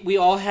 well, we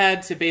all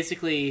had to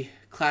basically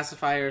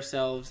classify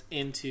ourselves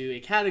into a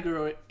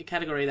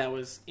category that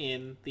was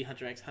in the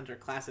Hunter x Hunter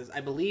classes.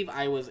 I believe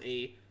I was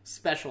a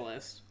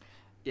specialist,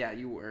 Yeah,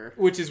 you were.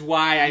 which is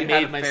why I You made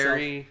had a myself.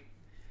 fairy.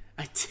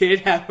 I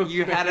did have a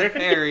You had a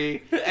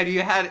fairy, and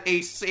you had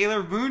a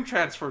Sailor Moon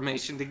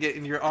transformation to get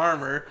in your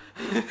armor.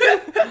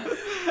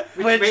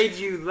 Which made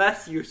you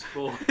less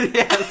useful.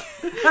 Yes.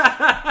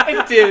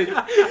 It did.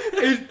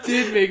 It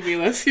did make me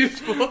less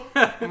useful.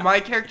 My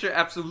character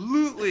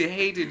absolutely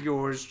hated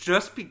yours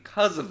just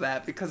because of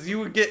that, because you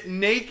would get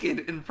naked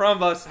in front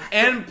of us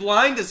and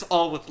blind us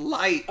all with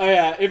light. Oh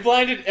yeah, it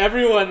blinded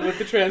everyone with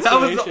the That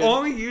transformation. was the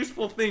only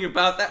useful thing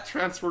about that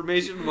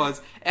transformation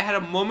was it had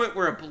a moment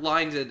where it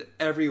blinded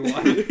everyone.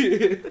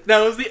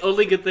 That was the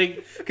only good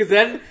thing, because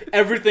then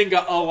everything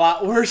got a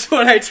lot worse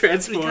when I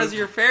transformed. Because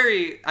your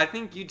fairy, I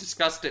think you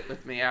discussed it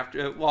with me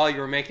after while you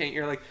were making it.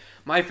 You're like,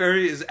 my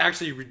fairy is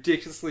actually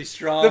ridiculously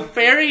strong. the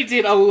fairy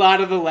did a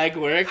lot of the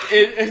legwork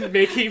in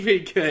making me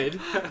good.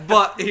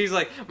 But he's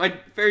like, my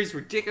fairy's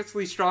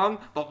ridiculously strong,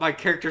 but my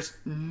character's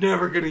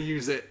never gonna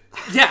use it.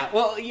 Yeah,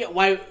 well, yeah,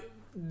 why?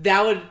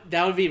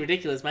 That would be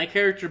ridiculous. My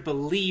character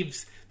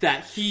believes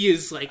that he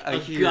is like a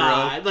hero.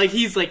 god, like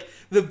he's like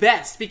the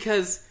best,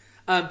 because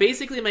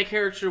basically my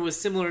character was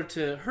similar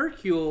to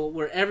Hercule,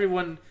 where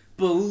everyone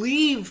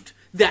believed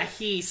that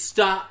he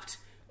stopped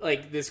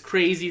like this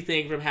crazy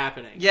thing from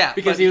happening. Yeah,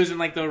 because but he was in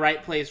like the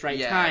right place, right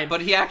time.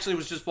 But he actually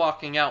was just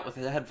walking out with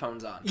his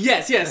headphones on.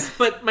 Yes,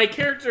 but my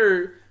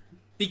character,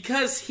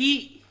 because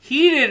he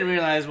didn't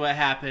realize what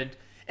happened,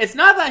 it's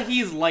not that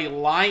he's like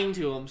lying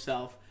to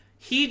himself.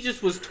 He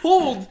just was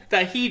told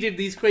that he did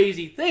these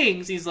crazy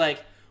things. He's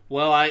like,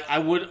 well,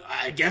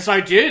 I guess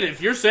I did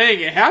if you're saying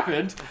it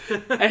happened.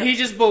 And he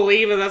just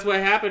believed that that's what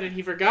happened and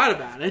he forgot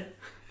about it.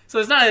 So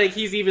it's not like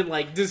he's even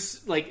like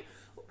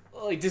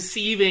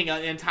deceiving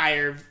an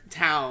entire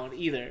town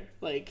either.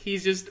 Like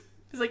he's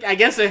like, I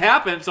guess it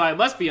happened, so I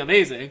must be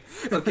amazing.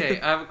 Okay,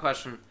 I have a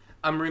question.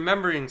 I'm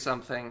remembering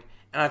something,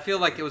 and I feel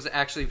like it was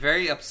actually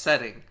very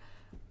upsetting.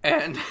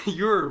 And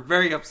you were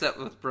very upset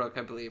with Brooke,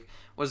 I believe.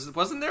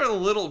 Wasn't there a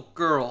little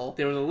girl?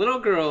 There was a little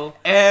girl.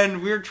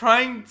 And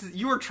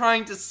you were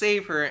trying to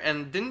save her,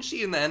 and didn't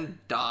she in the end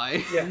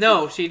die? Yeah.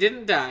 No, she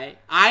didn't die.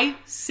 I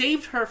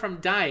saved her from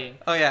dying.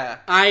 Oh yeah.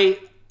 I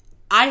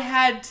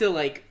had to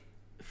like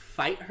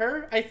fight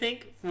her, I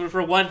think.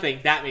 For one thing,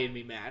 that made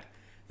me mad.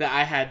 That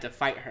I had to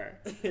fight her.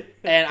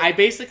 And I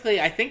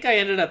think I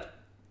ended up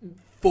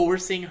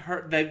forcing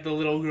her, the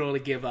little girl, to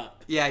give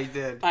up. Yeah, you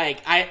did. Like,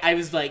 I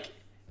was like,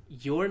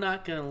 you're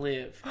not gonna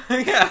live.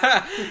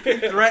 Yeah, he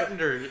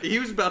threatened her. He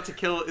was about to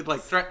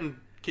threatened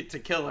to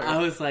kill her. I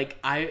was like,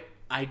 I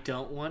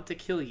don't want to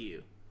kill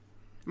you.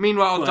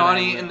 Meanwhile, But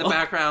Donnie I in the will.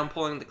 background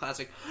pulling the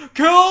classic,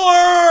 "Kill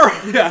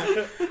her!"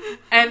 Yeah.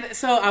 And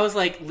so I was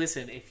like,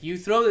 listen, if you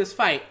throw this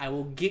fight, I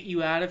will get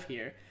you out of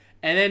here.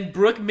 And then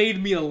Brooke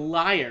made me a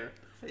liar.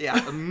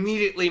 Yeah,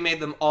 immediately made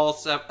them all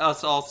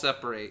us all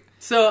separate.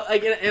 So,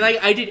 like, and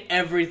I did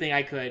everything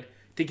I could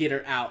to get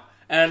her out.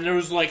 And there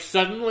was, like,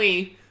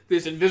 suddenly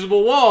this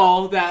invisible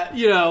wall that,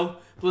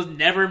 was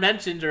never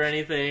mentioned or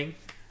anything.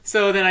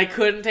 So then I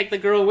couldn't take the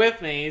girl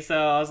with me. So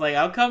I was like,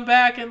 I'll come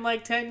back in,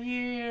 10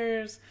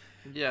 years.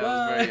 Yeah, it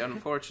was very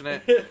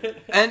unfortunate.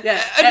 And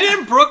Yeah.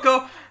 didn't Brooke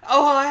go,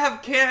 "Oh, I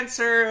have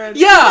cancer"? And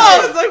Yeah. I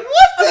was like,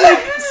 "What the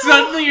hell?"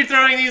 Suddenly you're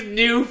throwing these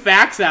new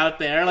facts out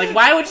there. Like,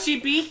 why would she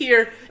be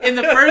here in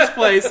the first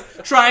place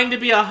trying to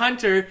be a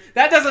hunter?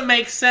 That doesn't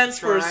make sense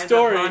for a Trying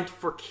story. to hunt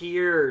for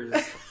cures.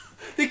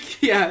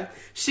 Yeah,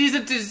 she's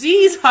a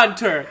disease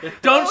hunter.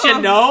 Don't you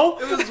know?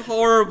 It was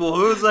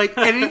horrible. It was like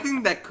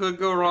anything that could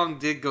go wrong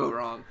did go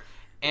wrong.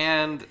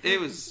 And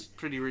it was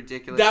pretty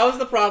ridiculous. That was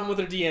the problem with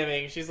her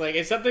DMing. She's like,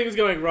 if something was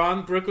going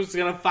wrong, Brooke was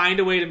going to find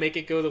a way to make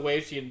it go the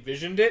way she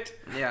envisioned it.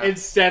 Yeah.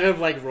 Instead of,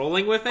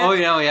 rolling with it. Oh,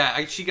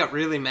 yeah. She got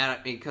really mad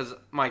at me because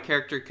my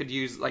character could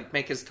use,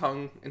 make his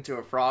tongue into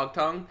a frog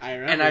tongue. I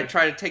remember. And I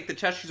tried to take the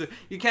chest. She's like,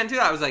 "You can't do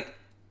that." I was like,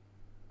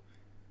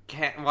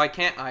 why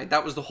can't I?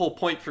 That was the whole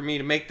point for me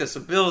to make this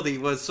ability,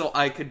 was so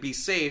I could be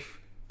safe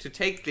to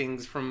take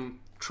things from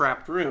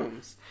trapped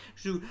rooms.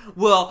 She,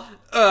 well,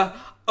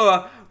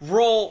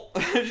 roll,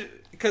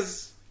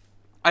 because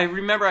I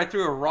remember I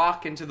threw a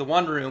rock into the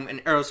one room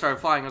and arrows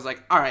started flying. I was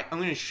like, alright, I'm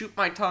going to shoot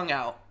my tongue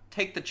out,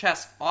 take the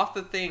chest off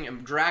the thing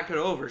and drag it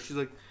over. She's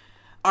like,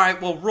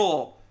 alright, well,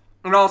 roll.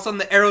 And all of a sudden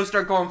the arrows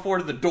start going forward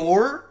to the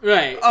door.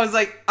 Right. I was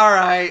like,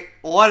 alright,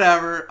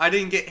 whatever. I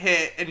didn't get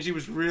hit, and she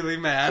was really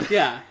mad.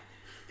 Yeah.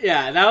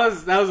 Yeah, that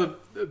was a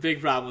big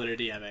problem with her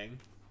DMing.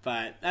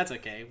 But that's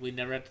okay. We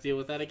never have to deal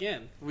with that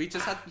again. We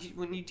just have to,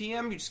 when you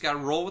DM, you just gotta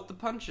roll with the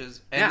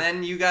punches. And Yeah.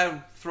 then you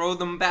gotta throw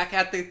them back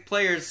at the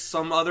players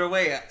some other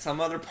way, at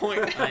some other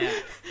point. Oh, yeah.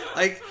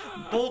 Like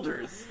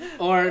boulders.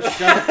 Or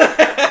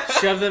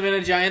shove them in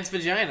a giant's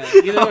vagina.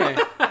 Either way.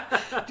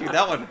 Dude,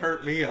 that one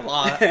hurt me a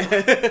lot.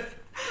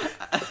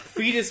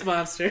 Fetus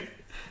monster.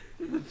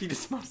 The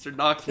fetus monster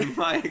knocked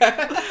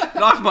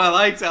my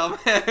lights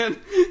out, man.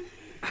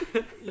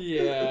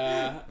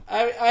 Yeah.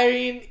 I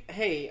mean,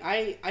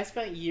 hey, I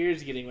spent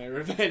years getting my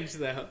revenge,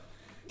 though.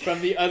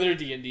 from the other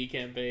D&D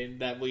campaign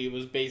that we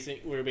were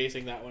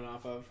basing that one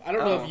off of. I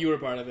don't know Oh. if you were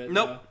part of it.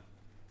 Nope. Though,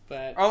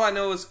 but All I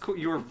know is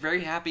you were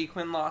very happy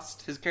Quinn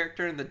lost his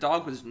character and the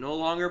dog was no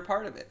longer a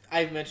part of it.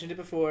 I've mentioned it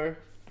before.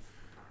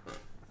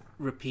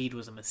 Rapide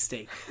was a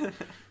mistake.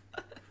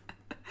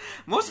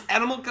 Most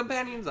animal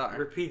companions are.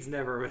 Repeat's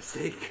never a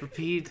mistake.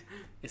 Rapide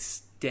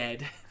is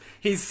dead.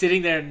 He's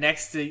sitting there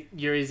next to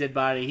Yuri's dead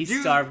body. He's Dude.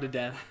 starved to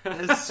death.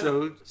 That's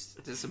so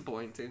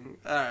disappointing.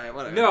 Alright,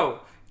 whatever. No,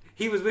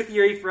 he was with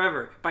Yuri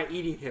forever by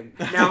eating him.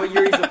 Now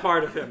Yuri's a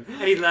part of him,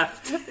 and he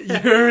left.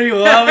 Yuri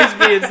will always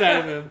be inside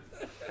of him.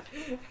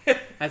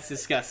 That's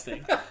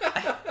disgusting.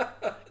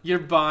 Your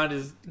bond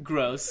is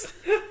gross.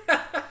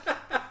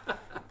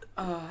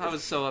 Oh, I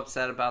was so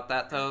upset about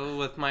that though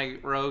with my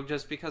rogue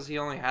just because he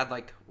only had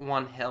like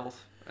 1 health.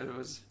 It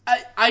was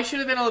I should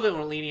have been a little bit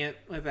more lenient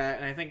with that,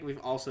 and I think we've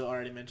also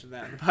already mentioned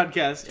that in the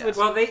podcast. Yeah. Which-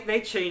 Well,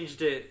 they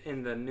changed it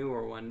in the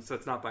newer one, so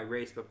it's not by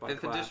race but by 5th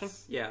class. edition?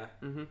 Yeah.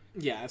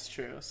 yeah, that's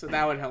true. So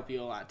that would help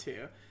you a lot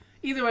too.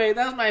 Either way,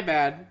 that was my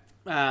bad.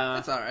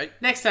 that's all right.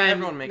 Next time,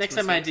 Everyone makes next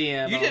time my mistakes.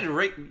 DM. You I'll- did a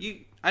great.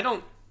 I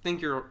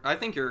think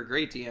you're a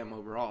great DM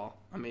overall.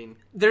 I mean,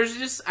 There's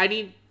just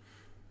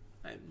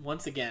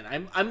once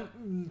again,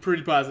 I'm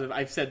pretty positive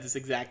I've said this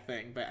exact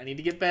thing, but I need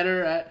to get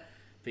better at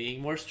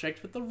being more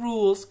strict with the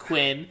rules,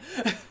 Quinn.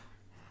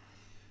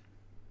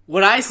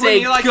 What I say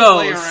Quinn, you like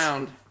goes. to play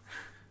around.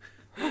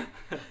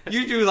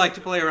 You do like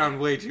to play around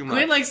way too much.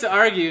 Quinn likes to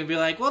argue and be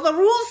like, "Well, the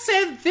rules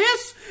said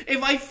this.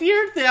 If I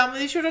feared them,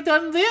 they should have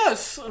done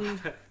this."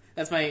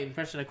 That's my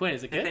impression of Quinn.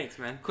 Is it Hey, good? thanks,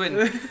 man.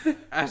 Quinn,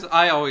 as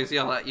I always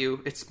yell at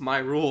you, it's my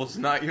rules,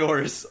 not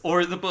yours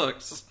or the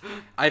books.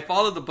 I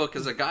follow the book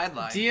as a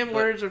guideline. DM but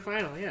words are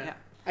final. Yeah.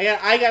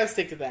 I gotta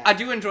stick to that. I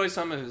do enjoy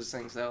some of his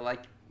things though,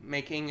 like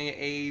making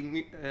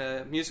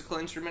a musical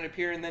instrument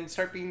appear and then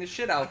start beating the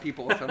shit out of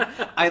people with him.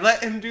 I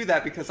let him do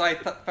that because I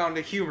found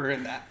a humor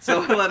in that,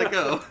 so I let it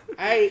go.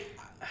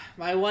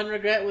 My one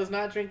regret was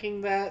not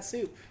drinking that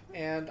soup,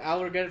 and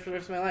I'll regret it for the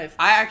rest of my life.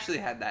 I actually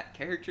had that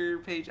character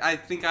page. I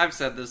think I've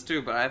said this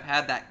too, but I've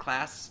had that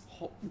class,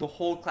 the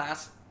whole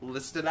class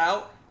listed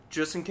out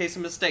just in case a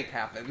mistake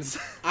happens.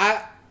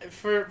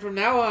 From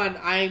now on,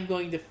 I'm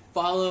going to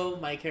follow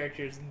my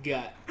character's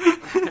gut.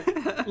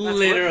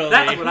 Literally.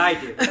 That's what I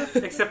do,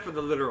 except for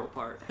the literal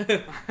part.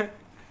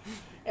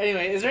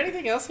 Anyway, is there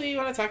anything else we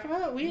want to talk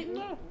about? We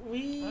No.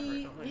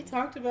 we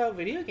talked about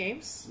video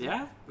games.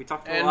 Yeah, we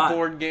talked a And lot.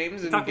 board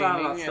games and talked a lot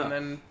about gaming, stuff and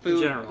then in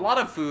food. general. A lot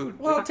of food.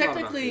 Well, talked a lot about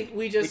technically, food.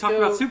 we We just talked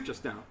go about soup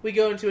just now. we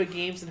go into a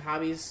games and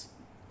hobbies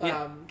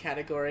Yeah.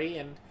 category,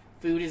 and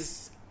food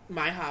is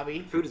my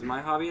hobby. Food is my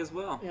hobby as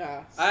well.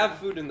 Yeah, I have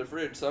food in the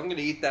fridge, so I'm going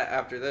to eat that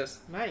after this.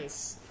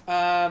 nice.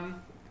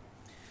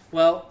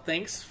 Well,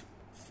 thanks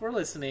for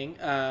listening.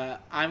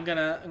 I'm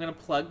gonna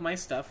plug my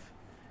stuff,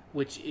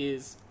 which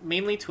is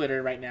mainly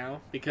Twitter right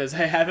now because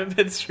I haven't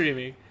been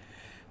streaming,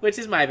 which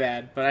is my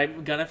bad, but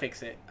I'm gonna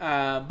fix it.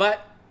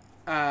 But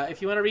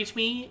if you want to reach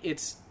me,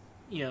 it's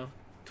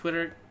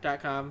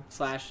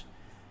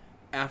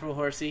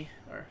twitter.com/AfroHorsey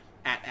or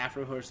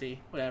 @AfroHorsey,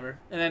 whatever,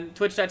 and then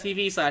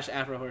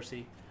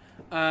twitch.tv/AfroHorsey.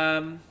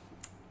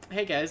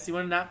 Hey guys, do you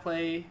want to not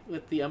play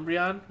with the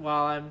Umbreon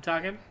while I'm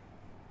talking?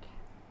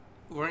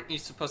 Weren't you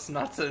supposed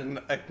not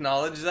to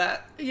acknowledge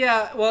that?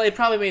 Yeah, well, it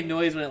probably made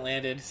noise when it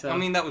landed. So, I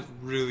mean, that was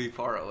really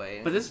far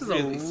away. but this is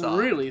really a soft.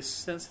 really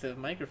sensitive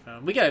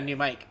microphone. We got a new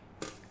mic.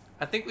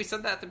 I think we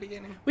said that at the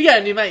beginning. We got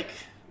a new mic.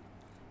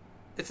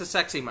 It's a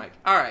sexy mic.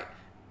 All right.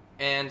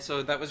 And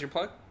so that was your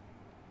plug?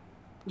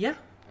 Yeah.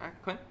 All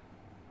right, Quinn?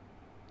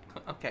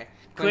 Okay.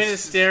 Quinn is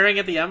staring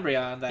at the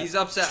Umbreon that He's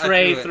upset I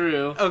Trey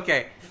threw it. threw.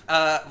 Okay.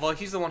 Well,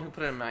 he's the one who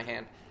put it in my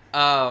hand.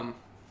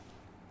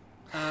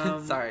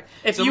 Sorry.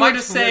 If So you my were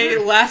to say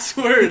Twitter- last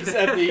words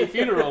at the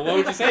funeral, what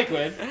would you say,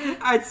 Quinn?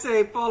 I'd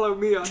say follow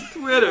me on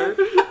Twitter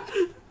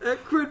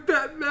at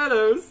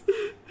QuidPatMeadows.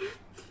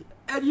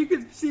 And you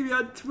can see me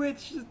on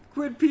Twitch,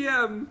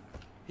 QuidPM.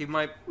 He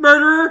might...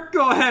 Murderer,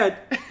 go ahead.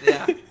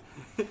 Yeah.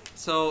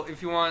 So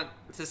if you want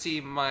to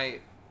see my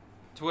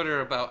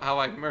Twitter about how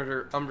I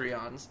murder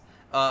Umbreons,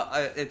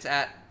 it's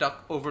at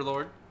Duck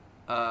Overlord.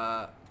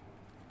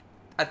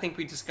 I think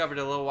we discovered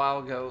a little while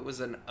ago it was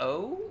an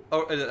O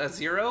or a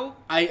 0.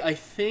 I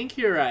think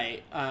you're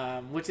right,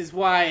 which is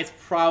why it's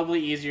probably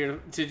easier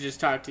to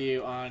just talk to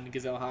you on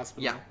Gazelle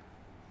Hospital. Yeah,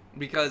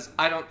 because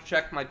I don't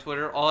check my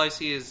Twitter. All I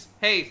see is,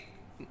 hey,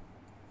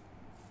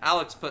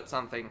 Alex put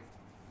something,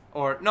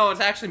 or no, it's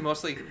actually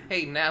mostly,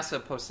 hey,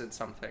 NASA posted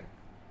something,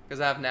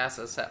 because I have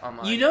NASA set on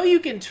mine. You know you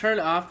can turn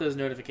off those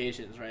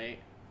notifications, right?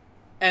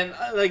 And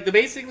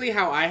basically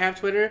how I have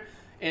Twitter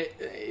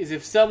is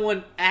if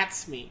someone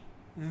 @s me,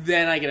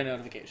 then I get a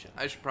notification.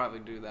 I should probably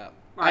do that.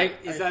 Alright,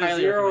 I is that a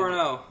highly 0 or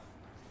recommend an O?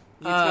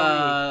 You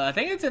tell me. I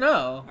think it's an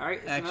O. Alright,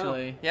 it's an O.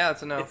 actually. Yeah,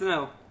 it's a no. It's an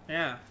O.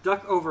 Yeah.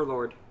 Duck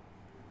Overlord.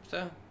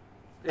 So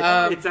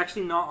It's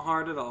actually not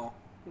hard at all.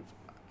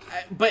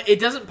 But it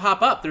doesn't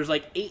pop up. There's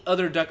like 8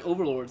 other Duck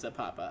Overlords that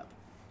pop up.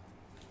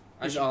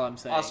 Is all I'm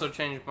saying. Also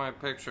change my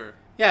picture.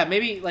 Yeah,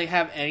 maybe like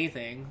have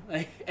anything,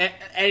 like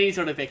any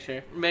sort of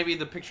picture. Maybe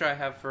the picture I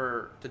have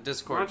for the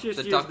Discord. Why don't you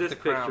the just duck use with this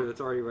the crown. picture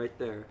that's already right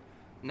there?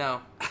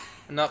 No,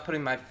 I'm not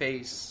putting my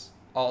face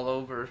all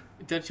over.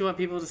 Don't you want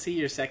people to see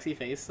your sexy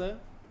face though?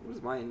 It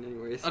was mine,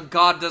 anyways. A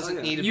god doesn't Oh,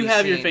 yeah. need to You be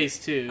have your seen.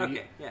 face too.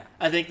 Okay, yeah.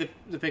 I think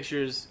the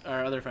pictures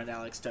our other friend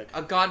Alex took.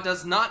 A god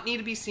does not need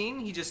to be seen.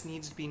 He just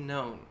needs to be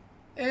known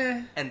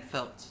Eh. and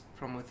felt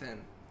from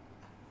within.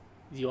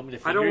 Do you want me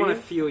to? I don't want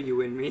want to feel you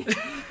in me.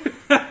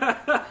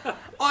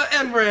 Oh,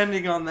 and we're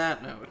ending on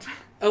that note.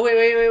 Oh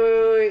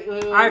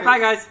wait. All right, bye,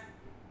 guys.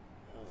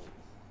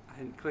 I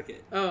didn't click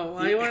it. Oh,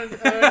 I wanted to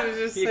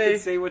just You say can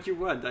say what you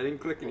want. I didn't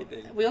click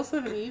anything. we also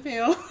have an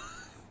email.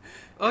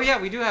 Oh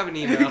yeah, we do have an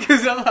email.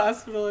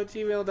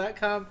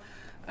 GazelleHospital@gmail.com.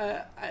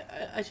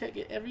 I check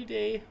it every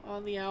day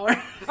on the hour. All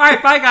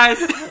right, bye, guys.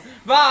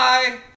 Bye.